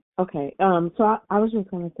 Okay. So I was just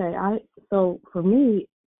going to say, so for me,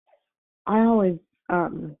 I always,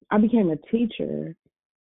 I became a teacher,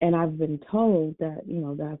 and I've been told that, you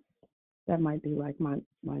know, that might be like my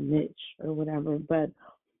niche or whatever, but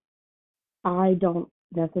I don't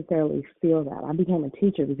necessarily feel that. I became a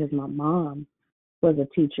teacher because my mom was a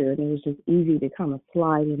teacher, and it was just easy to kind of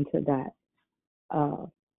slide into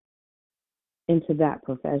that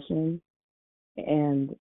profession.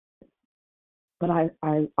 But I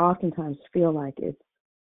oftentimes feel like it's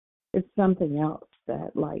something else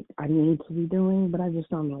that like I need to be doing, but I just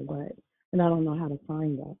don't know what, and I don't know how to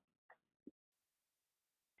find that.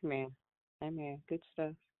 Amen. Good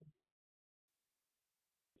stuff.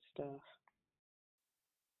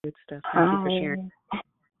 Good stuff. Thank you for sharing.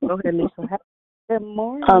 Go ahead, Lisa. Good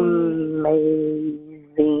morning.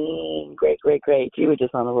 Amazing. Great. You were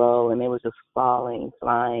just on a roll, and it was just falling,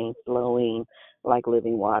 flying, flowing like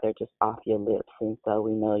living water just off your lips. And so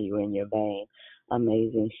we know you were in your vein.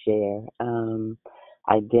 Amazing share.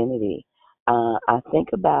 Identity. I think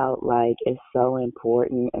about like it's so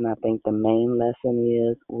important, and I think the main lesson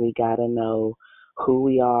is we got to know who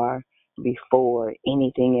we are before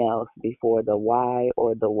anything else, before the why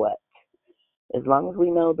or the what. As long as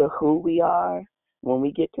we know the who we are, when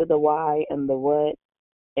we get to the why and the what,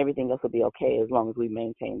 everything else will be okay as long as we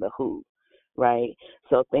maintain the who, right?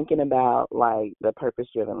 So thinking about like the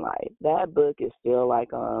purpose-driven life, that book is still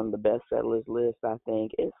like on the bestsellers list. I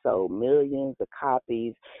think it's sold millions of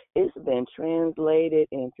copies. It's been translated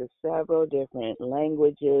into several different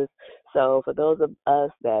languages. So for those of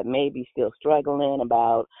us that may be still struggling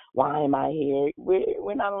about why am I here,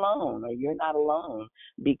 we're not alone, or you're not alone,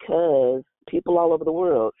 because people all over the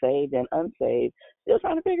world, saved and unsaved, still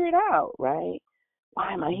trying to figure it out, right?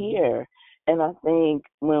 Why am I here? And I think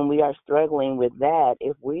when we are struggling with that,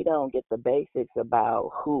 if we don't get the basics about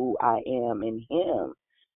who I am in him,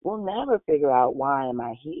 we'll never figure out why am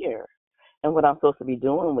I here and what I'm supposed to be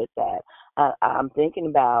doing with that. I'm thinking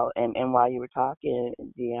about, and while you were talking,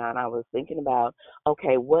 Dion, I was thinking about,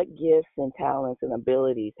 okay, what gifts and talents and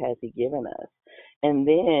abilities has he given us? And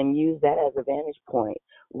then use that as a vantage point.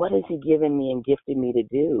 what has he given me and gifted me to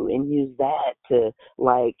do, and use that to,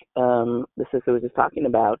 like the sister was just talking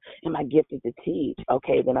about, am I gifted to teach?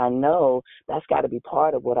 Okay, then I know that's got to be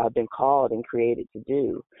part of what I've been called and created to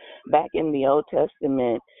do. Back in the Old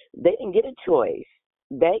Testament, they didn't get a choice.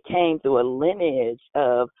 They came through a lineage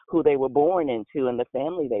of who they were born into and the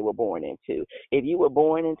family they were born into. If you were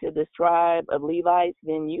born into this tribe of Levites,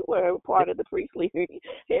 then you were part of the priestly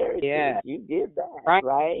heritage. Yeah. You did that, right?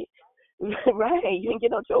 Right. You didn't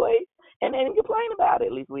get no choice. And they didn't complain about it.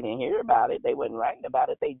 At least we didn't hear about it. They wasn't writing about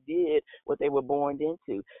it. They did what they were born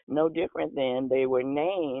into. No different than they were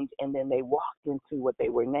named and then they walked into what they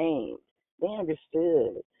were named. They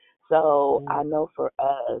understood. So I know for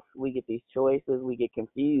us, we get these choices, we get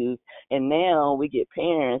confused, and now we get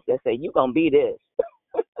parents that say, you're going to be this.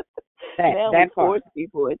 Now we force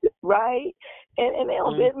people into, right? And they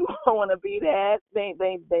don't want to be that. They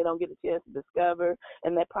don't get a chance to discover.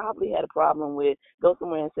 And they probably had a problem with go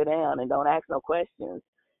somewhere and sit down and don't ask no questions.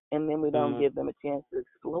 And then we don't give them a chance to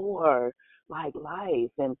explore like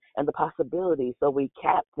life and the possibilities. So we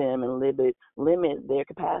cap them and limit their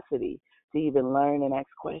capacity to even learn and ask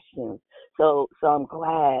questions. So I'm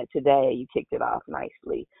glad today you kicked it off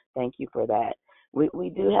nicely. Thank you for that. We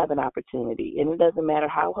do have an opportunity, and it doesn't matter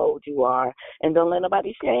how old you are, and don't let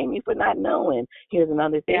nobody shame you for not knowing. Here's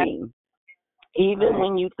another thing. Even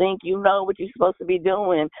when you think you know what you're supposed to be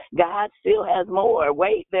doing, God still has more.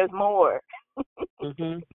 Wait, there's more.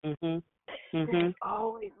 There's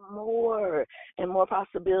always more and more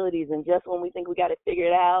possibilities, and just when we think we got it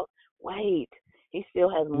figured out, wait, he still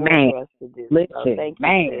has more for us to do. Listen, so thank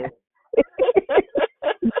you,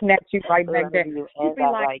 snap you right back there. You You be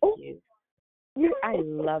like, like you. I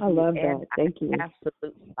love I you. love and that. Thank you. I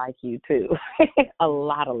absolutely like you too. a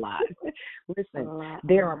lot. Listen,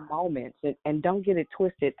 there are moments, and don't get it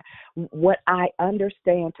twisted. What I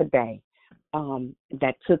understand today,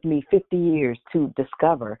 that took me 50 years to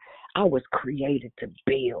discover, I was created to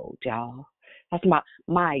build, y'all. That's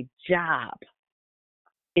my job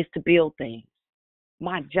is to build things.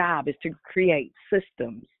 My job is to create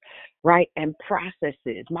systems, right, and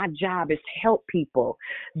processes. My job is to help people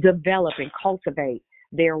develop and cultivate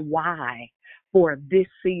their why for this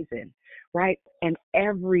season, right? And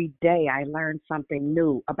every day I learn something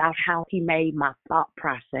new about how he made my thought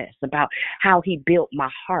process, about how he built my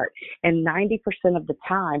heart. And 90% of the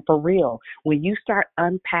time, for real, when you start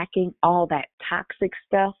unpacking all that toxic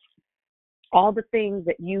stuff, all the things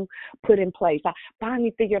that you put in place, I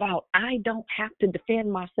finally figured out I don't have to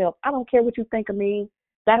defend myself. I don't care what you think of me.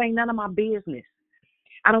 That ain't none of my business.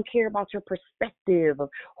 I don't care about your perspective of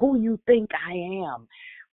who you think I am.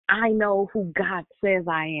 I know who God says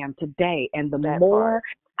I am today. And the more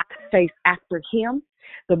I chase after him,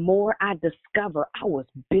 the more I discover I was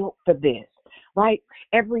built for this, right?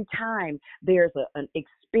 Every time there's an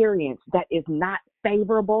experience that is not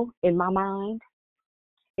favorable in my mind,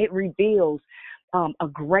 it reveals a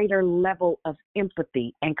greater level of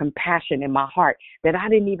empathy and compassion in my heart that I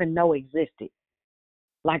didn't even know existed.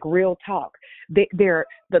 Like real talk. The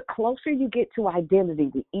closer you get to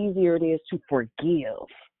identity, the easier it is to forgive.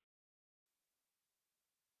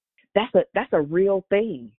 That's a real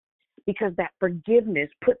thing, because that forgiveness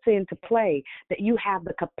puts into play that you have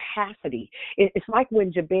the capacity. It's like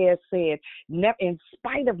when Jabez said, in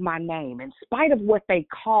spite of my name, in spite of what they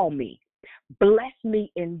call me, bless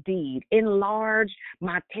me indeed, enlarge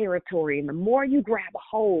my territory. And the more you grab a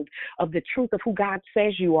hold of the truth of who God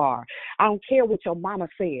says you are, I don't care what your mama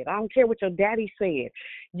said, I don't care what your daddy said,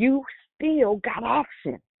 you still got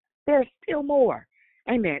options. There's still more.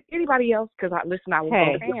 Amen. Anybody else? Because I was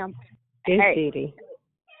on Pam. It's Dee Dee.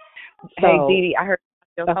 Hey, Dee Dee, I heard.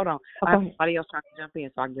 Hold on. Okay. I heard somebody else trying to jump in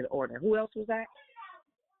so I can get an order. Who else was that?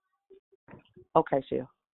 Okay, Sheila.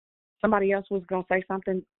 Somebody else was going to say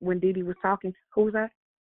something when Dee Dee was talking. Who was that?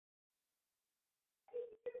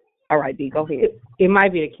 All right, Dee, go ahead. It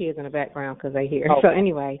might be the kids in the background because they hear. Okay. So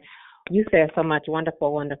anyway, you said so much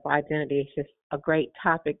wonderful identity. It's just a great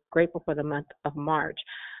topic. Grateful for the month of March.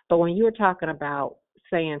 But when you were talking about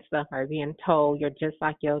saying stuff or being told you're just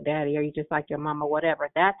like your daddy or you're just like your mama, whatever,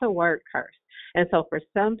 that's a word curse. And so for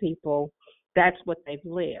some people, that's what they've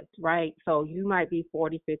lived, right? So you might be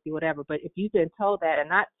 40, 50, whatever, but if you've been told that, and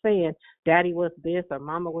not saying daddy was this or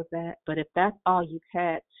mama was that, but if that's all you've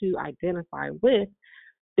had to identify with,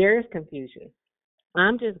 there is confusion.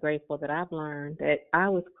 I'm just grateful that I've learned that I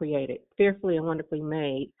was created fearfully and wonderfully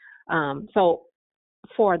made. So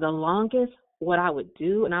for the longest, what I would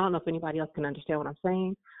do, and I don't know if anybody else can understand what I'm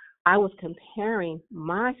saying, I was comparing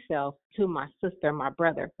myself to my sister and my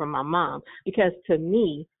brother from my mom, because to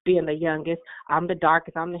me, being the youngest, I'm the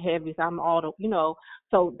darkest, I'm the heaviest, I'm all the,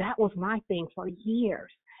 so that was my thing for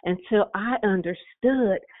years until I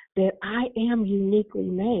understood that I am uniquely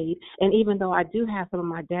made. And even though I do have some of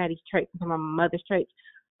my daddy's traits and some of my mother's traits,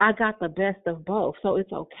 I got the best of both. So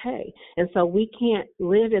it's okay. And so we can't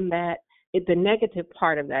live in that, the negative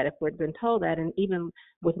part of that, if we've been told that. And even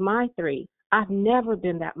with my three, I've never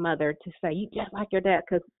been that mother to say, you just like your dad,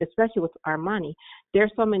 because especially with Armani,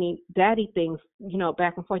 there's so many daddy things,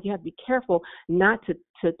 back and forth. You have to be careful not to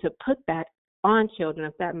put that on children,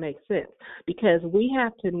 if that makes sense, because we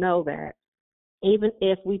have to know that even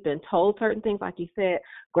if we've been told certain things, like you said,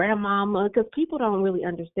 grandmama, because people don't really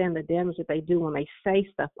understand the damage that they do when they say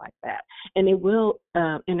stuff like that, and it will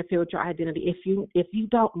interfere with your identity if you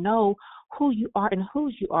don't know who you are and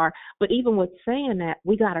whose you are. But even with saying that,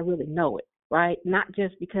 we got to really know it, right? Not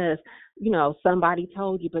just because somebody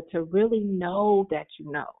told you, but to really know that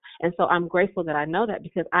you know. And so I'm grateful that I know that,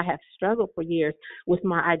 because I have struggled for years with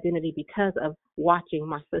my identity because of watching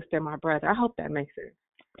my sister and my brother. I hope that makes sense.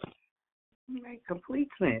 Make complete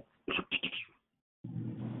sense.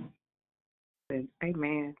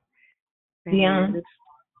 Amen. Dion?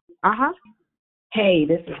 Hey,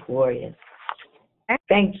 this is Gloria.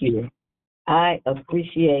 Thank you. I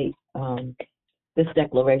appreciate this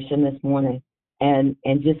declaration this morning, and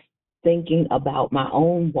just thinking about my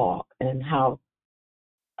own walk and how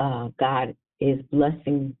God is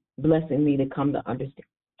blessing me to come to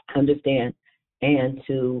understand and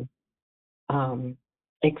to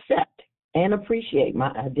accept and appreciate my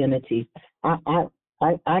identity.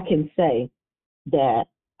 I can say that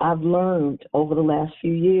I've learned over the last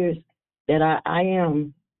few years that I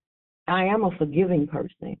am a forgiving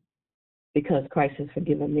person, because Christ has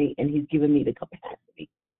forgiven me, and He's given me the capacity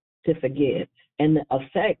to forgive. And the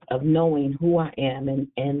effect of knowing who I am,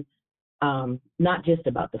 and not just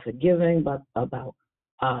about the forgiving, but about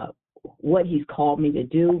what He's called me to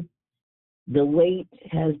do. The weight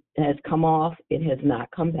has come off. It has not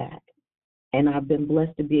come back. And I've been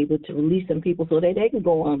blessed to be able to release some people so that they can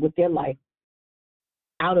go on with their life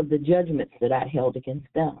out of the judgments that I held against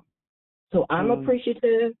them. So I'm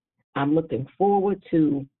appreciative. I'm looking forward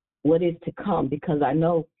to what is to come, because I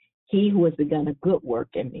know He who has begun a good work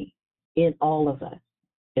in me, in all of us,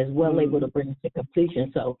 is well able to bring it to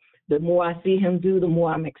completion. So the more I see Him do, the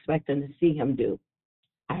more I'm expecting to see Him do.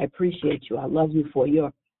 I appreciate you. I love you for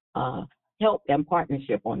your help and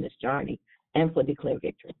partnership on this journey, and for Declare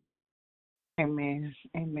Victory. Amen.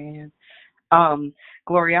 Amen.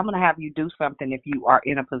 Gloria, I'm going to have you do something if you are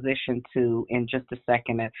in a position to in just a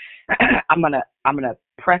second. And I'm going to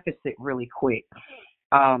preface it really quick.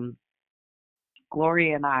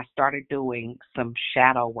 Gloria and I started doing some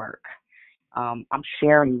shadow work. I'm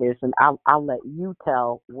sharing this, and I'll let you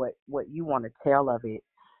tell what you want to tell of it.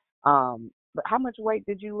 But how much weight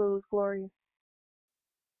did you lose, Gloria?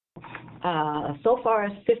 So far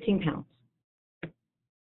as 15 pounds.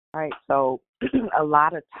 All right. So a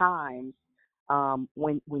lot of times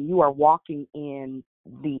when you are walking in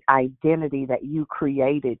the identity that you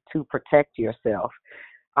created to protect yourself,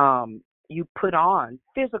 you put on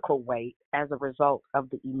physical weight as a result of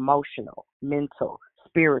the emotional, mental,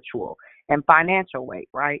 spiritual, and financial weight,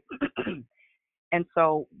 right? And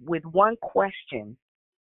so with one question,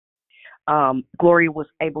 Gloria was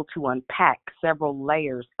able to unpack several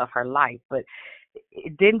layers of her life, but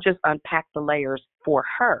it didn't just unpack the layers for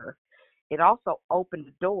her. It also opened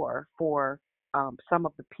the door for some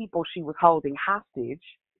of the people she was holding hostage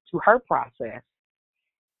to her process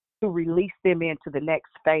to release them into the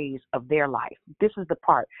next phase of their life. This is the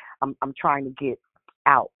part I'm trying to get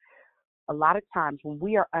out. A lot of times when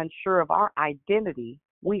we are unsure of our identity,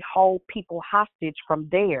 we hold people hostage from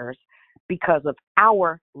theirs because of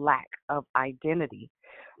our lack of identity.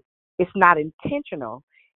 It's not intentional.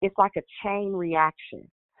 It's like a chain reaction.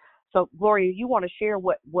 So, Gloria, you want to share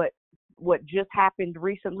what just happened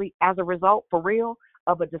recently as a result, for real,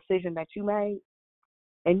 of a decision that you made?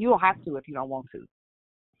 And you don't have to if you don't want to.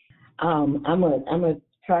 I'm gonna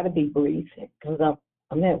try to be brief, because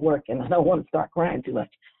I'm at work and I don't want to start crying too much.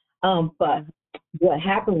 But what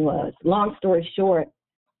happened was, long story short,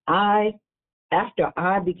 after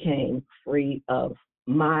I became free of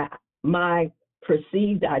my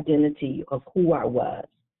perceived identity of who I was,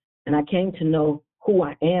 and I came to know who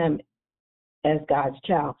I am as God's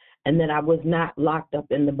child, and that I was not locked up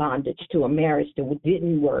in the bondage to a marriage that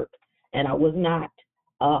didn't work, and I was not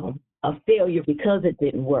a failure because it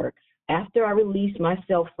didn't work. After I released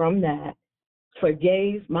myself from that,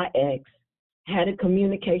 forgave my ex, had a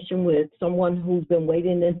communication with someone who's been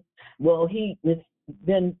waiting, and well, he was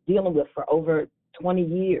been dealing with for over 20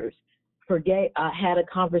 years. I had a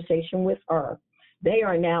conversation with her. They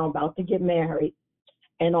are now about to get married,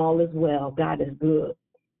 and all is well. God is good.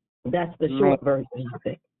 That's the short version of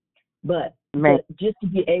it. But just to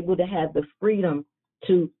be able to have the freedom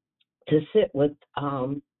to sit with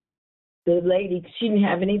the lady, she didn't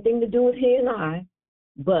have anything to do with he and I,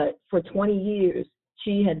 but for 20 years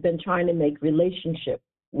she had been trying to make relationship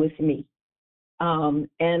with me. And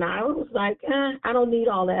I was like, I don't need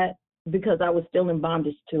all that, because I was still in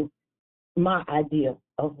bondage to my idea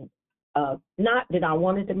of, not that I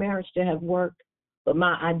wanted the marriage to have worked, but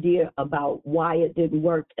my idea about why it didn't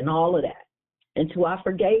work and all of that. Until I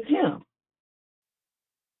forgave him,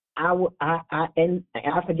 and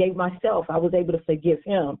I forgave myself. I was able to forgive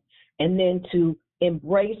him, and then to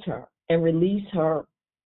embrace her and release her.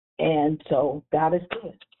 And so God is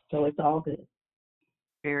good. So it's all good.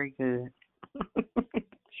 Very good.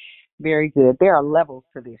 Very good. There are levels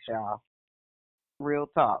to this, y'all. Real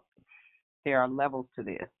talk. There are levels to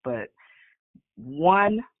this, but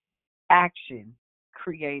one action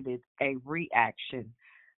created a reaction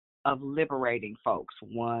of liberating folks,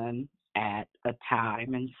 one at a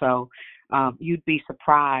time. And so you'd be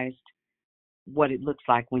surprised what it looks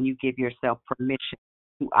like when you give yourself permission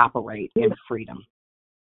to operate in freedom.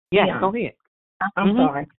 Yes, Dion, go ahead. I'm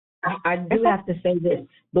sorry. I do have to say this.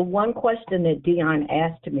 The one question that Dion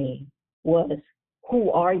asked me was,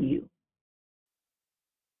 who are you?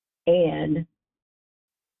 And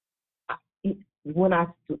when I,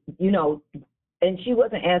 and she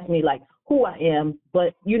wasn't asking me like who I am,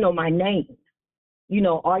 but, my name.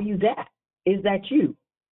 Are you that? Is that you?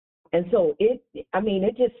 And so it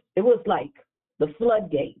was like the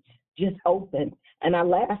floodgates just opened. And I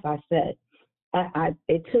laughed. I said,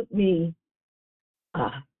 it took me,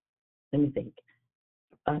 let me think,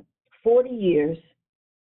 40 years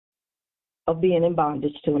of being in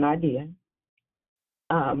bondage to an idea,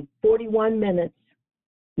 40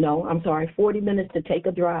 minutes to take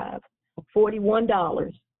a drive,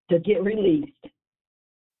 $41 to get released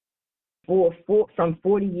from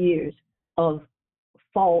 40 years of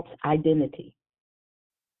false identity.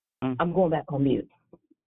 I'm going back on mute.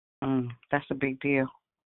 That's a big deal.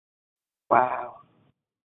 Wow.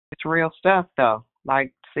 It's real stuff, though.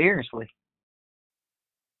 Like, seriously.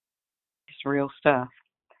 It's real stuff.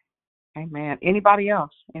 Amen. Anybody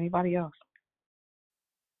else?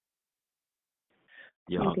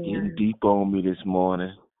 Y'all getting deep on me this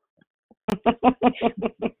morning.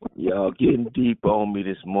 Y'all getting deep on me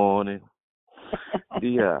this morning.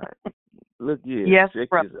 Look here. Yes,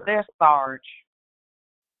 brother. There's Sarge.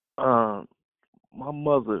 My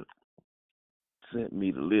mother sent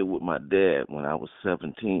me to live with my dad when I was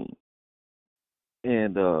 17.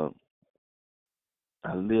 And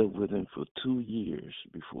I lived with him for 2 years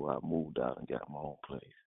before I moved out and got my own place.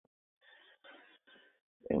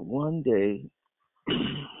 And one day,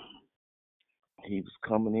 he was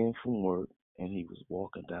coming in from work, and he was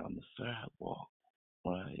walking down the sidewalk,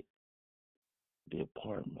 right, the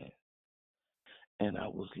apartment. And I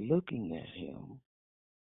was looking at him,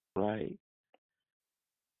 right,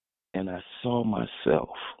 and I saw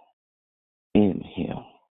myself in him.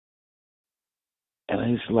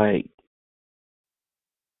 And it's like,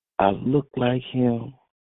 I looked like him.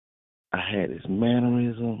 I had his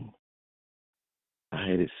mannerism. I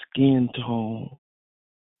had his skin tone.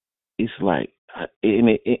 It's like,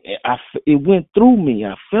 it went through me.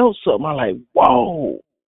 I felt something. I'm like, whoa.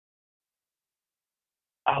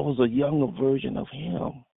 I was a younger version of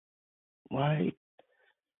him, right?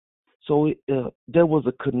 So there was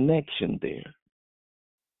a connection there.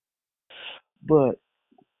 But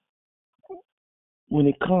when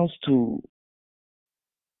it comes to,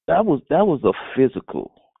 that was a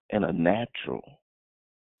physical and a natural,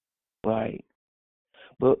 right?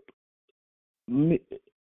 But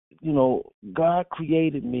God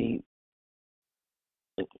created me,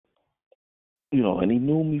 and he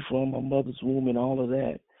knew me from my mother's womb and all of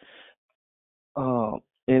that.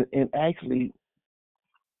 And actually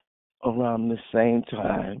around the same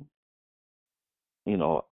time,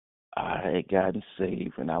 I had gotten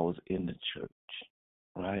saved and I was in the church,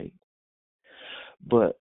 right?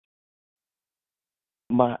 But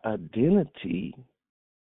my identity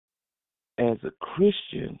as a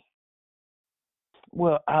Christian,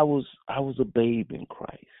 well, I was a babe in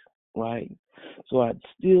Christ, right? So I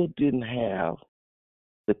still didn't have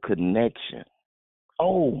the connection.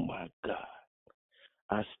 Oh my God.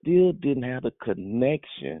 I still didn't have the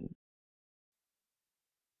connection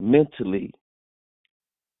mentally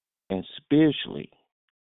and spiritually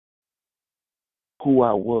who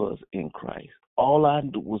I was in Christ. All I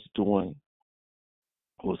was doing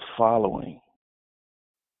was following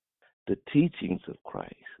the teachings of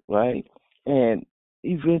Christ, right? And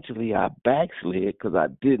eventually I backslid because I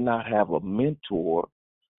did not have a mentor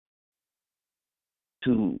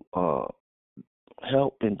to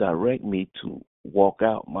help and direct me to walk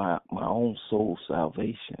out my own soul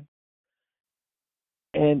salvation.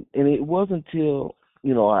 And it wasn't until,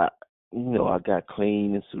 I got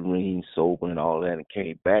clean and serene, sober and all that and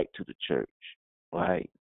came back to the church, right?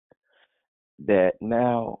 That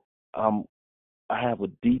now I have a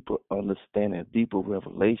deeper understanding, a deeper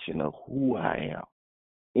revelation of who I am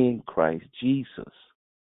in Christ Jesus.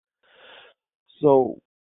 So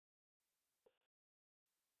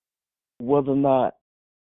whether or not,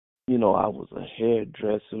 I was a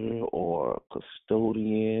hairdresser or a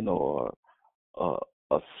custodian or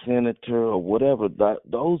a senator or whatever,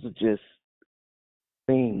 those are just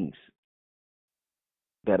things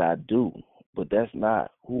that I do, but that's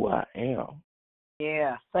not who I am.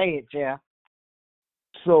 Yeah, say it, Jeff.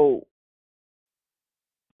 So,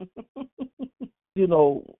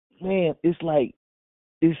 man,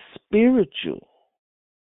 it's spiritual.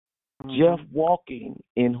 Jeff walking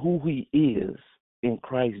in who he is in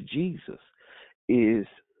Christ Jesus is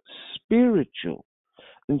spiritual.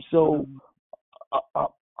 And so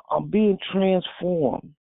I'm being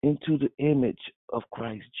transformed into the image of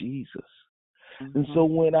Christ Jesus. And so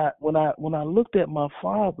when I looked at my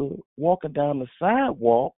father walking down the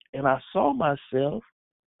sidewalk and I saw myself,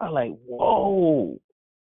 I like, whoa.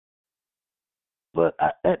 But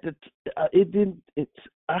I had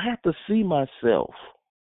to see myself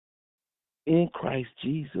in Christ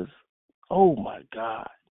Jesus. Oh my God.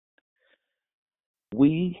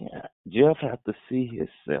 Jeff have to see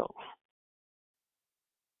himself.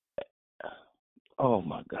 Oh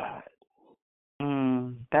my God.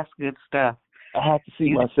 That's good stuff. I have to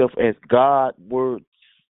see myself as God's word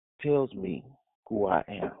tells me who I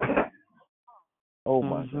am. Oh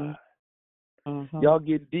my God. Y'all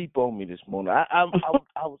get deep on me this morning. I was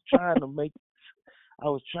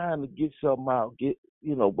trying to get something out,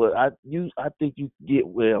 but I think you get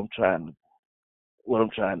what I'm trying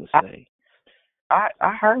to say.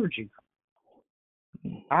 I heard you.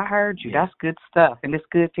 I heard you. Yeah. That's good stuff, and it's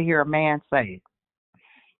good to hear a man say it.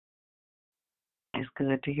 It's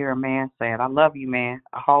good to hear a man say it. I love you, man,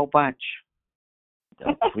 a whole bunch.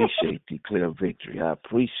 I appreciate Declare Victory. I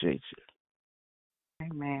appreciate you.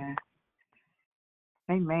 Amen.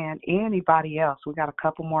 Amen. Anybody else? We got a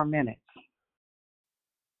couple more minutes.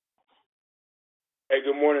 Hey,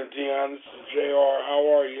 good morning, Dion. This is JR. How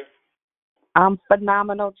are you? I'm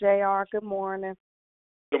phenomenal, JR. Good morning.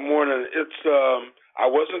 Good morning. It's I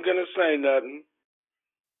wasn't gonna say nothing.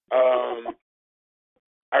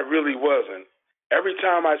 I really wasn't. Every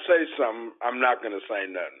time I say something, I'm not gonna say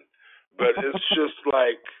nothing. But it's just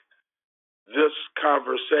like this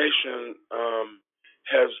conversation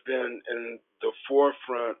has been in the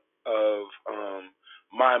forefront of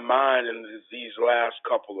my mind in these last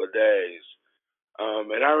couple of days.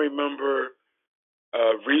 And I remember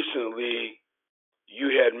recently you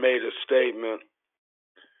had made a statement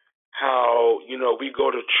how, we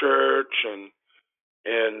go to church and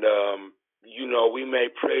we may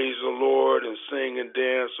praise the Lord and sing and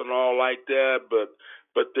dance and all like that, but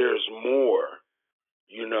there's more,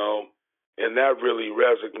 and that really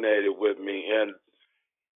resonated with me.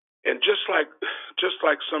 And just like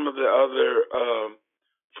some of the other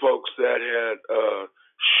folks that had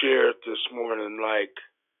shared this morning, like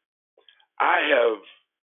I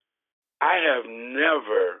have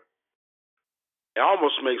never. It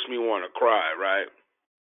almost makes me want to cry, right?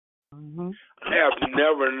 I have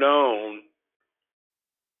never known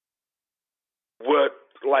what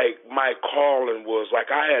my calling was.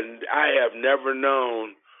 I have never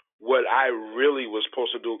known what I really was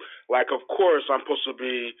supposed to do. Like, of course, I'm supposed to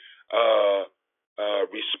be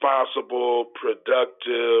responsible,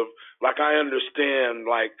 productive. Like, I understand.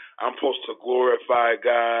 Like, I'm supposed to glorify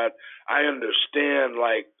God. I understand.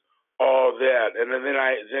 Like, all that, and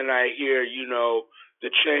then I hear, the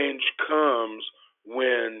change comes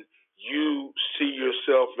when you see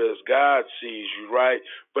yourself as God sees you, right?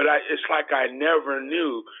 But it's like I never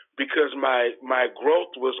knew, because my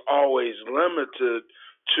growth was always limited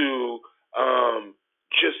to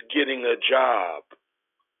just getting a job,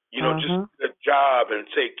 just a job and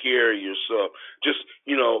take care of yourself. Just,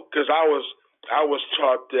 because I was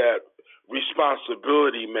taught that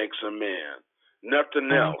responsibility makes a man,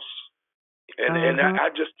 nothing else. And I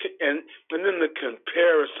just and then the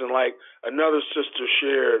comparison, like another sister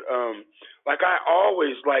shared, like I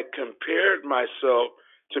always compared myself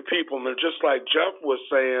to people, and just like Jeff was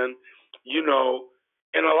saying,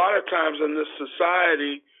 and a lot of times in this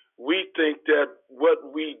society we think that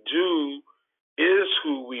what we do is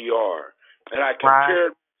who we are. And I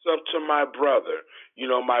compared myself to my brother. You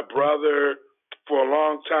know, my brother, for a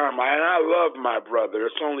long time, and I love my brother.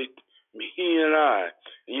 It's only he and I.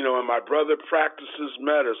 You know, and my brother practices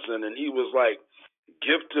medicine, and he was like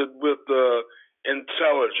gifted with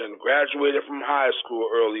intelligence, graduated from high school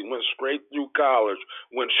early, went straight through college,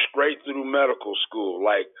 went straight through medical school,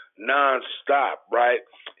 like nonstop, right?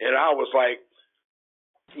 And I was like,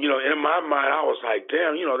 you know, in my mind, I was like,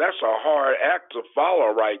 damn, you know, that's a hard act to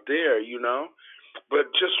follow right there, you know. But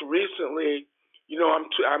just recently, you know,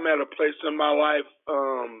 I'm at a place in my life,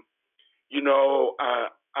 you know,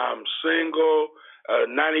 I'm single.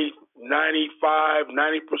 90%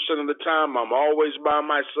 of the time, I'm always by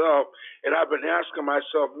myself, and I've been asking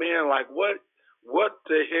myself, man, like, what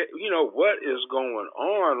the heck, you know, what is going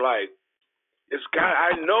on? Like,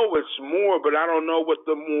 I know it's more, but I don't know what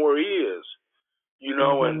the more is, you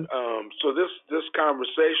know. And so this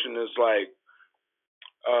conversation is like,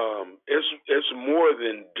 it's more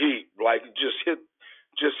than deep. Like, it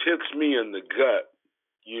just hits me in the gut,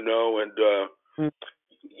 you know. And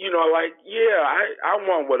you know, like, yeah, I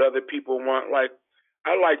want what other people want. Like,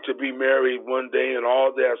 I like to be married one day and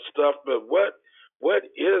all that stuff, but what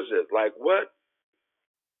is it? Like, what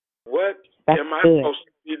That's am I good. supposed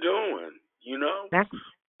to be doing? You know?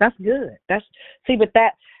 That's good. But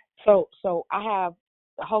that so I have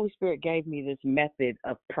the Holy Spirit gave me this method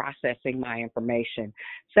of processing my information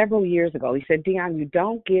several years ago. He said, Dion, you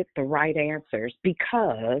don't get the right answers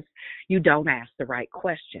because you don't ask the right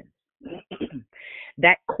questions.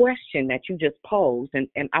 That question that you just posed, and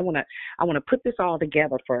I want to put this all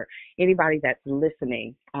together for anybody that's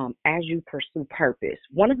listening as you pursue purpose.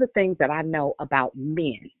 One of the things that I know about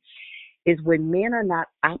men is when men are not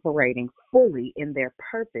operating fully in their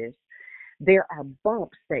purpose, there are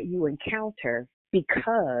bumps that you encounter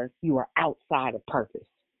because you are outside of purpose.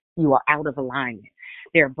 You are out of alignment.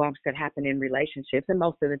 There are bumps that happen in relationships, and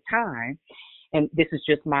most of the time, and this is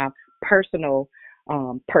just my personal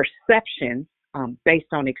perception based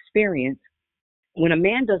on experience, when a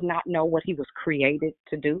man does not know what he was created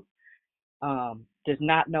to do, does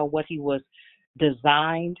not know what he was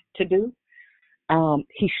designed to do,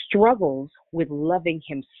 he struggles with loving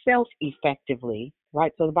himself effectively,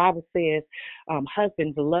 right? So the Bible says,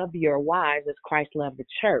 husbands, love your wives as Christ loved the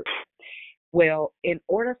church. Well, in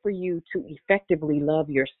order for you to effectively love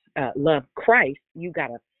Christ, you got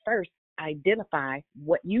to first identify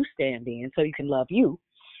what you stand in so you can love you.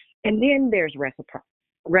 And then there's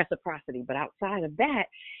reciprocity. But outside of that,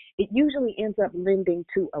 it usually ends up lending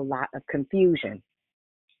to a lot of confusion.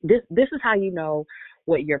 This is how you know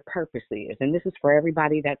what your purpose is. And this is for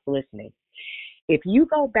everybody that's listening. If you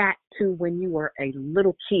go back to when you were a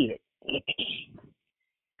little kid,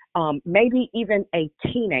 maybe even a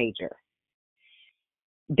teenager,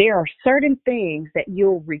 there are certain things that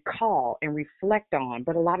you'll recall and reflect on,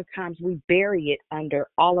 but a lot of times we bury it under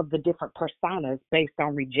all of the different personas based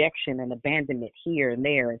on rejection and abandonment here and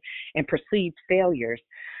there and perceived failures.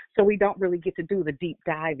 So we don't really get to do the deep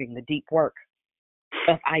diving, the deep work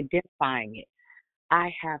of identifying it.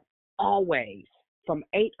 I have always, from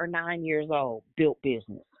 8 or 9 years old, built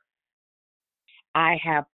business. I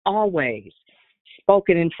have always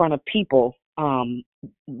spoken in front of people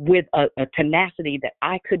with a tenacity that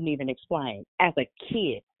I couldn't even explain. As a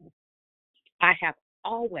kid, I have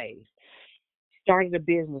always started a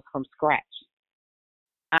business from scratch.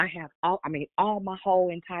 I have all my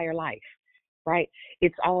whole entire life, right?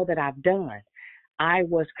 It's all that I've done. I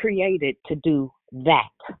was created to do that.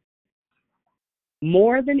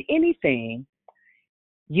 More than anything,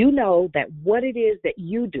 you know that what it is that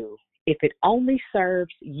you do, if it only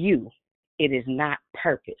serves you, it is not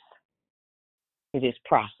purpose. It is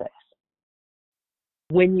process.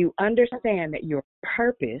 When you understand that your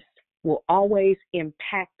purpose will always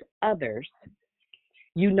impact others,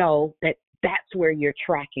 you know that that's where you're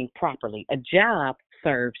tracking properly. A job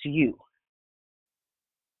serves you.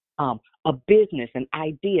 A business, an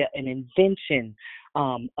idea, an invention,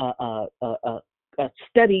 a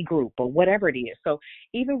study group, or whatever it is. So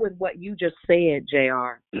even with what you just said,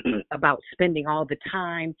 JR, about spending all the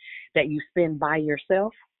time that you spend by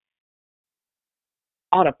yourself,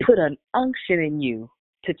 ought to put an unction in you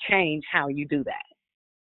to change how you do that.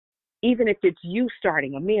 Even if it's you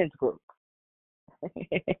starting a men's group,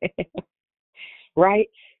 right?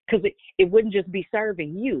 Because it wouldn't just be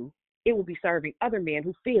serving you, it will be serving other men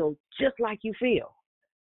who feel just like you feel,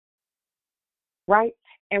 right?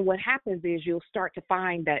 And what happens is you'll start to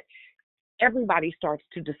find that everybody starts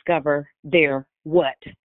to discover their what.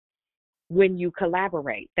 When you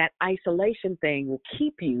collaborate, that isolation thing will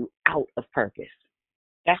keep you out of purpose.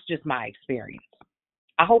 That's just my experience.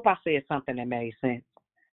 I hope I said something that made sense.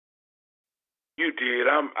 You did.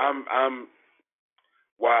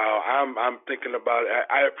 Wow. I'm thinking about it.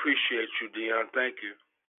 I appreciate you, Dion. Thank you.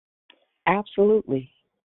 Absolutely.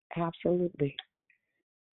 Absolutely.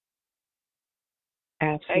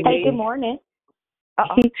 Absolutely. Hey, good morning.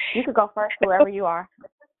 You could go first, whoever you are.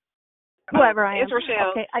 Whoever I am. It's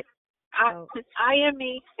Rochelle. Okay. I am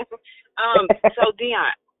me. So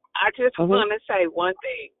Dion, I just want to say one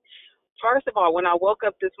thing. First of all, when I woke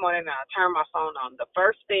up this morning and I turned my phone on, the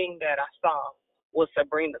first thing that I saw was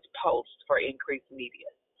Sabrina's post for Increased Media.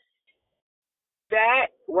 That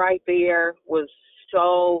right there was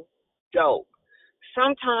so dope.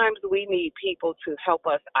 Sometimes we need people to help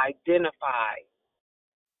us identify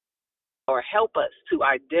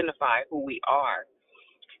who we are.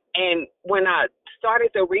 And when I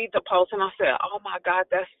started to read the post and I said, oh my God,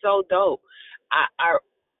 that's so dope. I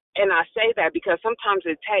say that because sometimes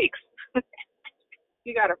it takes,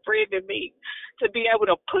 you got a friend in me, to be able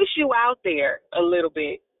to push you out there a little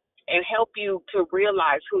bit and help you to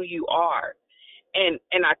realize who you are. And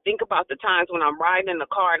I think about the times when I'm riding in the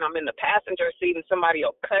car and I'm in the passenger seat and somebody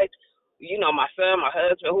will cut, my son, my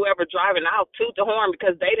husband, whoever driving out, toot the horn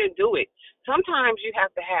because they didn't do it. Sometimes you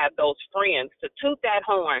have to have those friends to toot that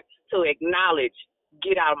horn to acknowledge,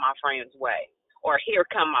 get out of my friend's way, or here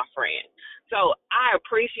come my friend. So I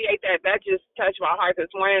appreciate that. That just touched my heart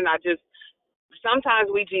this morning. Sometimes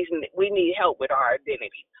we need help with our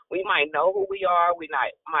identity. We might know who we are. We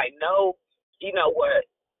might know,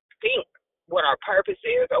 what our purpose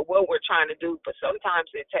is or what we're trying to do. But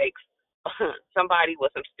sometimes it takes somebody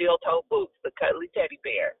with some steel-toe boots, the cuddly teddy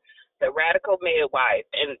bear, the radical midwife,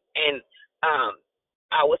 and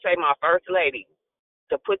I would say my first lady,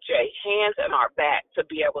 to put your hands on our back to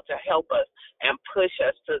be able to help us and push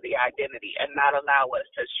us to the identity and not allow us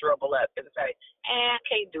to shrivel up and say, I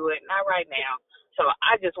can't do it, not right now. So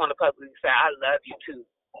I just want to publicly say I love you to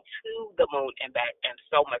the moon and back and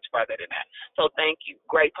so much further than that. So thank you.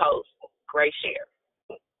 Great post. Great share.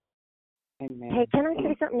 Amen. Hey, can I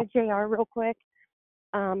say something to JR real quick?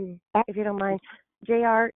 If you don't mind.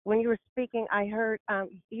 JR, when you were speaking, I heard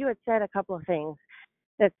you had said a couple of things.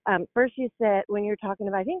 That first you said when you were talking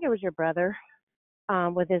about, I think it was your brother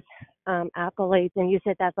with his accolades, and you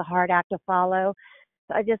said that's a hard act to follow.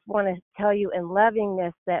 So I just want to tell you in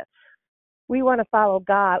lovingness that we want to follow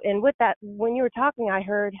God. And with that, when you were talking, I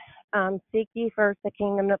heard, seek ye first the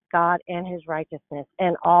kingdom of God and his righteousness,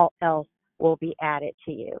 and all else will be added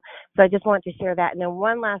to you. So I just wanted to share that. And then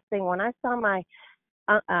one last thing, when I saw my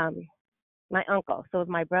uncle, so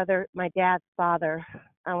my brother, my dad's father,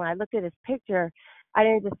 when I looked at his picture, I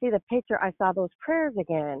didn't just see the picture, I saw those prayers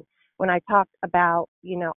again. When I talked about,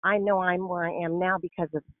 I know I'm where I am now because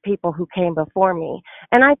of people who came before me.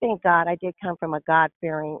 And I thank God I did come from a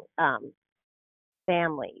God-fearing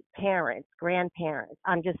family, parents, grandparents.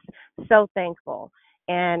 I'm just so thankful.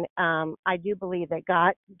 And I do believe that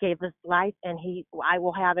God gave us life, and I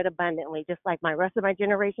will have it abundantly, just like my rest of my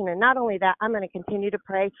generation. And not only that, I'm going to continue to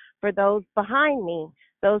pray for those behind me,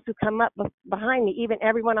 those who come up behind me, even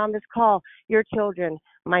everyone on this call, your children,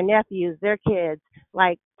 my nephews, their kids.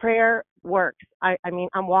 Like, prayer works. I mean,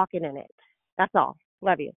 I'm walking in it. That's all.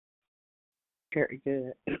 Love you. Very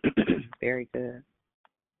good. Very good.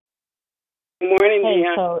 Good morning, Hey,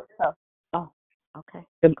 Dion. Okay.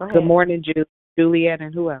 Good morning, Juliet,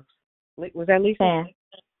 and who else? Was that Lisa?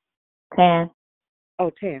 Tan.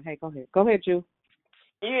 Oh, Tan. Hey, go ahead. Go ahead, Ju.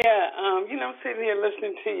 Yeah, I'm sitting here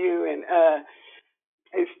listening to you, and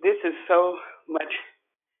this is so much,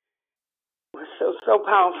 so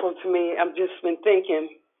powerful to me. I've just been thinking.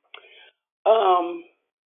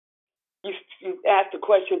 You asked a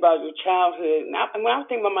question about your childhood, and when I was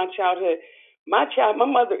thinking about my childhood, my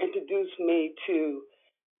mother introduced me to.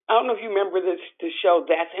 I don't know if you remember the show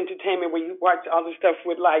That's Entertainment, where you watch all the stuff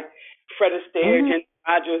with like Fred Astaire, Jen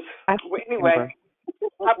Rogers. Well, anyway,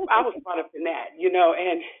 I was brought up in that,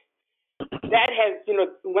 and that has,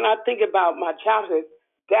 when I think about my childhood,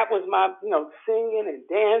 that was my, singing and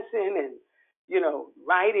dancing and,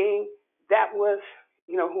 writing. That was,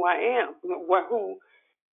 who I am, what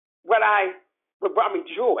brought me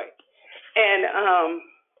joy. And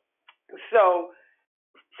so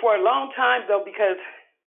for a long time, though, because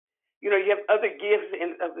you have other gifts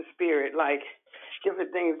of the spirit, like different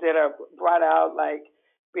things that are brought out, like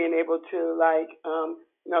being able to,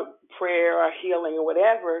 prayer or healing or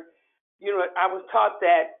whatever. I was taught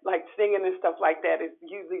that, like, singing and stuff like that is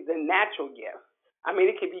usually the natural gift. I mean,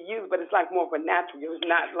 it can be used, but it's like more of a natural gift. It's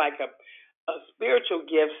not like a spiritual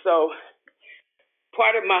gift. So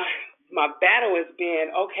part of my battle has been,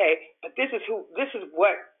 okay, but this is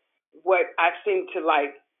what I seem to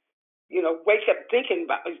like, wake up thinking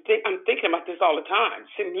about. I'm thinking about this all the time.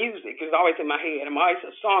 It's music is always in my head. A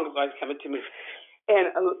song is always coming to me,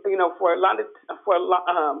 and for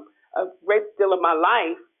a great deal of my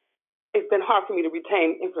life, it's been hard for me to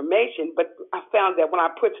retain information. But I found that when I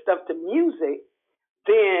put stuff to music,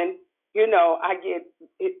 then I get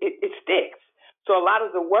it sticks. So a lot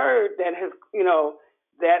of the word that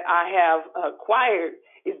that I have acquired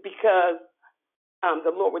is because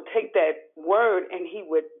the Lord would take that word and He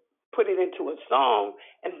would put it into a song,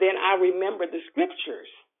 and then I remember the scriptures,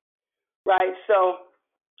 right? So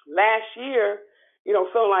last year,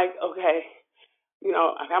 feeling like, okay,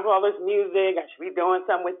 I have all this music. I should be doing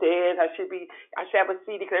something with this. I should have a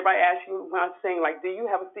CD. Because everybody asks you when I sing, like, do you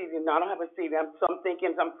have a CD? No, I don't have a CD. I'm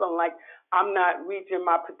feeling like I'm not reaching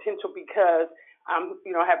my potential because I'm,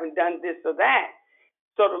 haven't done this or that.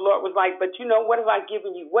 So the Lord was like, but what have I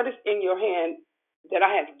given you? What is in your hand that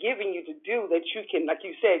I have given you to do that you can, like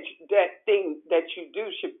you said, that thing that you do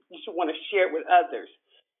you should want to share with others.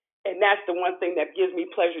 And that's the one thing that gives me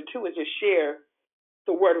pleasure too, is to share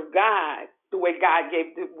the word of God the way God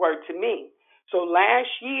gave the word to me. So last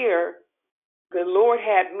year, the Lord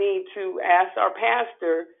had me to ask our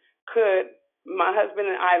pastor, could my husband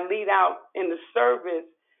and I lead out in the service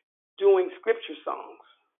doing scripture songs?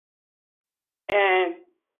 And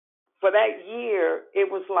for that year,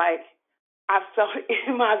 it was like I felt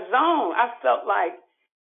in my zone. I felt like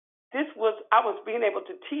I was being able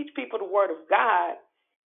to teach people the word of God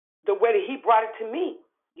the way that He brought it to me.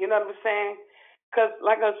 You know what I'm saying? Because,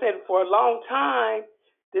 like I said, for a long time,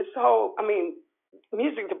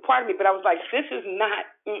 music is a part of me, but I was like, this is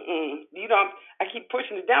not, I keep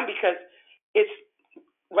pushing it down because it's,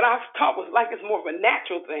 what I was taught was like it's more of a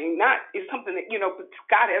natural thing, not it's something that, but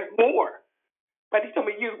God has more. But He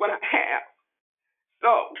told me to use what I have.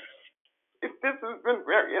 So, this has been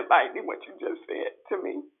very enlightening, what you just said to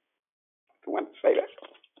me. I want to say that.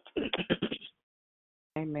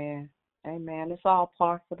 Amen. Amen. It's all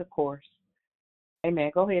par for the course.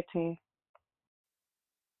 Amen. Go ahead, Tim.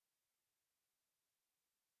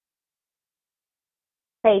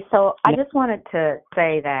 Hey, so I just wanted to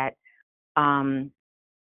say that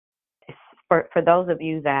for those of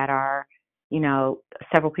you that are,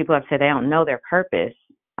 several people have said they don't know their purpose.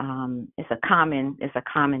 It's a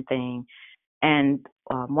common thing. And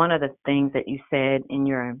one of the things that you said in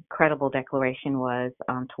your incredible declaration was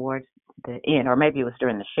towards the end, or maybe it was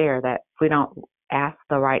during the share, that if we don't ask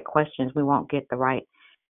the right questions, we won't get the right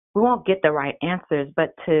answers.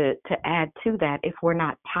 But to add to that, if we're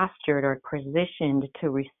not postured or positioned to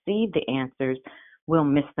receive the answers, we'll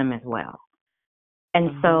miss them as well.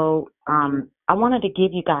 And so I wanted to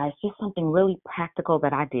give you guys just something really practical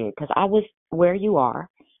that I did, because I was where you are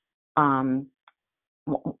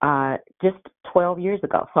just 12 years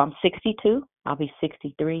ago. So I'm 62. I'll be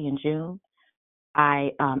 63 in June.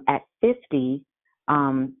 At 50,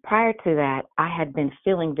 prior to that, I had been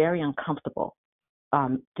feeling very uncomfortable,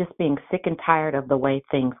 just being sick and tired of the way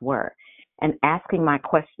things were, and asking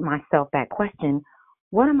myself that question: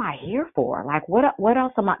 what am I here for? Like, what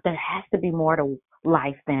else am I? There has to be more to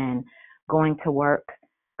life than going to work,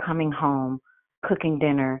 coming home, cooking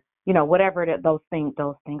dinner, whatever those things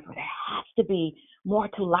were. There has to be more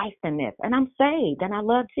to life than this. And I'm saved, and I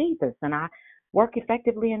love Jesus, and I work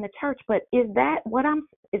effectively in the church. But is that what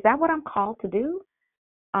I'm called to do?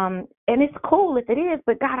 And it's cool if it is,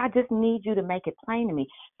 but God, I just need you to make it plain to me.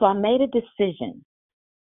 So I made a decision.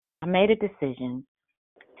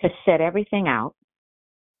 To set everything out,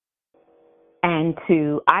 and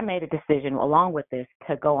I made a decision along with this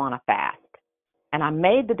to go on a fast. And I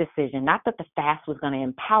made the decision, not that the fast was going to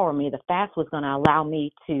empower me, the fast was going to allow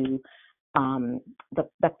me to,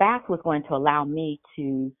 the fast was going to allow me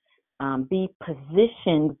to be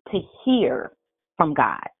positioned to hear from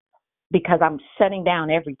God, because I'm shutting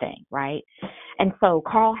down everything, right? And so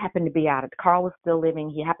Carl was still living.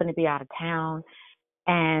 He happened to be out of town.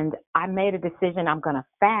 And I made a decision, I'm going to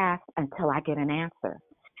fast until I get an answer.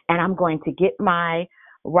 And I'm going to get my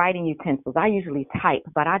writing utensils. I usually type,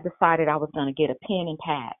 but I decided I was going to get a pen and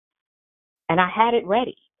pad. And I had it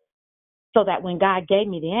ready so that when God gave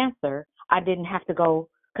me the answer, I didn't have to go,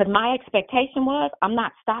 because my expectation was, I'm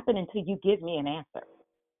not stopping until you give me an answer.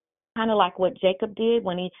 Kind of like what Jacob did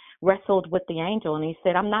when he wrestled with the angel, and he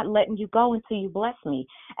said, I'm not letting you go until you bless me.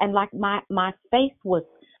 And like my faith was,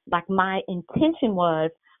 like my intention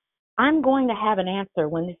was, I'm going to have an answer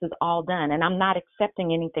when this is all done, and I'm not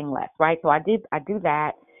accepting anything less, right? So I do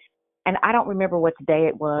that, and I don't remember what day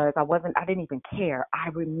it was. I didn't even care. I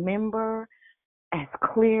remember as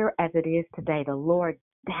clear as it is today, the Lord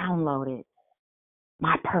downloaded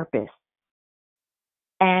my purpose.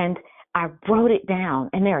 And I wrote it down,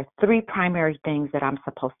 and there are 3 primary things that I'm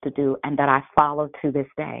supposed to do and that I follow to this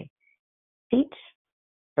day: teach,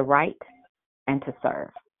 to write, and to serve.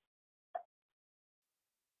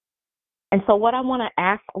 And so what I'm going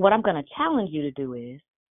to challenge you to do is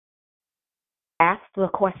ask the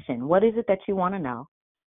question, what is it that you want to know?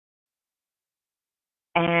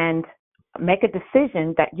 And make a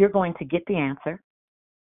decision that you're going to get the answer.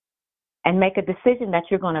 And make a decision that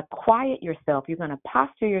you're going to quiet yourself. You're going to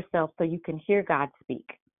posture yourself so you can hear God speak.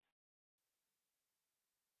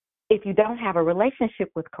 If you don't have a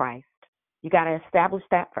relationship with Christ, you got to establish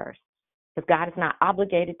that first. Because God is not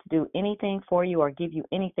obligated to do anything for you or give you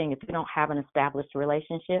anything if you don't have an established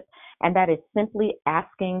relationship. And that is simply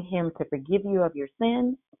asking Him to forgive you of your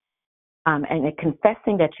sins, and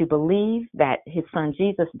confessing that you believe that His Son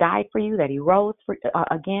Jesus died for you, that He rose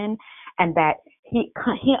again, and that He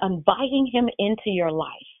inviting Him into your life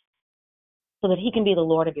so that He can be the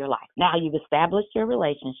Lord of your life. Now you've established your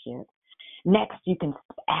relationship. Next, you can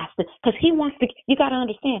ask this, because He wants to. You got to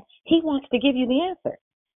understand, He wants to give you the answer.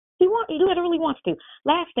 He literally wants to.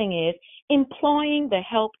 Last thing is employing the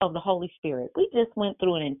help of the Holy Spirit. We just went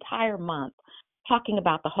through an entire month talking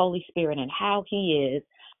about the Holy Spirit and how He is.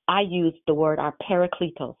 I used the word our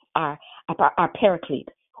Parakletos, our Paraclete.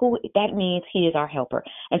 Who that means He is our helper.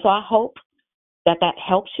 And so I hope that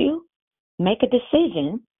helps you make a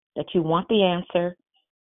decision that you want the answer,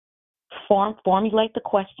 formulate the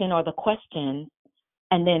question or the questions,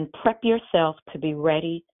 and then prep yourself to be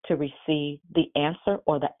ready to receive the answer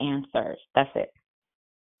or the answers. That's it.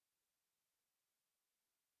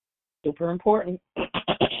 Super important.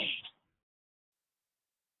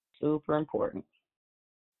 Super important.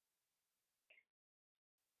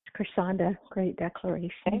 Krishanda, great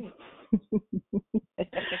declaration.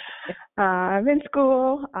 I'm in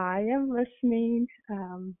school. I am listening.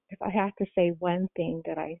 If I have to say one thing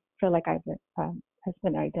that I feel like I've has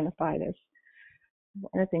been identified as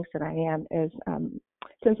one of the things that I am is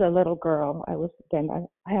since a little girl,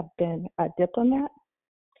 I have been a diplomat.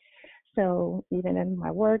 So even in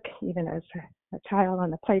my work, even as a child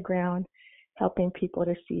on the playground, helping people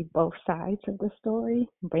to see both sides of the story,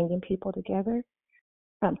 bringing people together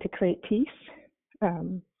to create peace.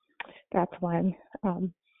 That's one.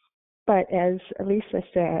 But as Lisa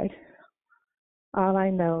said, all I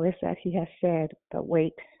know is that He has said, but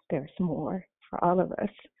wait, there's more for all of us.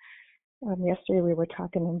 Yesterday we were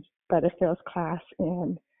talking in Brother Phil's class,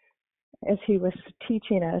 and as he was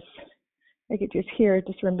teaching us, I could just hear,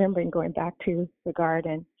 just remembering going back to the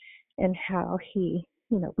garden and how He,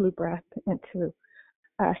 blew breath into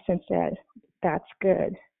us and said, that's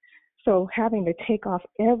good. So having to take off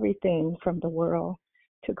everything from the world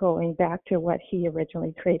to going back to what He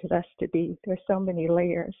originally created us to be. There's so many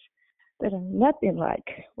layers that are nothing like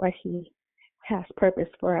what He has purpose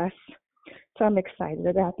for us. So I'm excited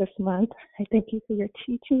about this month. I thank you for your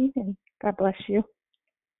teaching, and God bless you.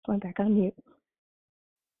 Going back on mute.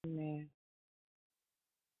 Amen.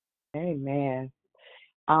 Amen.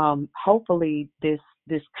 Hopefully this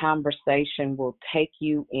conversation will take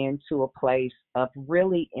you into a place of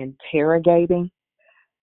really interrogating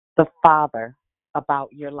the Father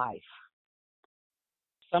about your life.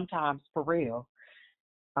 Sometimes, for real,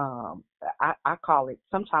 I call it,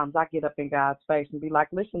 sometimes I get up in God's face and be like,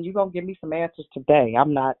 listen, you're going to give me some answers today.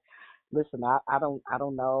 I'm not, listen, I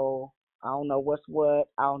don't know. I don't know what's what.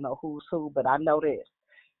 I don't know who's who, but I know this.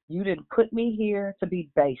 You didn't put me here to be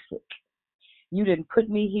basic. You didn't put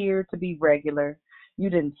me here to be regular. You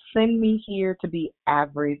didn't send me here to be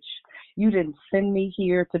average. You didn't send me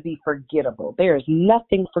here to be forgettable. There is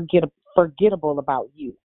nothing forgettable about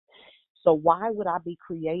you. So why would I be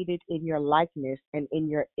created in your likeness and in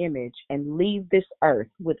your image and leave this earth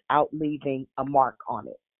without leaving a mark on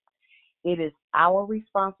it? It is our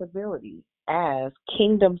responsibility as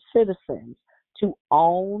kingdom citizens to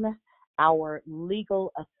own our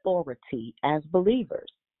legal authority as believers.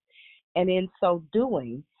 And in so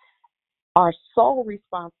doing, our sole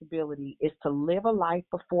responsibility is to live a life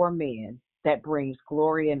before men that brings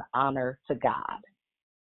glory and honor to God,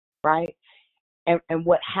 right? And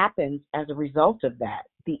what happens as a result of that,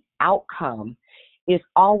 the outcome is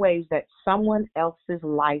always that someone else's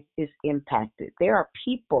life is impacted. There are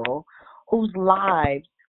people whose lives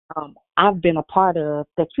I've been a part of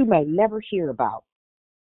that you may never hear about.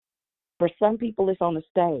 For some people, it's on the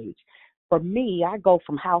stage. For me, I go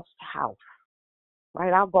from house to house,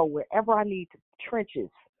 right? I'll go wherever I need to, trenches,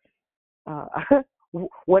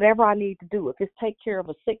 whatever I need to do. If it's take care of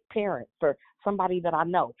a sick parent for somebody that I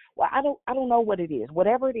know, I don't know what it is.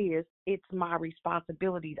 Whatever it is, it's my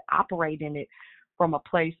responsibility to operate in it from a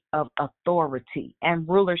place of authority and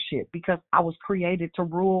rulership, because I was created to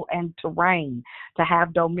rule and to reign, to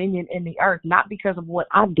have dominion in the earth, not because of what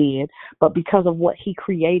I did, but because of what he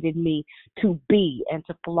created me to be and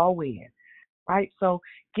to flow in. Right? So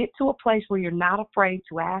get to a place where you're not afraid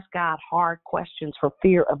to ask God hard questions for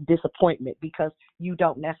fear of disappointment, because you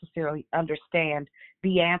don't necessarily understand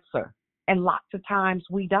the answer. And lots of times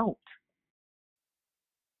we don't.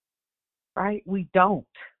 Right? We don't.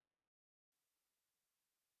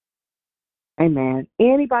 Amen.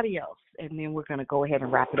 Anybody else? And then we're going to go ahead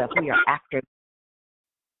and wrap it up. We are after.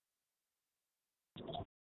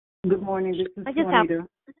 Good morning. This is Juanita.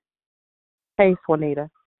 Hey,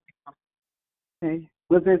 Juanita. Hey.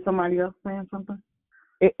 Was there somebody else saying something?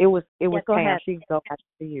 It was Pam. Ahead. She can go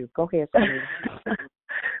after you. Go ahead, Juanita.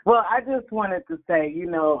 Well, I just wanted to say,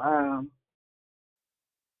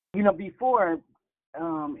 before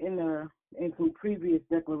in some previous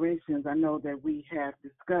declarations, I know that we have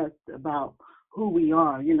discussed about who we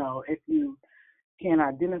are. If you can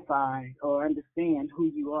identify or understand who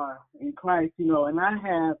you are in Christ, and I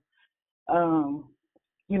have,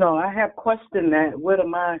 I have questioned that. What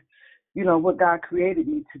am I, what God created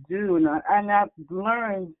me to do, and I've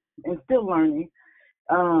learned and still learning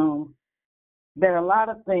that a lot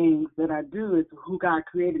of things that I do is who God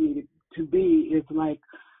created me to be. Is like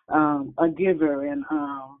a giver and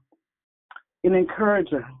an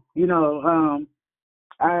encourager.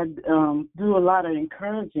 I do a lot of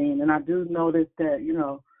encouraging, and I do notice that,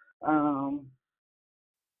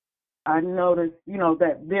 I noticed,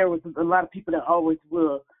 that there was a lot of people that always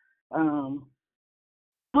will come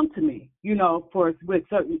to me, with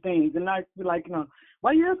certain things. And I be like,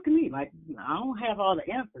 why are you asking me? Like, I don't have all the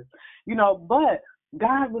answers, but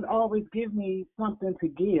God would always give me something to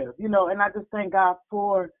give, and I just thank God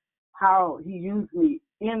for how he used me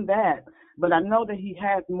in that. But I know that he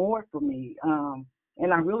has more for me.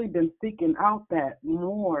 And I've really been seeking out that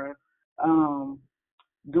more,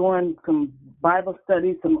 doing some Bible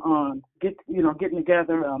studies, some getting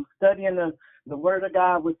together, studying the Word of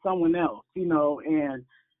God with someone else, and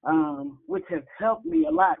which has helped me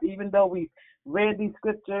a lot. Even though we read these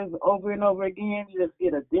scriptures over and over again, you just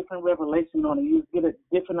get a different revelation on it. You get a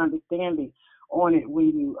different understanding on it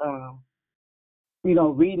when you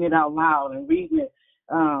reading it out loud and reading it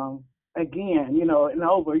again, and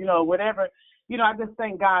over, whatever. I just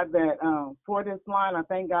thank God that for this line. I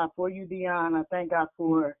thank God for you, Dion. I thank God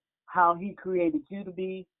for how he created you to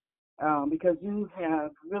be, because you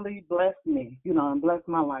have really blessed me, and blessed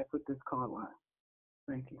my life with this call line.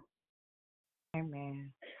 Thank you.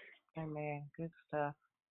 Amen. Amen. Good stuff.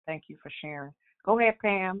 Thank you for sharing. Go ahead,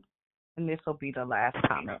 Pam, and this will be the last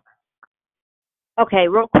comment. Okay,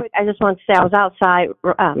 real quick, I just want to say I was outside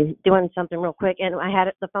doing something real quick, and I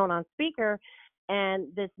had the phone on speaker,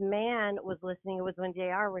 and this man was listening. It was when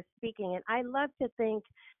JR was speaking, and I love to think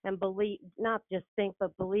and believe, not just think,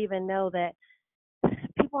 but believe and know that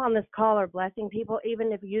people on this call are blessing people,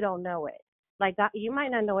 even if you don't know it. Like God, you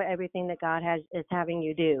might not know everything that God is having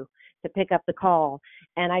you do to pick up the call.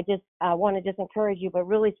 And I want to just encourage you, but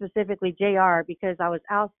really specifically JR, because I was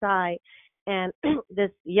outside and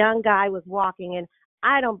this young guy was walking, and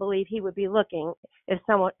I don't believe he would be looking if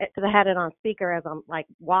someone, because I had it on speaker as I'm like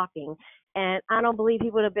walking, and I don't believe he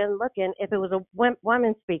would have been looking if it was a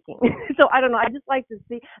woman speaking. So I don't know. I just like to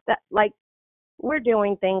see that, like, we're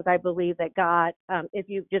doing things, I believe, that God, if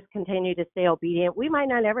you just continue to stay obedient, we might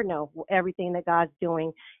not ever know everything that God's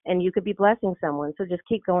doing, and you could be blessing someone. So just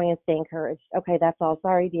keep going and stay encouraged. Okay, that's all.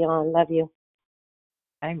 Sorry, Dion. Love you.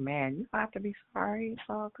 Amen. You don't have to be sorry. It's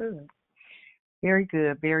all good. Very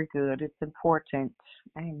good. Very good. It's important.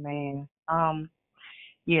 Amen.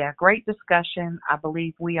 Yeah, great discussion. I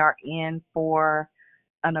believe we are in for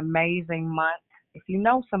an amazing month. If you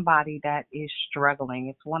know somebody that is struggling,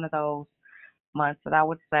 it's one of those months that I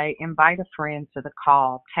would say invite a friend to the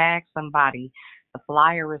call, tag somebody. The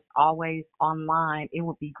flyer is always online. It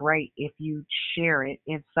would be great if you share it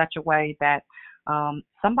in such a way that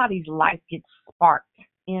somebody's life gets sparked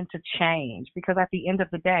into change, because at the end of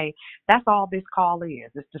the day, that's all this call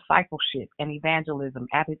is. It's discipleship and evangelism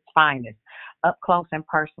at its finest, up close and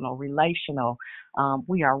personal, relational.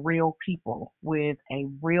 We are real people with a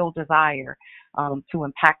real desire to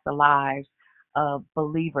impact the lives of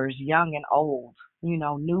believers, young and old,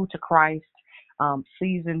 new to Christ,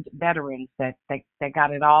 seasoned veterans that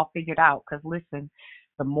got it all figured out. Because listen,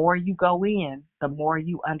 the more you go in, the more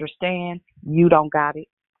you understand you don't got it.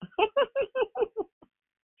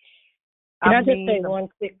 Can I just say one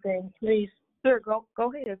quick thing, please? Sure, go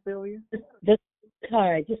ahead, Sylvia.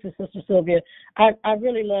 Hi, this is Sister Sylvia. I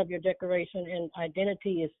really love your declaration, and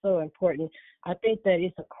identity is so important. I think that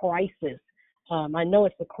it's a crisis I know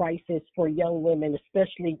it's a crisis for young women,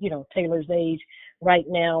 especially, Taylor's age right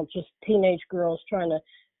now, just teenage girls trying to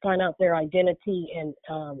find out their identity. And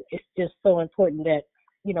it's just so important that,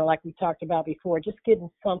 like we talked about before, just getting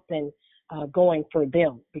something going for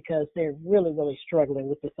them, because they're really, really struggling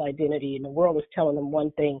with this identity. And the world is telling them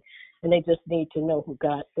one thing, and they just need to know who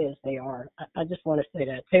God says they are. I just want to say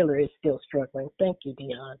that Taylor is still struggling. Thank you,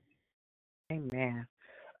 Dion. Amen.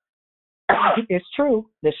 It's true.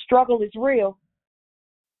 The struggle is real.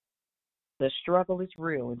 The struggle is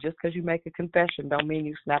real. And just because you make a confession don't mean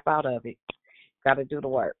you snap out of it. Got to do the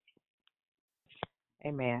work.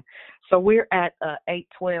 Amen. So we're at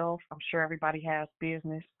 8:12. I'm sure everybody has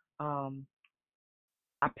business.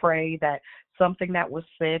 I pray that something that was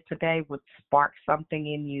said today would spark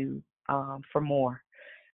something in you for more,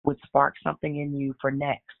 would spark something in you for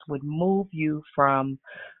next, would move you from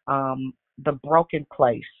the broken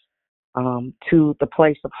place to the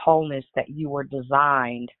place of wholeness that you were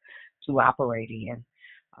designed to operate in.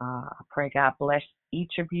 I pray God bless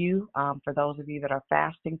each of you. For those of you that are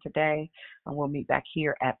fasting today, we'll meet back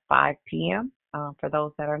here at 5 p.m. For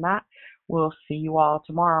those that are not, we'll see you all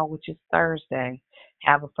tomorrow, which is Thursday.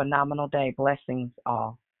 Have a phenomenal day. Blessings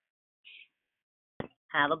all.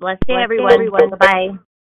 Have a blessed day, everyone. Bye-bye.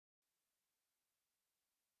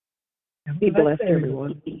 Be blessed,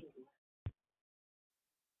 everyone.